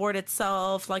snowboard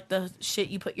itself, like the shit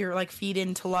you put your like feet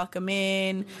in to lock them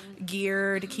in,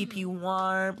 gear to keep you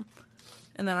warm,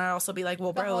 and then I'd also be like,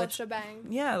 "Well, The bro, whole it's shebang.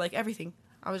 yeah, like everything."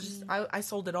 I was just, I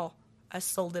sold it all. I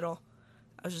sold it all.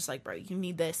 I was just like, "Bro, you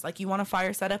need this. Like, you want a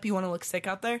fire setup? You want to look sick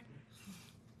out there?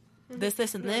 This,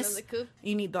 and You wanna this. look cool?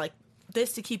 You need like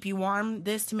this to keep you warm,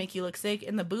 this to make you look sick,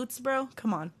 and the boots, bro.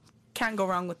 Come on, can't go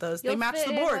wrong with those. You'll they match fit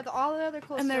the in board." with all the other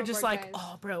cool And they're just snowboard like, guys.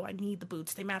 "Oh, bro, I need the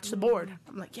boots. They match the board."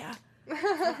 I'm like, "Yeah,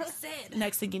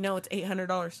 Next thing you know, it's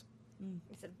 $800.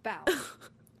 He said, bow.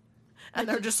 And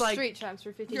they're just like, Street champs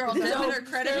for 50. You're all debit or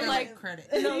credit. They're You're like- credit.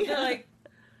 No, they're like,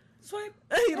 swipe.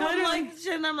 I'm like,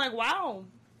 shit, and I'm like, wow.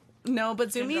 no, but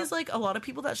Zoomies, like, a lot of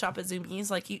people that shop at Zoomies,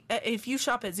 like, if you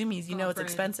shop at Zoomies, you know it's Brand.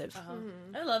 expensive.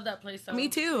 I love that place. Though. Me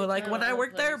too. Like, when I love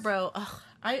worked that there, place. bro,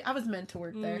 I was meant to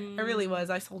work there. I really was.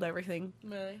 I sold everything.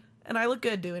 Really? And I look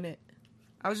good doing it.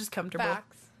 I was just comfortable.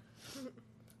 Facts.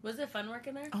 Was it fun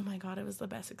working there? Oh my god, it was the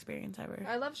best experience ever.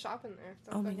 I love shopping there.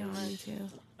 Don't Oh my fucking god, lie. me too.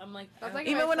 I'm like, That's like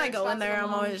Even my when I first go in class there, of I'm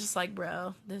the always month. just like,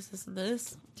 bro, this.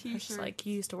 It's T-shirts. just like,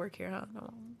 you used to work here, huh? No.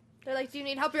 They're like, do you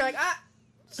need help? You're like,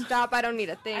 stop, I don't need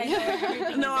a thing. I know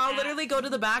everything. No, I'll literally go to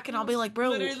the back and I'll be like, bro,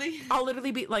 Literally. I'll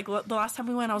literally be like, the last time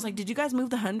we went, I was like, did you guys move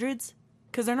the hundreds?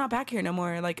 Because they're not back here no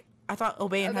more. Like, I thought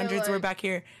Obey and And they're hundreds were like- back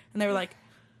here. And they were like,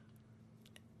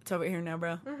 it's over here now,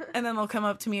 bro. And then they'll come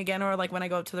up to me again, or like when I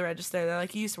go up to the register, they're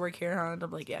like, you used to work here, huh? And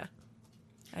I'm like, yeah,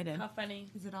 I did. How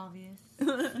funny. Is it obvious?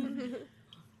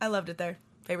 I loved it there.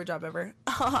 Favorite job ever.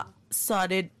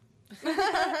 Sodded.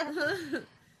 That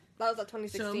was a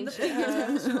 2016 Show shit. 'em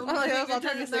Huh? Show 'em I'm like, the that was a good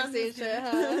times. 2016 shit.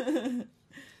 Huh?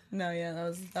 No, yeah,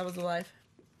 that was the life.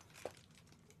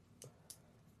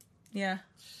 Yeah.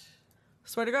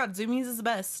 Swear to God, Zoomies is the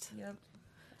best. Yep.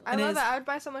 I It love is. it. I would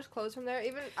buy so much clothes from there.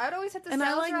 Even I'd always hit the And I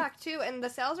sales like- rack too, and the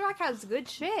sales rack has good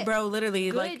shit. Bro, literally,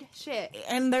 good like, shit.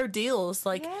 and their deals,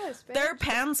 like, Yes, their bitch.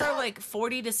 pants are like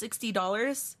 $40 to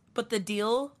 $60, but the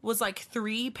deal was like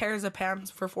 3 pairs of pants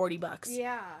for $40.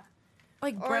 Yeah.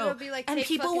 Like, Or bro, it'll be like, and take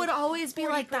people would fucking always be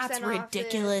like, 40% "That's off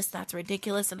ridiculous. That's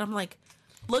ridiculous." And I'm like,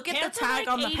 look at Pants the are tag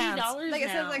like on the pants. $80 Like, it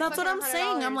says, now. like, That's what I'm fucking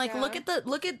saying. I'm $100, like, yeah.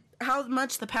 look at how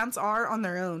much the pants are on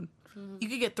their own. You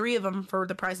could get 3 of them for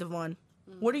the price of one.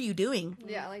 What are you doing?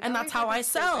 Yeah, like, And don't that's be how I fucking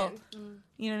sell. stupid.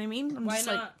 You know what I mean? I'm Why just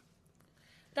not? like,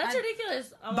 That's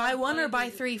ridiculous. I'm buy like, one or why buy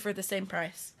do- 3 for the same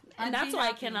price. And I'd that's be why I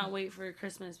happy. cannot wait for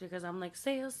Christmas because I'm like,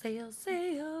 sales, sales,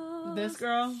 sales. This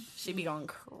girl, she be going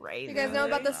crazy. You guys know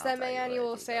about the I'll tell you what,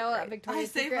 semi-annual she sale went at crazy. I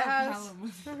Victoria's save Secret up House?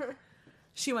 hella.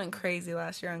 She went crazy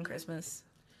last year on Christmas.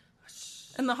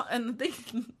 And the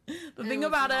thing, the thing was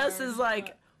about us hard. is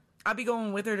like, I'd be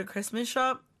going with her to Christmas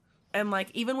shop, and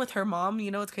like even with her mom, you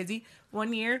know, it's crazy.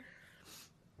 One year,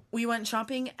 we went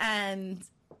shopping and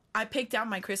I picked out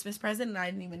my Christmas present and I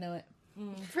didn't even know it.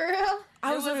 For real?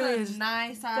 I It was was literally a just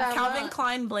nice Calvin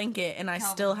Klein blanket, and I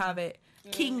still have it,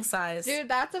 king size. Dude,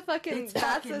 that's a fucking, It's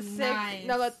that's a fucking sick, nice.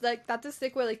 no, that's a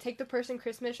sick way, like, take the person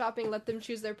Christmas shopping, let them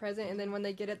choose their present, and then when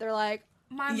they get it, they're like,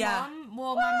 My Yeah.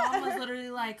 mom was literally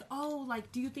like, "Oh, like,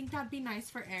 do you think that'd be nice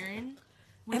for Aaron?"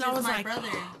 Which And is I was my like, brother.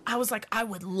 I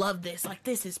would love this. Like,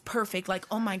 this is perfect. Like,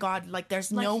 oh my God, like,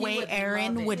 there's Like, no he way would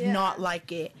Aaron love it. would Yeah. not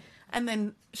like it. And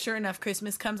then, sure enough,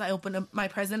 Christmas comes. I open up my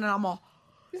present, and I'm all,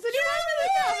 you said you wanted the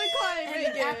Calvin Klein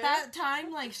And blanket. at that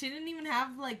time, like, she didn't even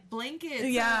have like blankets.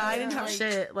 yeah, I didn't have like,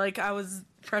 shit. Like, I was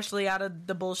freshly out of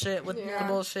the bullshit with Yeah. the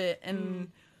bullshit.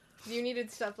 And, You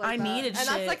needed stuff like I that. needed and shit.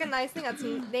 that's like a nice thing, that's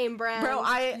name brand. bro,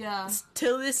 Yeah.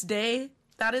 till this day,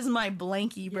 that is my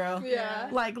blankie, bro. Yeah.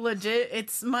 Like, legit,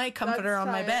 it's my comforter That's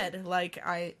on my tight. bed. Like,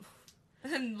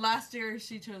 And last year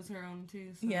she chose her own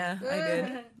too. So yeah, I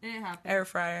did. it happened. Air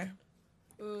fryer.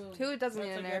 Ooh, Who doesn't need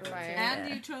that's an a air good one, fryer? too. And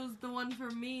Yeah. you chose the one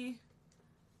for me.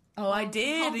 Oh, I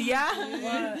did. Yeah.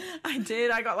 What? I did.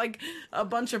 I got like a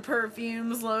bunch of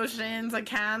perfumes, lotions, a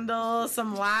candle,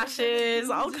 some lashes,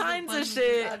 all kinds of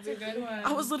shit. That's a good one.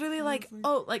 I was literally like,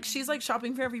 oh, like she's like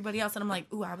shopping for everybody else. And I'm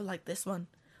like, ooh, I would like this one.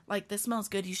 Like, this smells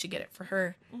good. You should get it for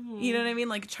her. You know what I mean?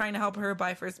 Like, trying to help her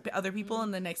buy for other people.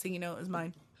 And the next thing you know, it was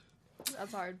mine.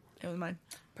 That's hard. It was mine.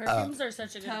 Perfumes are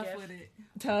such a good Tough gift. with it.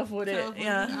 Tough with Tough it. with it.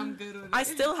 Yeah. I'm good with it. I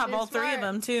still have all It's 3 of smart.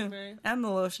 them too. Right. And the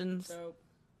lotions. So,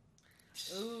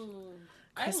 ooh,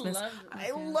 Christmas. I love.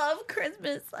 I love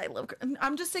Christmas. I love.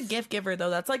 I'm just a gift giver though.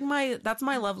 That's like that's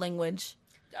my love language.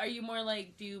 Are you more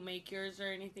like, do you make yours or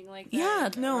anything like that? Yeah,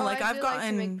 no, Oh, like I I've do gotten. like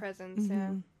to make presents,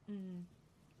 Mhm.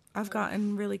 I've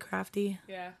gotten really crafty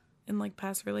Yeah. in like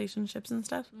past relationships and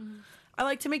stuff. I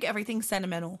like to make everything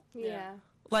sentimental. yeah. Yeah.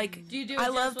 Like Do you do it I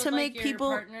just love with, to like, make your people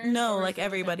partners, no, or is like it with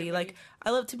everybody. Like everybody? I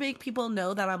love to make people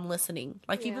know that I'm listening.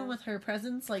 Like Yeah. even with her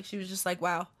presents, like she was just like,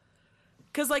 wow.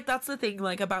 Cause like that's the thing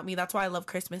like about me. That's why I love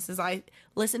Christmas is I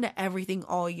listen to everything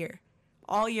all year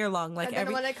long. Like And then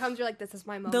every when it comes, you're like, this is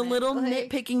my moment. the little Like,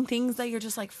 nitpicking things that you're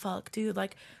just like, fuck, dude.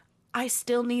 Like I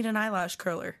still need an eyelash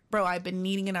curler, bro. I've been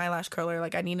needing an eyelash curler.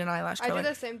 Like I need an eyelash I curler. do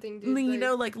the same thing, dude. You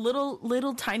know, like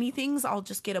little tiny things. I'll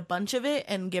just get a bunch of it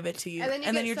and give it to you, And then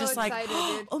you get you're so just like,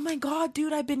 excited, dude. oh my god,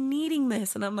 dude, I've been needing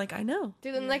this, and I'm like, I know.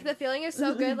 Dude, and like the feeling is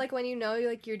so good, like when you know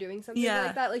like you're doing something Yeah.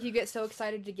 like that, like you get so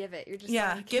excited to give it. You're just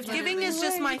Yeah, like, gift "Can't giving wait." is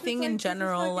just my It's thing like, in this is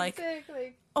general. fucking Like sick,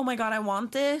 like, oh my God, I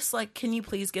want this. Like, can you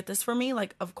please get this for me?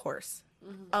 Like, of course.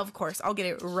 Of course. I'll get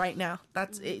it right now.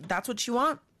 That's it. That's what you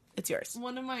want. It's yours.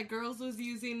 One of my girls was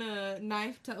using a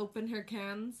knife to open her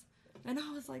cans. And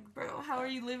I was like, bro, how are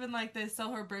you living like this?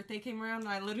 So her birthday came around, and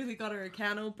I literally got her a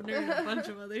can opener and a bunch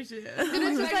of other shit.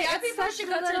 It's just like, happy it's before such she a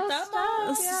cuts her little thumb stuff.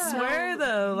 off. I swear,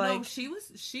 though. Like, No,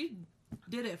 she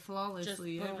did it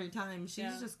flawlessly Just, every time. She's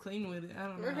yeah. just clean with it. I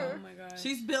don't know. Oh my god.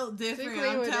 She's built different, clean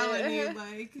I'm with telling it. you.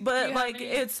 Like, but, you like, have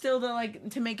any- it's still the, like,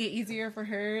 to make it easier for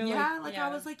her. yeah, like Yeah.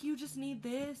 I was like, you just need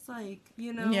this, like,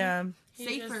 you know, Yeah. He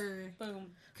just- safer. boom.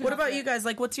 What about you guys?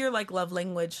 Like, what's your, like, love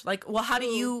language? Like, well, how do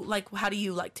you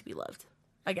like to be loved?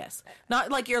 I guess. Not,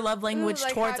 like, your love language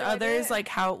like, towards how do I do others. it? Like,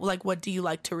 how, like, what do you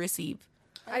like to receive?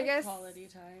 I guess- quality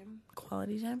time.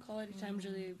 Quality time? Quality time's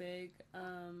really big.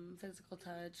 Physical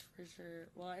touch for sure.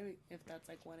 Well, I mean, if that's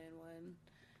like 1-on-1.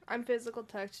 I'm physical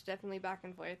touch, definitely back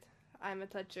and forth. I'm a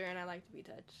toucher and I like to be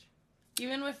touched.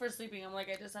 Even if we're sleeping, I'm like,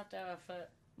 I just have to have a foot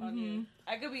on you.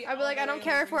 I could be. I'd be like, I don't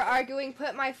care if we're arguing,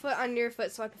 put my foot on your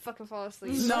foot so I can fucking fall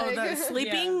asleep. No, Like- the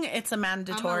sleeping, it's a I'm a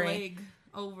mandatory. leg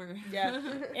over. Yeah,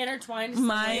 intertwined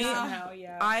My- somehow.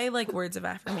 Yeah, I like words of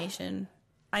affirmation.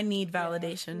 I need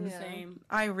validation. Yeah. same.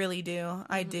 I really do.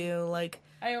 I do. Like,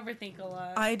 I overthink a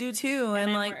lot. I do too.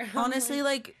 And I'm like, wor- honestly,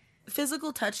 like,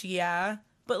 physical touch, yeah.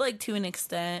 But, like, to an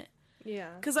extent. Yeah.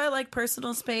 Because I like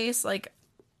personal space. Like,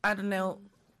 I don't know.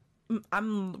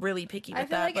 I'm really picky with I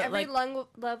feel that. like but, every like,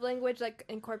 love language like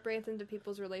incorporates into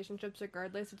people's relationships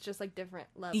regardless. It's just like different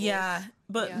levels. yeah.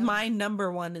 But Yeah. my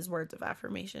number one is words of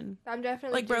affirmation. I'm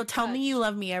definitely Like, bro, deep tell me touch. you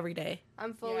love me every day.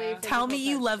 I'm fully Yeah. Tell me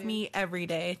physical you touch, love dude. me every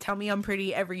day. Tell me I'm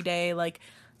pretty every day. Like,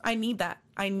 I need that.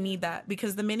 I need that.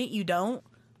 Because the minute you don't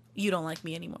like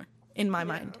me anymore. In my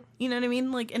mind. You know what I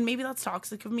mean? Like, and maybe that's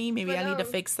toxic of me. Maybe But I need to no.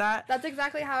 fix that. That's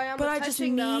exactly how I am But with I just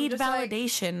touching, though. I'm need just like-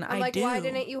 validation. I'm I like, do. why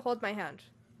didn't you hold my hand?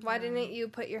 Why didn't you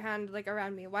put your hand like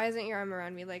around me? Why isn't your arm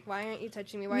around me? Like, why aren't you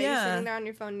touching me? Why are you Yeah. sitting there on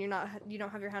your phone? And you don't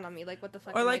have your hand on me. Like, what the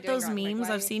fuck? Or am I like doing those wrong? Like, memes.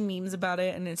 why- I've seen memes about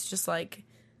it, and it's just like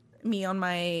me on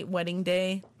my wedding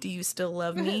day. Do you still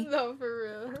love me? No, for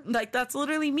real. Like, that's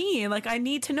literally me. Like, I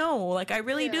need to know. Like, I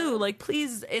really Yeah. do. Like,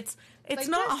 please, it's Like,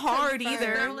 not just hard confirm.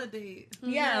 either. Validate.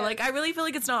 Yeah, like, I really feel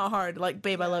like it's not hard. Like,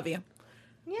 babe, I love you.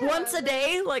 Yeah, Once a but-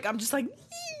 day, like, I'm just like,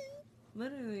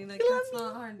 Literally, like, You love that's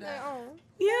not hard. Like, oh.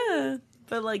 yeah.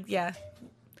 But, like, yeah.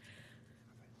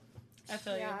 I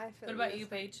feel Yeah, you. I feel What about you. you,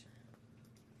 Paige?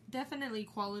 Definitely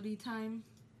quality time.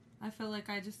 I feel like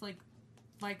I just like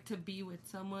to be with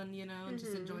someone, you know, and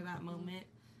just enjoy that moment.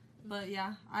 But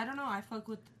yeah, I don't know. I fuck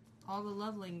with all the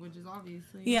love languages,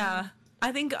 obviously. Yeah.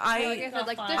 I think Like I I said,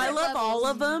 like I different love all levels.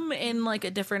 of them in, like,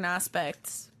 a different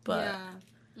aspect. But,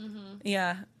 Yeah.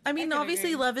 yeah. I mean, can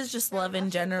obviously, agree. love is just Yeah, love that in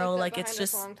shit general. fucked up Like, it's behind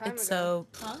us just, a long time it's ago.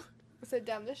 so... Huh? I said,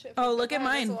 damn, this shit. Oh, fucked look up at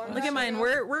behind us mine. a long Look at time mine.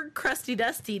 ago. We're crusty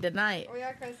dusty tonight. Oh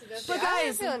yeah, Christy does. But I'm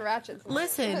guys, feeling ratchet. tonight.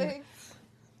 listen. Like,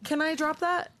 Can I drop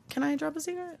that? Can I drop a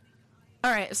secret?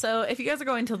 All right. So if you guys are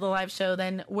going to the live show,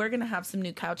 then we're going to have some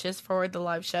new couches for the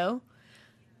live show.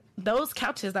 Those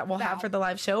couches that we'll have for the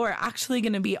live show are actually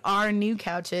going to be our new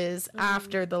couches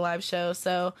after the live show.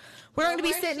 So we're not going to be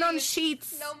more sitting on sheets.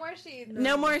 sheets. no more sheets.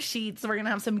 No more sheets. We're going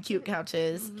to have some cute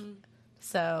couches.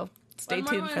 So stay One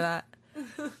more tuned for month.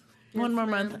 that. One more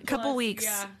month. Plus, Couple weeks.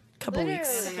 yeah. Couple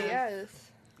weeks. Literally,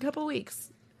 yes. Couple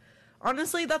weeks.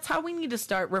 Honestly, that's how we need to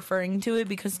start referring to it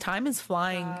because time is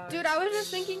flying. Dude, I was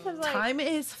just thinking because like Time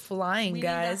is flying, We need to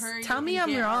guys. hurry Tell me and I'm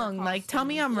get our wrong. Like, tell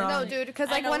me I'm costumes. wrong. no, dude, because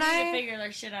I like know when we need to I figure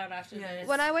their shit out after this.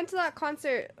 when I went to that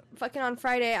concert fucking on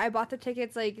Friday, I bought the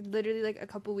tickets like literally like a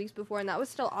couple weeks before, and that was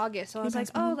still August. So I was like,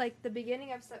 oh, like the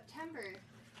beginning of September.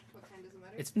 What time does it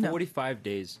matter? It's No. 45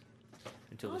 days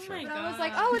until the Oh show. my But I was God.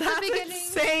 like, oh, it's That's the beginning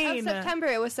insane. of September.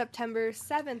 It was September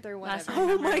 7th or Last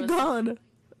whatever. time. Oh my god.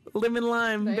 Lemon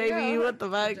lime, There you baby. go. What the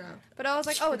fuck? But I was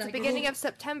like, oh, it's the beginning of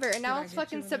September, and now it's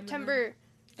fucking September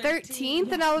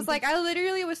 13th, and I was like, I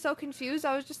literally was so confused.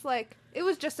 I was just like, it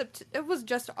was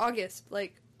just August,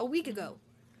 like a week ago.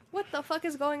 What the fuck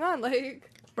is going on? Like,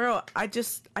 Bro, I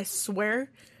swear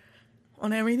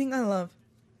on everything I love,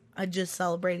 I just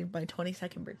celebrated my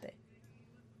 22nd birthday.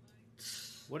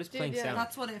 What is Dude, playing yeah. sound?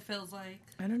 That's what it feels like.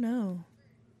 I don't know.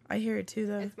 I hear it too,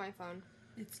 though. it's my phone.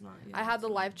 It's not. I had the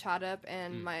live chat up,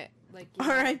 and my like. you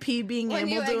know- R.I.P. being When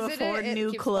you able to exit afford it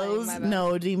new keeps playing, clothes. my bad.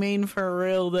 No, D-Main for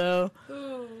real, though.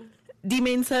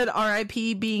 D-Main said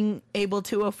R.I.P. being able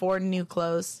to afford new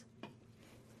clothes.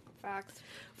 Facts.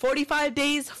 45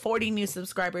 days, 40 new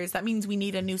subscribers. That means we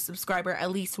need a new subscriber at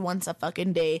least once a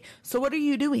fucking day. So what are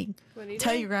you doing? What are you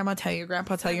Tell doing? your grandma, tell your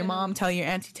grandpa, tell your mom, tell your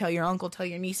auntie, tell your uncle, tell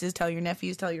your nieces, tell your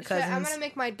nephews, tell your Shit, cousins. I'm gonna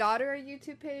make my daughter a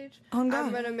YouTube page. Oh, God.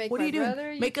 I'm gonna make What are my you doing?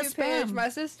 brother a Make a YouTube page, spam. my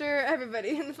sister, everybody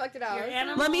in the fucking house. Your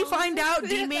animals. Let me find out. Yeah,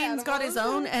 D-Main's got his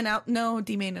animals. own, and out. No,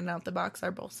 D-Main and Out the Box are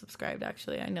both subscribed.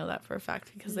 Actually, I know that for a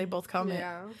fact because they both comment.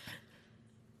 Yeah.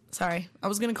 Sorry, I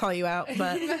was gonna call you out,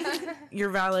 but you're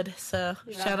valid. So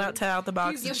shout out to Out the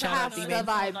Box You and shout out passed the D-Main.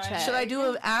 vibe check. Should I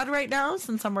do an ad right now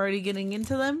since I'm already getting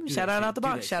into them? Shout that out shit. Out the Do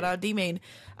Box. that Shout shit. out D-Main.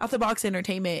 Out the Box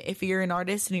Entertainment. If you're an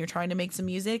artist and you're trying to make some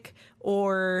music,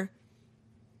 or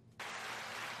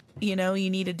you know you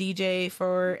need a DJ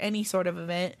for any sort of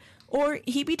event, or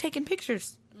he be taking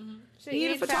pictures. Shit, You you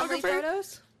need a need family photographer?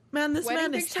 photos? Man, this Wedding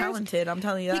man is pictures? talented. I'm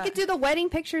telling you He that. could do the wedding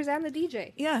pictures and the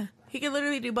DJ. Yeah, he could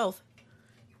literally do both.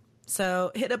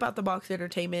 So hit up Out the Box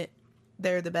Entertainment.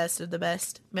 They're the best of the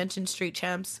best. Mention Street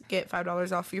Champs. Get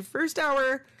 $5 off your first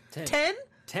hour. 10?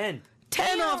 10.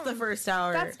 10 off the first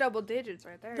hour. That's double digits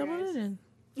right there. Double guys. digit.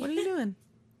 What are you doing?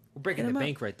 We're breaking Hit the 'em up.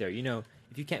 bank right there. You know,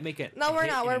 if you can't make it. No, we're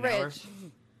not. We're rich.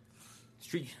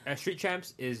 Street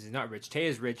Champs is not rich. Tay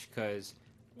is rich because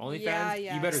OnlyFans. Yeah,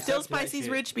 yeah. You better Still sub to that Spicy's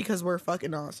shit. rich because we're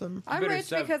fucking awesome. I'm better rich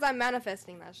sub. because I'm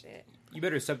manifesting that shit. You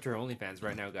better sub to her OnlyFans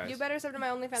right now, guys. You better sub to my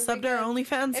OnlyFans. Sub to our because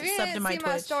OnlyFans, If you sub didn't to my see Twitch.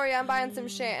 my story, I'm buying some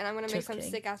shit and I'm gonna make Just some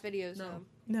kidding. sick ass videos. No.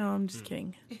 No, I'm just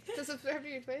kidding. To subscribe to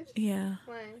your Twitch? Yeah,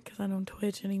 Why? because I don't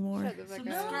Twitch anymore. Shut the fuck up.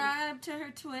 Subscribe to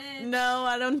her Twitch. No,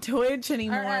 I don't Twitch Or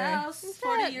anymore. else Shut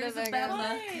 40 the years of fuck bad up.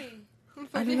 luck.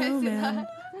 I don't know, man.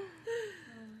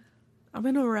 I'm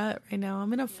in a rut right now.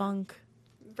 I'm in a funk.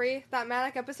 Bree, that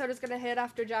manic episode is gonna hit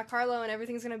after Jack Harlow and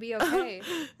everything's gonna be okay.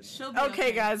 She'll be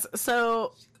Okay, guys.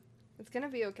 So It's gonna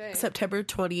be okay. September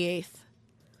 28th.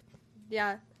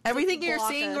 Yeah. Everything you're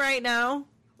block seeing us. right now,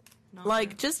 No.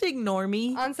 like, just ignore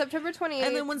me. On September 28th.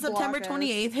 And then when September block us.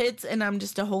 28th hits and I'm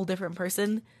just a whole different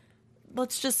person,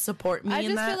 let's just support me I in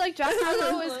just that. feel like Jack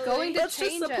Harlow is going to Let's just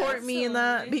change support us. me in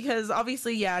that because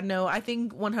obviously, yeah, no, I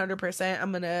think 100%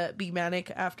 I'm gonna be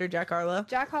manic after Jack Harlow,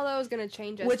 Jack Harlow is gonna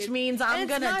change us. which dude. means And I'm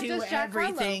it's gonna not do just Jack Harlow.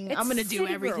 everything. It's I'm gonna do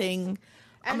City everything.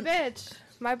 And bitch,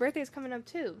 my birthday's coming up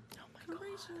too.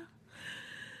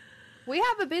 We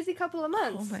have a busy couple of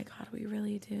months. Oh my god, we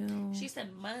really do. She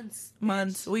said months.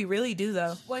 Months, we really do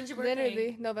though. When's your birthday?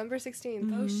 Literally, November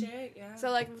 16th. Oh shit, yeah.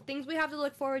 So like things we have to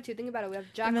look forward to. Think about it. We have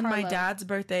Jack And then Harlow. my dad's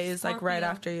birthday is like right Scorpio.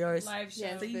 after yours. Live show.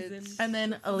 Yes, season. bitch. And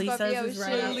then Elisa's Scorpio is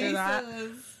right shit. after that.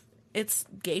 Lisa's. It's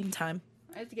game time.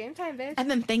 It's game time, bitch. And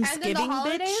then Thanksgiving,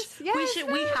 holidays? bitch. we Yes, should.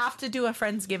 We bitch. have to do a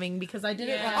Friendsgiving because I did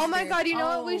it Yeah. last Oh my year. god, you know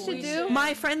what we Oh, should we do? should.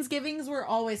 My Friendsgivings were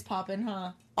always popping,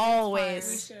 huh? Always.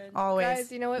 We should. Always.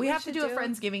 Guys, you know what we we have to should do a do?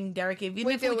 Friendsgiving, Derek. Even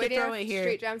We if do. we We could do throw it here.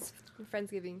 Street Jams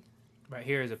Friendsgiving. Right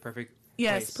here is a perfect.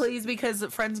 Yes, place. please, because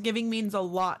Friendsgiving means a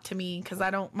lot to me because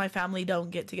my family don't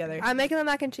get together. I'm making the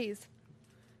mac and cheese.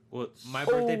 Well, my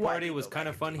birthday white party was people, kind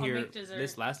of fun I'll here make dessert.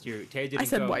 this last year. Tay didn't I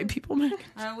said go. white people, man.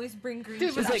 I always bring green Dude,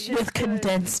 It's but chili. like shit's with good.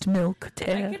 condensed milk. I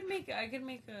Tara. could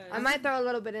make a. I might throw a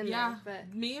little bit in Yeah, there,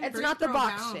 but me and it's Brie not the throw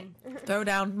box down. shit. Throw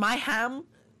down my ham.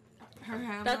 Her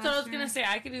ham That's what I last was gonna year. say.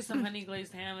 I could do some honey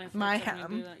glazed ham. If My that's something to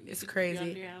ham do that. You is could- crazy.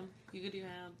 You, do ham. You could do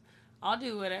ham. I'll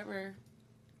do whatever.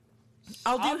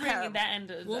 I'll do I'll bring ham. that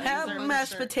into We'll the have dessert Ham, for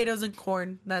mashed sure. potatoes, and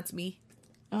corn. That's me.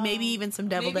 Maybe even some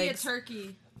deviled Maybe eggs. a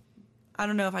turkey. I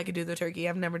don't know if I could do the turkey.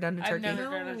 I've never done a turkey. I've never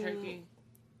done a No. turkey.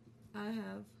 I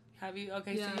have. Have you?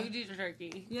 Okay, Yeah. so you do the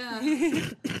turkey. Yeah.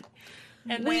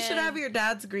 And We then- should have your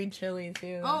dad's green chili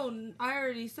too. Oh, I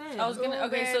already said. I was gonna. Ooh,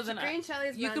 Okay, so bitch, then green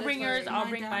chili's you could bring yours. mandatory. I'll My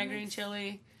bring dad my makes- green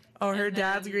chili. Oh, her and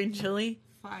dad's then- green chili.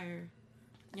 Fire.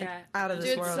 Yeah, Out of this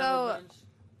Dude, world. so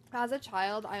as a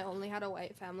child, I only had a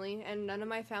white family, and none of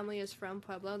my family is from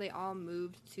Pueblo. They all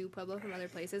moved to Pueblo from other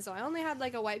places, so I only had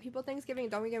like a white people Thanksgiving.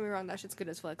 Don't get me wrong, that shit's good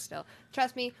as fuck still.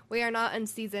 Trust me, we are not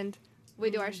unseasoned. We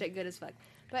do our shit good as fuck.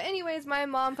 But anyways, my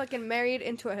mom fucking married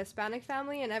into a Hispanic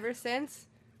family, and ever since,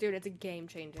 dude, it's a game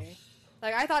changer.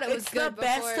 Like, I thought it was It's good the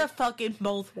best before. of fucking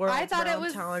both worlds. I thought bro, it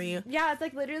was. I'm telling you. Yeah, it's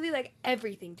like literally like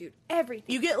everything, dude.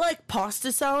 Everything. You get like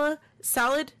pasta salad,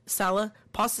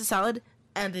 pasta salad,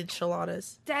 and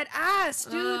enchiladas, Dead ass,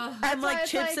 dude. Ugh. That's and why like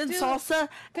it's chips and dude, salsa, 'cause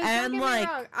don't and get me like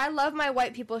wrong, I love my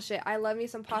white people shit. I love me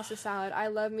some pasta salad. I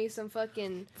love me some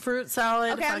fucking. fruit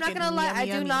salad. Okay, I'm not fucking gonna lie. yummy, I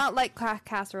do yummy. not like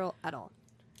casserole at all.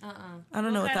 I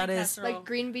don't know what What that kind of is. casserole? Like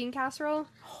green bean casserole.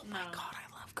 Oh my god,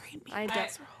 I love green bean. I don't.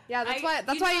 casserole. Yeah, that's I- why.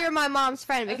 That's you why know- you're my mom's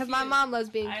friend because my few. mom loves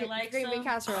being I like green bean some.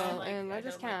 casserole, like- and I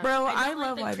just don't can't. like- Bro, don't I like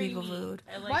love the white creamy. people food.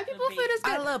 I like White the people base. food is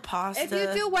good. I love pasta. If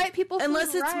you do white people food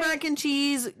unless it's right, mac and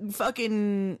cheese,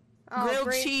 fucking Oh, grilled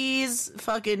Brie. cheese,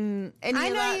 fucking any I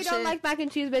of know that you shit. don't like mac and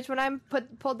cheese, bitch. When I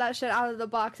pulled that shit out of the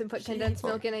box and put condensed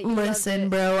milk in it, you loved Listen, it.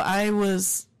 bro, I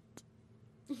was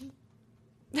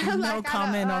Like, no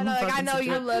comment on the I fucking know you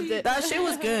situation. loved it. That shit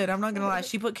was good. I'm not gonna lie.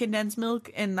 She put condensed milk,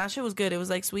 and that shit was good. It was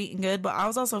like sweet and good, but I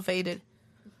was also faded.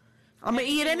 I'm gonna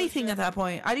eat anything at that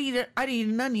point. I'd eat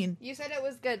an onion. You said it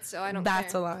was good, so I don't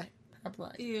That's care. a lie. That's a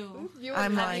lie. Ew. You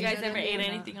I'm would Have lying. you love guys it. ever ate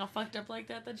anything all fucked up like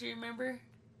that you remember?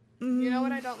 You know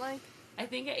what I don't like? I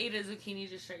think I ate a zucchini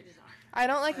just straight. I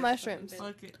don't like mushrooms.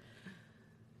 Fuck it.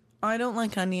 I don't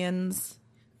like onions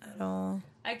at all.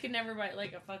 I could never bite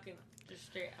like a fucking just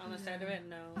straight on the side of it.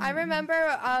 No. I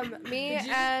remember me Did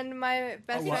you? and my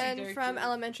best Oh, what? friend Very from cool.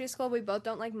 elementary school, we both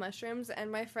don't like mushrooms,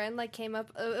 and my friend like came up,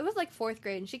 it was like 4th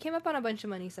grade, and she came up on a bunch of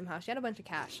money somehow. She had a bunch of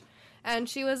cash. And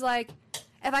she was like,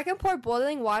 if I can pour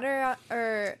boiling water,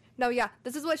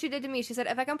 this is what she did to me. She said,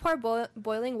 if I can pour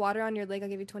boiling water on your leg, I'll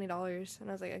give you $20. And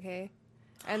I was like, okay.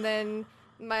 And then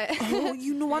my Oh,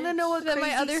 you want to know a Then crazy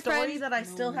my other story friend- that I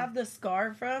still have the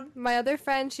scar from? my other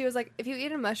friend, she was like, if you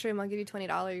eat a mushroom, I'll give you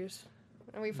 $20.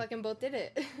 And we fucking both did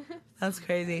it. That's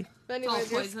crazy. But It's all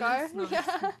anyways, your scar. poisonous? No,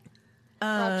 Yeah.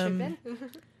 Not Um, tripping.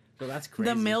 So that's crazy.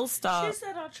 the mill She stop.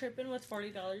 said I'll tripping with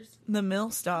 $40. The mill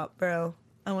stop, bro.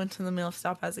 I went to the mill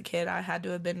stop as a kid. I had to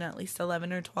have been at least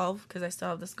 11 or 12 because I still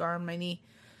have the scar on my knee.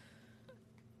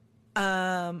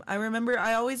 I remember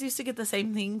I always used to get the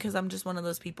same thing because I'm just one of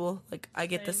those people. Like, I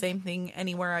get the same thing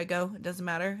anywhere I go. It doesn't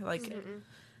matter. Like,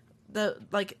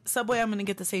 Subway, I'm gonna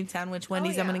get the same sandwich.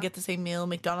 Wendy's, I'm yeah. gonna get the same meal.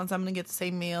 McDonald's, I'm gonna get the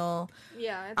same meal.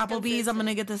 Yeah. It's Applebee's, I'm consistent.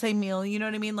 gonna get the same meal. You know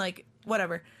what I mean? Like,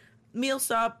 whatever. Meal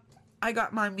stop, I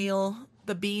got my meal.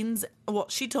 The beans, well,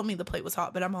 she told me the plate was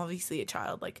hot, but I'm obviously a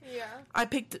child. Like, Yeah. I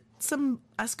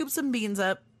scooped some beans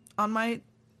up on my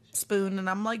spoon, and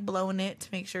I'm like blowing it to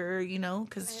make sure, you know,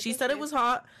 because she said it was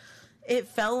hot. It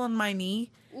fell on my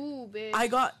knee. Ooh, bitch. I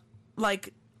got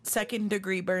like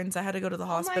 2nd-degree burns. I had to go to the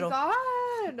hospital. Oh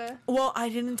my god. Well, I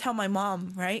didn't tell my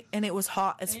mom, right? And it was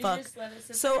hot as And you fuck. just let it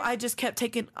sit So there? I just kept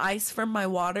taking ice from my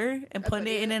water and putting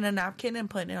it yeah. in a napkin and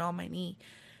putting it on my knee.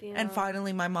 Damn. And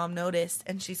finally my mom noticed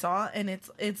and she saw it, and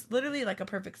it's literally like a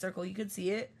perfect circle. You could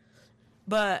see it.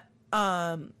 But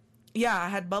yeah, I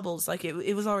had bubbles. Like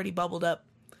it was already bubbled up.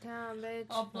 Damn, bitch.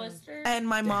 All blistered. And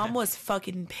my mom was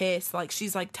fucking pissed. Like,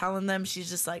 she's like telling them, she's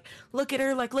just like, look at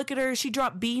her. She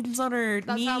dropped beans on her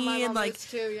That's knee. how my And mom like, is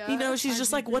too, yeah. you know, she's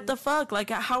just like, what the fuck?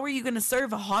 Like, how are you going to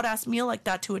serve a hot ass meal like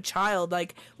that to a child?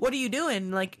 Like, what are you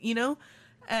doing? Like, you know?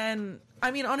 And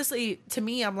I mean, honestly, to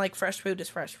me, I'm like, fresh food is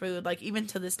fresh food. Like, even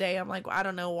to this day, I'm like, I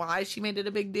don't know why she made it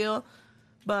a big deal.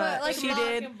 But, like, she Mom,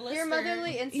 did. Your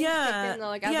motherly instincts Yeah, kicked in, though.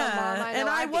 Like, as yeah, a mom, I know and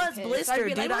I I'd be was pissed. blistered, I'd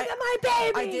be like, dude. look at my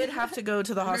baby! I did have to go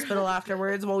to the hospital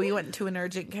afterwards. Well, we went to an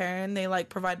urgent care, and they like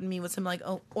provided me with some like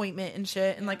ointment and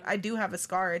shit. And like, I do have a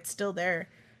scar. It's still there.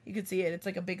 You can see it. It's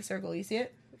like a big circle. You see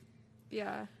it?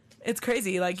 Yeah. It's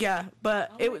crazy. Like, yeah, but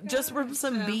Oh my it just God. from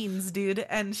some Yeah. beans, dude.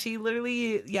 And she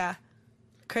literally, yeah,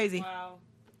 crazy. Wow.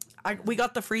 We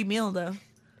got the free meal though.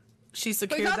 She We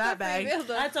secured got that the free bag. meal,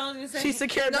 though. That's all I'm gonna say. She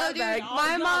secured No, that dude, bag. Oh,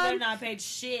 my no, mom- they're not paid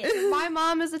shit. My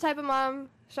mom is the type of mom.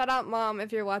 Shout out, mom,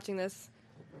 if you're watching this.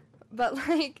 But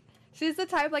like, she's the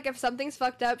type like if something's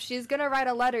fucked up, she's gonna write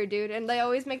a letter, dude. And they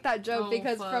always make that joke Oh,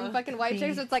 because from fuck. fucking White Me.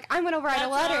 Chicks, it's like I'm gonna write That's a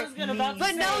what I letter. was gonna about to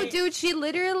But no, say. dude, she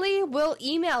literally will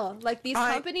email like these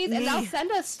companies and they'll me.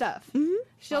 send us stuff. Mhm.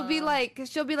 She'll be like,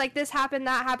 this happened,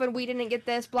 that happened, we didn't get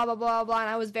this, blah blah blah blah, and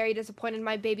I was very disappointed.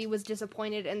 My baby was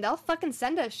disappointed, and they'll fucking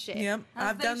send us shit. Yep, As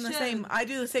I've they done the should. same. I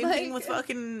do the same thing with Like-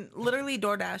 fucking literally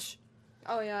DoorDash.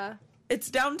 Oh yeah. It's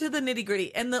down to the nitty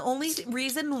gritty. And the only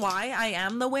reason why I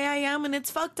am the way I am, and it's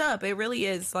fucked up, it really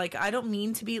is. Like, I don't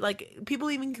mean to be, like,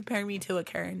 people even compare me to a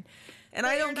Karen. And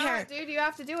I don't You're care. not, dude. You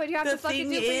have to do it. You have The to fucking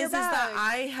thing do it for your is that bag.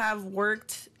 I have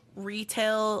worked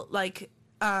retail, like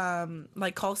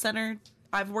call center.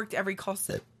 I've worked every call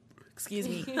center. Excuse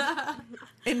me.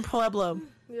 In Pueblo.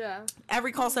 Yeah.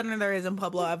 Every call center there is in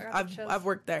Pueblo. I've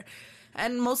worked there.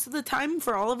 And most of the time,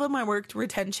 for all of them, I worked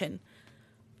retention.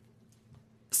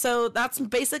 So that's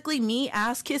basically me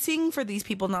ass kissing for these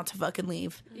people not to fucking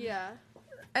leave. Yeah.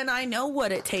 And I know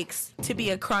what it takes to be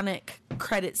a chronic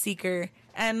credit seeker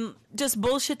and just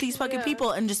bullshit these fucking Yeah.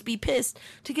 people and just be pissed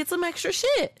to get some extra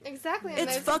shit. Exactly. And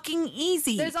It's there's, fucking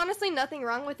easy. there's honestly nothing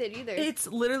wrong with it either. It's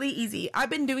literally easy. I've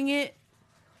been doing it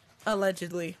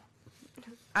allegedly.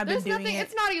 I've There's been doing nothing. it.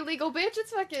 It's not illegal, bitch.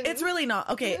 It's fucking. It's really not.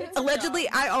 Okay, It's allegedly,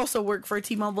 I also work for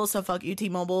T-Mobile, so fuck you,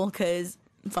 T-Mobile, because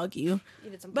fuck you.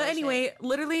 You did some But bullshit. anyway,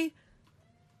 literally,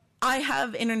 I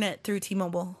have internet through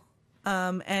T-Mobile,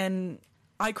 and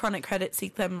I chronic credit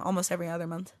seek them almost every other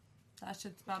month. That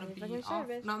shit's about to be Fucking off.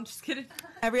 service. No, I'm just kidding.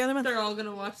 Every other month. They're all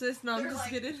gonna watch this. No, I'm just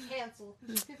kidding. Cancel.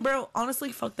 Bro,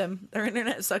 honestly, fuck them. Their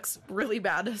internet sucks really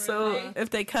bad. So Really? if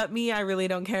they cut me, I really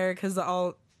don't care because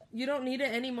You don't need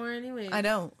it anymore anyway. I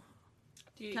don't.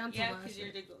 Dude, Cancel yeah, that because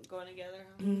you're shit. going together.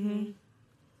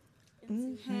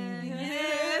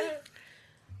 Huh?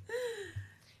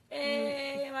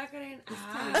 Hey, Macarena.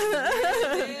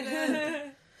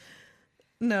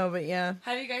 No, but yeah.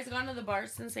 Have you guys gone to the bar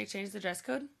since they changed the dress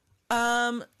code?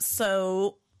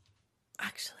 So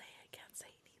actually, I can't say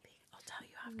anything. I'll tell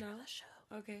you after No. the show.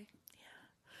 Okay.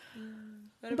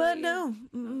 But no,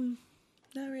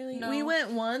 not really. No. We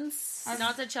went once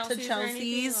Not to Chelsea's. Or anything?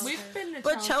 Chelsea's. Okay. We've been to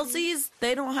but Chelsea's,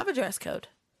 they don't have a dress code.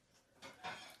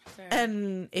 Fair.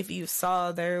 And if you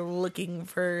saw, they're looking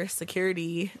for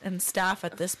security and staff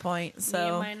at this point. Me and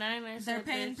So my nine, I They're said,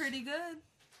 paying bitch. pretty good.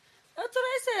 That's what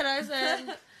I said. I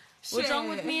said, what's wrong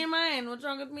with Shit. me and mine? What's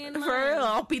wrong with me and mine? for real,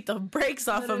 I'll beat the brakes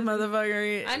off a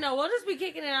motherfucker. I know. We'll just be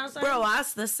kicking it outside. Bro,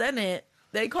 ask the Senate.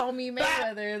 They call me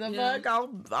Mayweather. The Yeah. fuck, I'll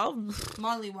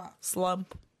Mollywop.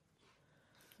 slump.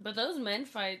 But those men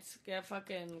fights get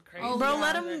fucking crazy. Oh, Bro, yeah.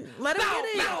 let him get it.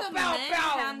 The men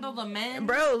handle the men.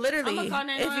 Bro, literally, I'ma call if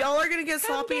 911. y'all are gonna get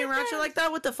sloppy and ratchet like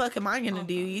that, what the fuck am I gonna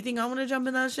do? You think I'm gonna jump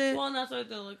in that shit? Well, and that's what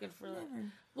they're looking for. Like,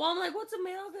 well, I'm like, what's a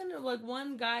male gonna, like,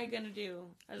 one guy gonna do?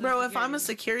 as a Bro, if I'm a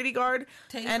security? security guard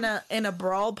Take and a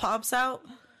brawl pops out,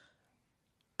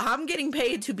 I'm getting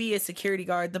paid to be a security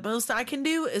guard. The most I can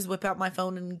do is whip out my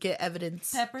phone and get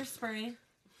evidence. Pepper spray.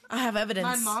 I have evidence.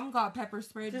 My mom got pepper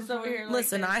sprayed Just before. over here, like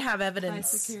Listen, this. I have evidence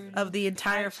security. of the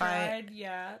entire I fight. tried,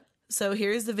 yeah. So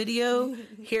here's the video.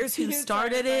 Here's who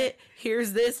started it.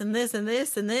 Here's this and this and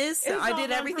this and this. I all did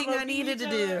them everything I provoking needed to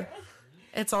each do. other.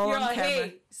 It's all You're on like, camera.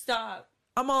 hey, stop.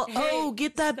 I'm all, Hey, oh,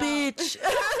 get that stop.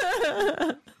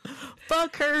 bitch.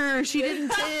 Fuck her. She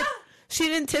didn't tip. She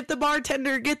didn't tip the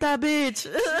bartender. Get that bitch.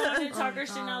 When you talk her,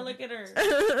 she not look at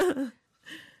her.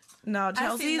 No, I seen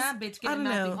Chelsea's. that bitch I getting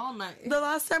don't nappy know. all night. The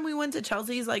last time we went to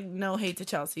Chelsea's, like, no hate to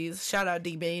Chelsea's. Shout out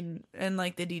D-Made and,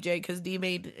 like, the DJ, because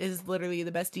D-Made is literally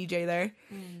the best DJ there.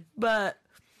 But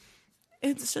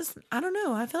it's just, I don't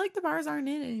know. I feel like the bars aren't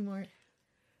in anymore.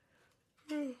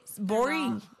 It's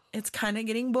boring. It's kind of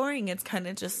getting boring. It's kind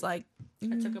of just like,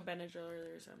 I took a Benadryl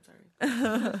earlier, so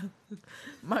I'm sorry.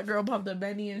 my girl popped a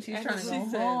Benny and she's trying to go she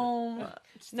said- home.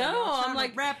 No, I'm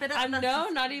like, wrap it up. I'm no,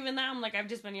 not even that. I'm like, I've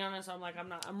just been yawning, so I'm like,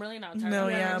 I'm really not tired. No,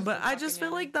 I'm yeah, just but I fucking just feel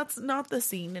yawning. like that's not the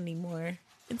scene anymore.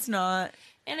 It's not.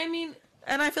 And I mean,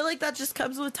 And I feel like that just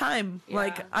comes with time. Yeah.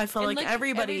 Like, I feel And, like, like,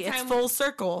 everybody, every it's time- full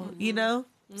circle, you know?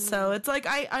 So it's like,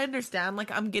 I understand. Like,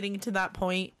 I'm getting to that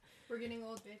point. We're getting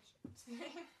old, bitch.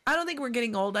 I don't think we're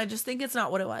getting old. I just think it's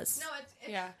not what it was. No, it's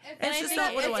Yeah. It's, And It's I just think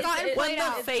not what it it's was. gotten When played the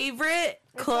out. favorite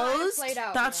gotten closed, played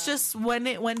out, that's yeah. just when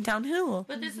it went downhill.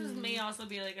 but this is may also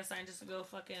be like a sign just to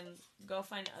go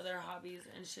find other hobbies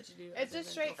and shit to do. It's other a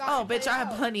than straight go- Oh, gotten bitch, played I have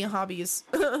out. plenty of hobbies.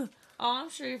 Oh,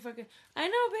 I'm sure you fucking. I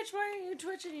know, bitch. Why are you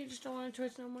twitching? You just don't want to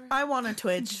twitch no more. I want to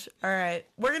Twitch. All right.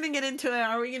 We're going to get into it.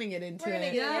 Are we going to get into We're gonna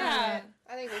it? get Yeah. into it.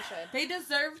 I think we should. They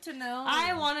deserve to know.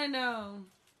 I want to know.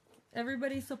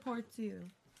 Everybody supports you.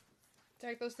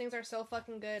 Derek, those things are so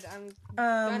fucking good. Gonna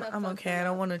I'm fuck okay. them I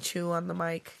don't up. want to chew on the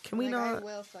mic. Can we I not?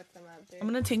 will fuck them up, dude. I'm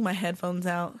going to take my headphones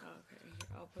out Okay, here,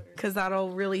 I'll put her. because that'll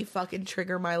really fucking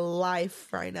trigger my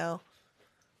life right now.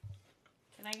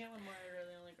 Can I get one more? I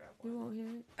really only grab You one. won't hear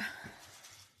it.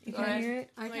 You Go can't ahead. hear it?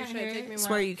 I Wait, can't should I hear take it. me I more?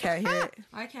 swear you can't hear it.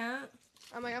 I can't.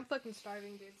 I'm like, I'm fucking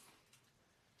starving, dude.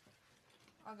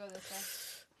 I'll go this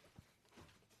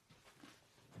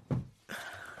way.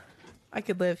 I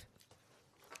could live.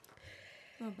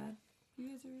 Not bad. You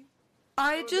guys are right.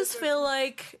 I just feel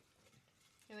like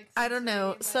You're like I don't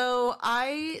know. 6:30, but- So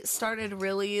I started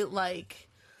really like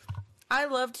I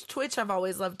loved Twitch. I've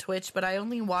always loved Twitch, but I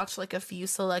only watched like a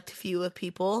select few of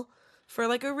people for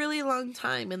like a really long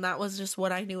time, and that was just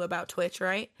what I knew about Twitch,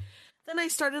 right? Then I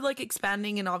started like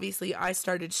expanding, and obviously I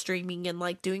started streaming and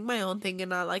like doing my own thing,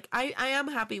 and I am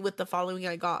happy with the following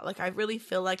I got. Like I really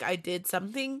feel like I did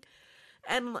something.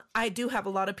 And I do have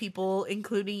a lot of people,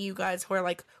 including you guys, who are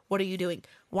like, what are you doing?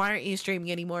 Why aren't you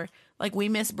streaming anymore? Like, we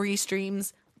miss Bree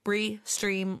streams. Bree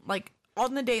stream, like,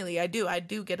 on the daily. I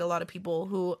do get a lot of people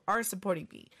who are supporting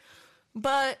me.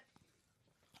 But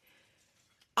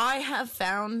I have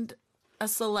found a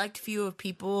select few of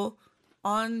people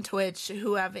on Twitch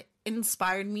who have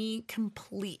inspired me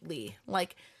completely.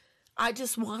 Like, I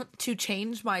just want to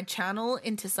change my channel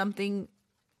into something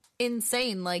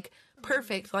insane, like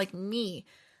perfect, like me.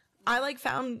 I like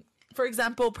found, for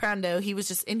example, Prando. He was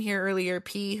just in here earlier.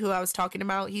 P, who I was talking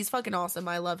about, he's fucking awesome.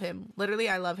 I love him. Literally,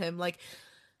 I love him. Like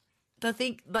the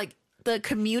thing, like the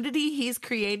community he's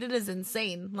created is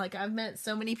insane. Like, I've met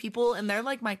so many people, and they're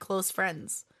like my close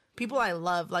friends, people I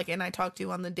love, like, and I talk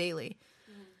to on the daily,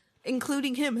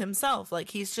 including him himself. Like,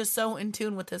 he's just so in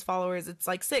tune with his followers. It's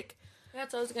like sick.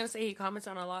 That's what I was gonna say. He comments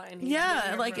on a lot, and he's been Yeah,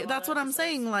 here for a like lot that's of what I'm episodes.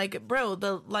 saying. Like, bro,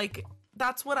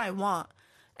 that's what I want.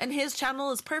 And his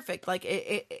channel is perfect. Like,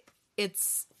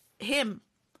 it's him,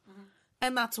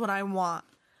 and that's what I want.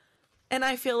 And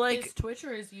I feel like His Twitch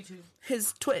or his YouTube?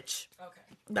 his Twitch. Okay.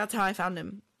 That's how I found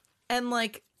him. And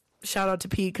like, shout out to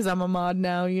Pete because I'm a mod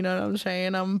now. You know what I'm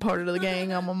saying? I'm part of the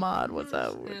gang. I'm a mod. What's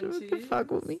up? What the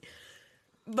fuck with me?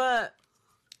 But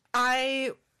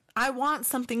I want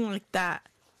something like that,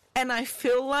 and I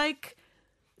feel like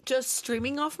just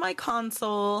streaming off my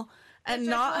console and Which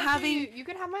I not told having. you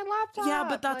could have my laptop. Yeah,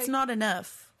 but that's like, not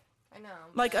enough. I know.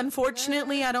 Like,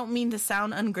 unfortunately, I don't mean to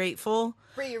sound ungrateful.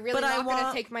 Brie, you're really but I not gonna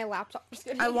want- take my laptop. Just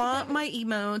kidding. I want my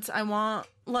emotes. I want,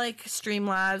 like,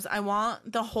 Streamlabs. I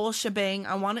want the whole shebang.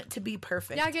 I want it to be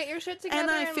perfect. Yeah, get your shit together. And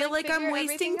I feel like I'm figure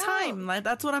wasting everything out. time. Like,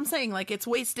 that's what I'm saying. Like, it's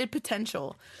wasted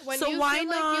potential. When So you why feel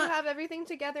not like you have everything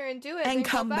together and do it and then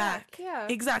come go back? Yeah.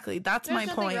 Exactly. That's There's my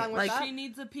nothing point. wrong with Like, that. She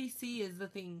needs a PC is the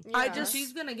thing. I Yeah. just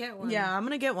She's gonna get one. yeah, I'm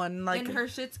gonna get one. Like, and her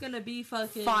shit's gonna be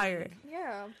fucking fire.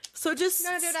 Yeah. So just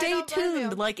No, dude, I stay don't blame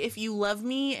tuned. you. Like, if you love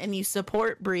me and you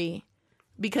support Brie,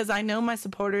 because I know my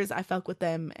supporters, I fuck with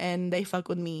them and they fuck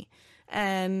with me.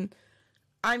 And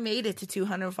I made it to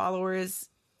 200 followers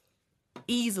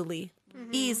easily.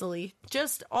 Easily.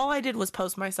 Just all I did was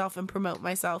post myself and promote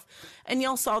myself. And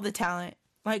y'all saw the talent.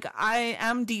 Like, I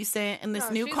am decent, and this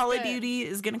No, new she's Call of good. Duty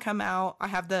is gonna come out.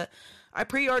 I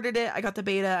pre-ordered it, I got the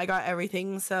beta, I got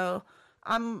everything, so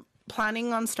I'm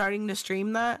planning on starting to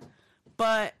stream that.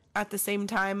 But at the same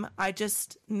time, I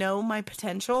just know my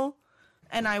potential,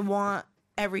 and I want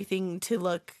everything to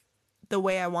look the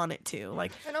way I want it to.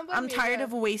 Like, I don't blame I'm you, tired yeah.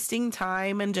 of wasting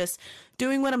time and just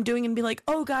doing what I'm doing and be like,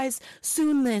 oh guys,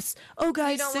 soon this, oh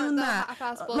guys, don't soon want the that.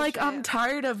 half-ass Like, I'm bullshit.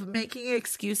 tired of making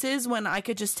excuses when I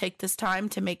could just take this time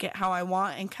to make it how I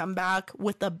want and come back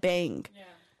with a bang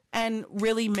and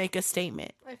really make a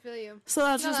statement. I feel you. So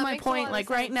that's No, just that my makes a lot point. of Like,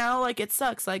 right sense. now, like, it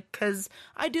sucks. Like, because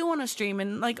I do want to stream,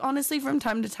 and, like, honestly, from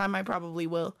time to time, I probably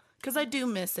will. Because I do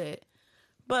miss it.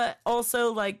 But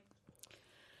also, like,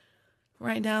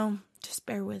 right now, just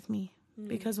bear with me.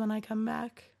 Because when I come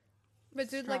back, But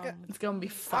dude, like, it's going to be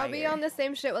fire. I'll be on the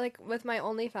same shit like with my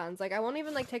OnlyFans. Like, I won't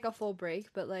even like take a full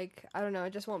break, but like, I don't know,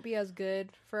 it just won't be as good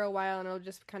for a while, and it'll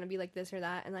just kind of be like this or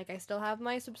that. And like, I still have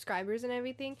my subscribers and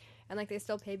everything, and like they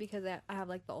still pay because I have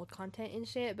like the old content and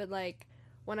shit. But like,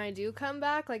 when I do come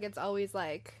back, like it's always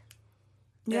like.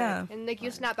 good. Yeah. And like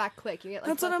you snap back quick. You get like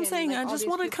That's what I'm fucking, saying. like, I all just these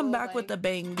want to come people, back with like- a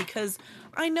bang because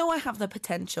I know I have the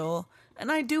potential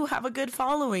and I do have a good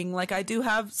following. Like, I do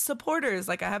have supporters.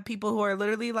 Like, I have people who are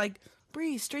literally like,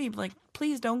 Bree, stream. Like,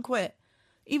 please don't quit.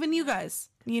 Even you guys,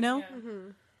 you know?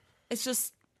 It's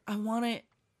just, I want it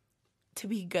to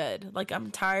be good. Like,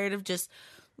 I'm tired of just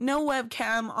no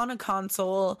webcam on a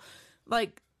console,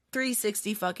 like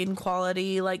 360 fucking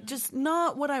quality, like just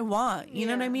not what I want. You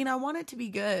know what I Yeah. mean? I want it to be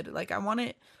good. Like, I want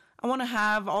to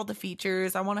have all the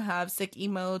features. I want to have sick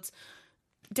emotes.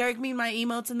 Derek made my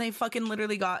emotes and they fucking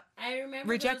literally got I remember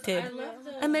rejected. Those, I love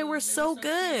the, and they were so so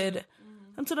good. cute.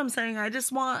 That's what I'm saying. I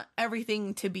just want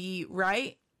everything to be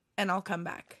right and I'll come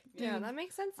back. Yeah, that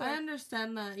makes sense. I though.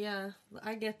 understand that. Yeah,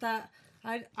 I get that.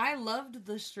 I loved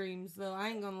the streams though. I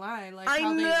ain't gonna lie. Like, I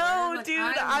how they know, were. Like, dude,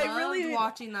 I I really- loved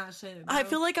watching that shit. I bro.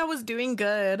 feel like I was doing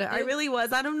good. I really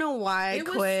was. I don't know why I it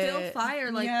was quit. still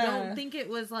fire. Like, Yeah. don't think it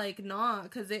was like not,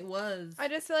 because it was. I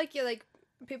just feel like you like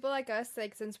people like us,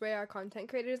 like since we are content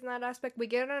creators in that aspect, we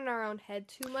get in our own head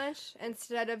too much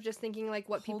instead of just thinking like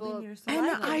what Holding people. yourself And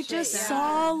like I shit just down.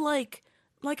 saw like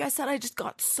I said, I just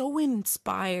got so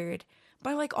inspired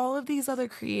by like all of these other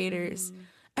creators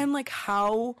and like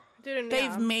how Dude,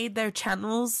 they've made their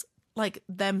channels like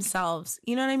themselves.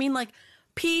 You know what I mean? Like,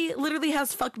 P literally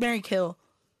has fuck, marry, kill.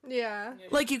 Yeah.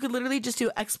 Like, you could literally just do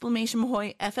exclamation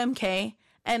point FMK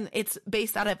and it's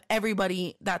based out of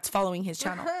everybody that's following his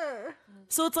channel.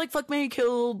 So it's like fuck, marry,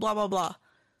 kill, blah, blah, blah.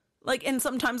 Like, and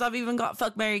sometimes I've even got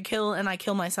fuck, marry, kill, and I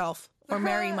kill myself or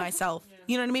marry myself.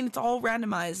 You know what I mean? It's all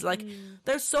randomized. Like,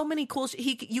 there's so many cool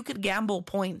you could gamble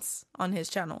points on his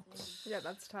channel. Yeah,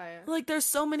 that's tired. Like, there's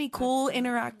so many cool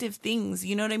interactive things,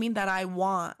 you know what I mean, that I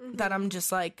want, that I'm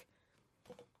just like.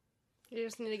 You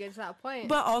just need to get to that point.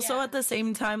 But also at the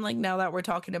same time, like, now that we're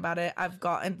talking about it, I've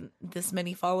gotten this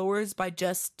many followers by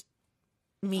just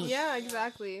me. yeah,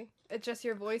 exactly. it's just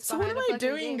your voice. So what behind am the I fucking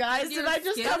doing, game. guys? Did I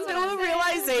just That's come what to I'm a saying.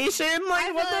 realization? I Like,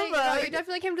 feel what like, the fuck? you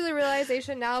definitely came to the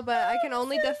realization now, but I can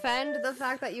only defend the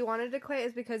fact that you wanted to quit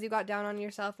is because you got down on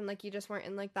yourself and like you just weren't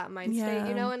in like that mind state, Yeah.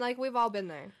 you know. And like we've all been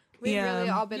there. We've Yeah. really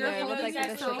all been You're there with like holding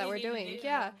the shit that we're yourself. doing.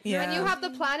 Yeah. Yeah. And you have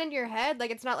the plan in your head.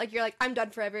 Like it's not like you're like I'm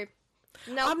done forever.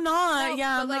 No, I'm not. no,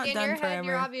 Yeah, but I'm like not in done your head, forever.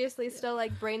 you're obviously still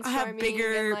like brainstorming. I have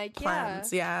bigger and, like,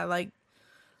 plans. Yeah, like,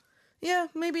 yeah,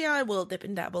 maybe I will dip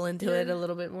and dabble into it a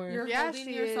little bit more. You're Yeah, holding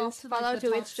she yourself is. to Follow like, the to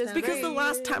top it's just step. Because the Right.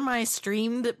 last time I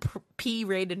streamed, P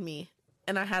rated me,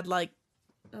 and I had like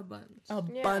a bunch. a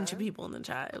Yeah. bunch of people in the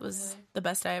chat. It was the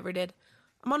best I ever did.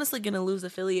 I'm honestly gonna lose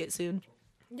affiliate soon.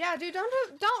 Yeah, dude,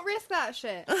 don't risk that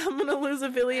shit. I'm gonna lose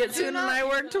affiliate soon, and not- I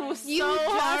worked so You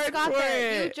hard just got for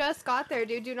there. You it. just got there,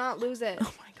 dude. Do not lose it.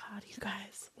 Oh my god, you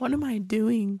guys, what am I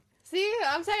doing? See,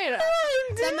 I'm saying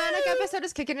I'm the Manic dead. episode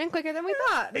is kicking in quicker than we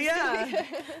thought. Yeah.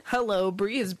 Hello,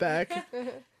 Bree is back.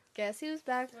 Guess who's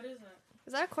back? What is that?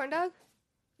 Is that a corn dog?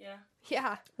 Yeah.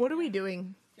 Yeah. What are we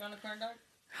doing? You want a corn dog?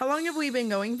 How long have we been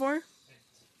going for?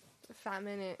 5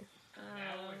 minute.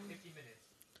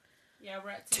 Yeah,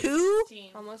 we're at 2?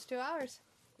 2:16. Almost 2 hours.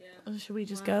 Yeah. Oh, should we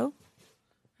just go?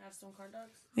 Have some corn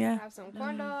dogs. Yeah. Have some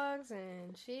corn dogs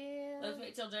and chill. Let's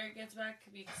wait till Derek gets back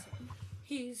because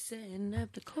he's setting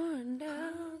up the corn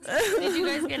dogs. Did Did you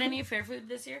guys get any fair food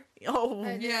this year? Oh,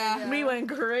 I did, Yeah. we went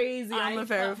crazy on the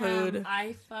fair food.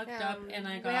 I fucked up and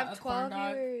I we got have a corn 12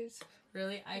 dog. viewers.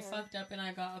 Really? I fucked up and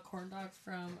I got a corn dog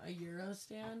from a Euro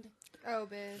stand. Oh,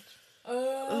 bitch.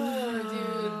 Oh,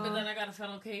 dude. But then I got a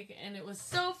funnel cake and it was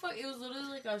so It was literally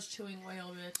like I was chewing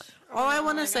whale, bitch. All I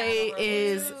want Oh my to say God,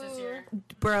 is, this year.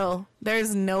 bro,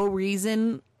 there's no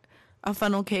reason a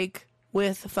funnel cake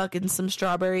with fucking some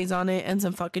strawberries on it and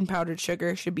some fucking powdered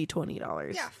sugar should be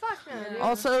 $20. Yeah, fuck no, dude.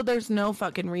 Also, there's no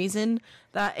fucking reason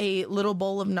that a little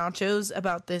bowl of nachos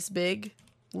about this big,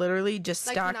 literally just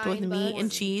Like stacked with meat $9.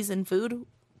 and cheese and food,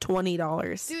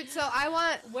 $20. Dude, so I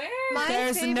want Where? my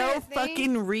There's favorite no thing-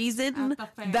 fucking reason At the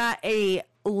fair. that a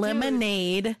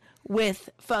lemonade with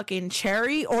fucking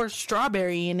cherry or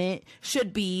strawberry in it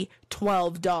should be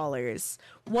 $12.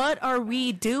 What are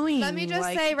we doing? Let me just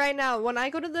Like, say right now, when I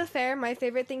go to the fair, my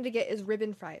favorite thing to get is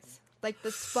ribbon fries. Like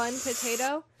the spun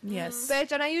potato. yes.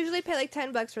 Bitch, and I usually pay like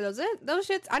 $10 for those. Those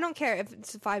shits, I don't care if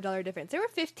it's a $5 difference. They were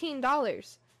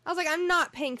 $15. I was like, I'm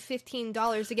not paying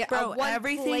 $15 to get Bro, a one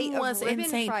everything plate was of ribbon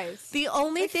insane. fries. The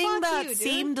only Like, thing fuck that you, dude.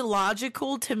 seemed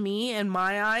logical to me in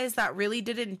my eyes that really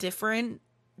didn't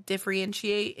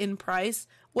differentiate in price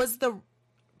was the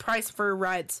price for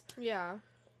rides. Yeah.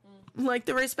 Like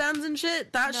the wristbands and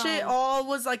shit, that No. shit all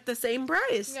was like the same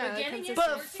price. Yeah, Getting consistent. it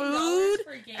But $14 food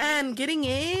for gate- and getting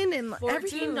in and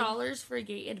everything. $14 for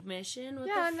gate admission? What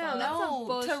Yeah, the no, fuck? that's some No,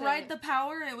 to bullshit. ride the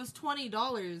power, it was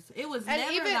 $20. It was And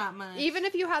never that much. even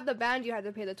if you had the band, you had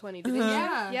to pay the $20. Didn't you?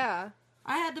 Yeah. Yeah.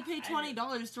 I had to pay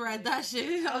 $20 to ride that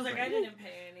shit. I was like, I didn't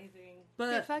pay anything.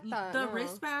 But Dude, fuck that, the no.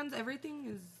 wristbands, everything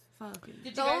is fucking. Did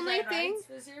you The guys only ride thing- rides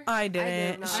this year? I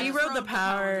didn't. not. She I rode rode the the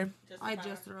power. Just I the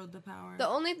just power. rode the power. The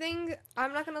only thing,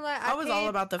 I'm not gonna lie, I was all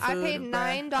about the I food, paid bruh.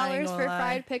 $9 I ain't for gonna lie.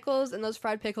 fried pickles, and those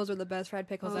fried pickles were the best fried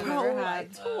pickles I've Oh, ever I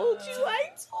had. told you.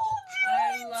 I told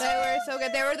I you. love- They were so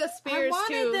good. They were the spears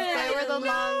wanted too. them. They were the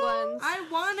long ones. I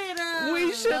wanted them. We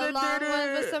The should've long did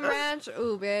ones with it. some ranch.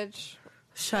 Ooh, bitch.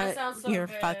 That Shut sounds so your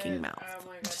good. fucking mouth. Oh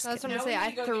my God. That's what I'm Now gonna we say. need I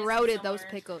to go get some throated those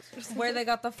somewhere. pickles. Where they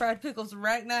got the fried pickles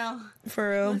right now. For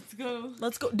real. Let's go.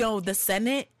 Let's go. No, the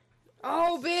Senate.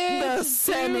 Oh, bitch. The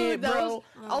Senate, Dude, those- bro.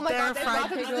 Oh my Their god, they fried brought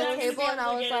them to pickles. the table, and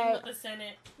I was like, the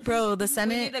Senate. Bro, the We need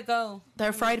Senate. to go.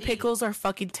 Their fried pickles are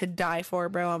fucking to die for,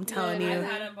 bro. I'm telling Yeah, I've you.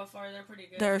 had them before. They're pretty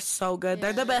good. They're so good.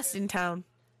 They're the best in town.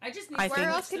 I just need I to think- where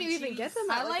get else can some you even cheese. get them?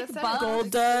 I at? like the Buff. Senate?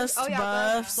 Gold Dust, Oh, yeah,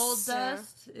 Buffs. Gold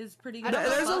Dust is pretty I good. don't know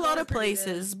There's a Buffs lot are of pretty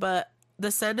places, but the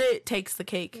Senate takes the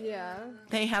cake. Yeah.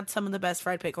 They had some of the best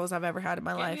fried pickles I've ever had in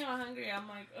my Get life. me all hungry. I'm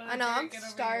like, I know, I'm Derek, get over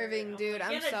starving, here. dude.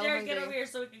 I'm Get so Derek, get hungry. over here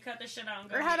so we can cut this shit out and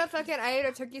go. Or had a eat. fucking, I ate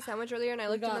a turkey sandwich earlier, and I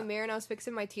looked in the mirror, and I was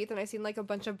fixing my teeth, and I seen like a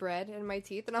bunch of bread in my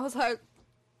teeth, and I was like,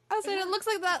 it looks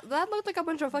like that looked like a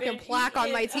bunch of fucking Bitch, plaque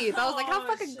on my it- teeth. I was like, how oh,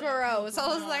 fucking shit. gross. I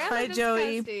was like, Hi, I'm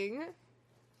Joey. disgusting.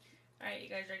 All right, you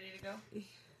guys ready to go?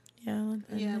 Yeah.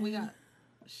 Yeah, we got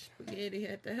spaghetti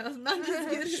at the house. Not just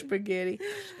kidding. Spaghetti.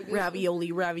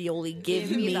 Ravioli.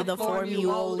 Give me the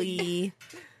formula.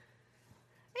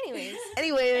 Anyways,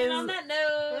 Anyways, And on that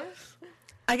note,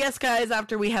 I guess, guys,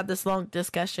 after we had this long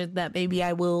discussion, that maybe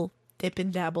I will dip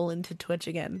and dabble into Twitch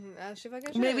again. she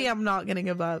fucking Maybe should. I'm not gonna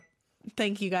give up.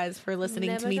 Thank you guys for listening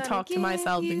Never to me gonna talk to give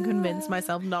myself and you convince up.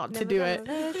 myself not to Never do gonna it.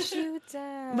 let you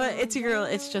down. But it's your girl.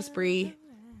 It's just Bree.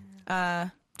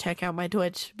 Check out my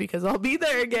Twitch because I'll be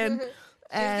there again.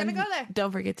 And gonna go there.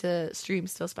 don't forget to stream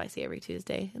Still Spicy every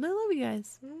Tuesday. And I love you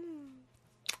guys. Well,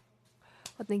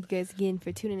 thank you guys again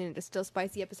for tuning in to Still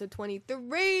Spicy episode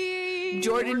 23.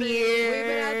 Jordan We've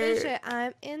been at this here. shit.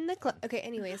 I'm in the club. Okay,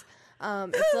 anyways,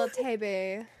 it's Lil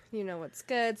Tebe. You know what's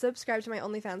good. Subscribe to my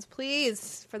OnlyFans,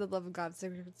 please. For the love of God,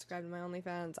 subscribe to my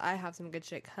OnlyFans. I have some good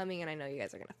shit coming, and I know you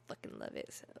guys are gonna fucking love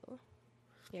it. So,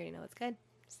 you already know what's good.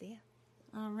 See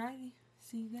ya. Alrighty.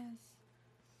 See you guys.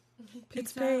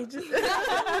 It's Peace out. Paige.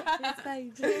 It's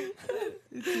Paige.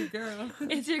 It's your girl.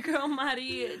 It's your girl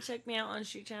Mari. Check me out on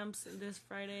Street Champs this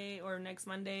Friday or next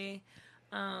Monday.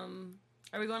 Are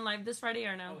we going live this Friday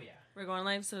or no? Oh, yeah. We're going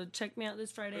live, so check me out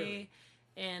this Friday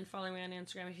and follow me on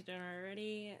Instagram if you don't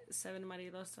already. 7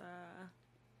 Marilosa.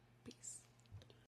 Peace.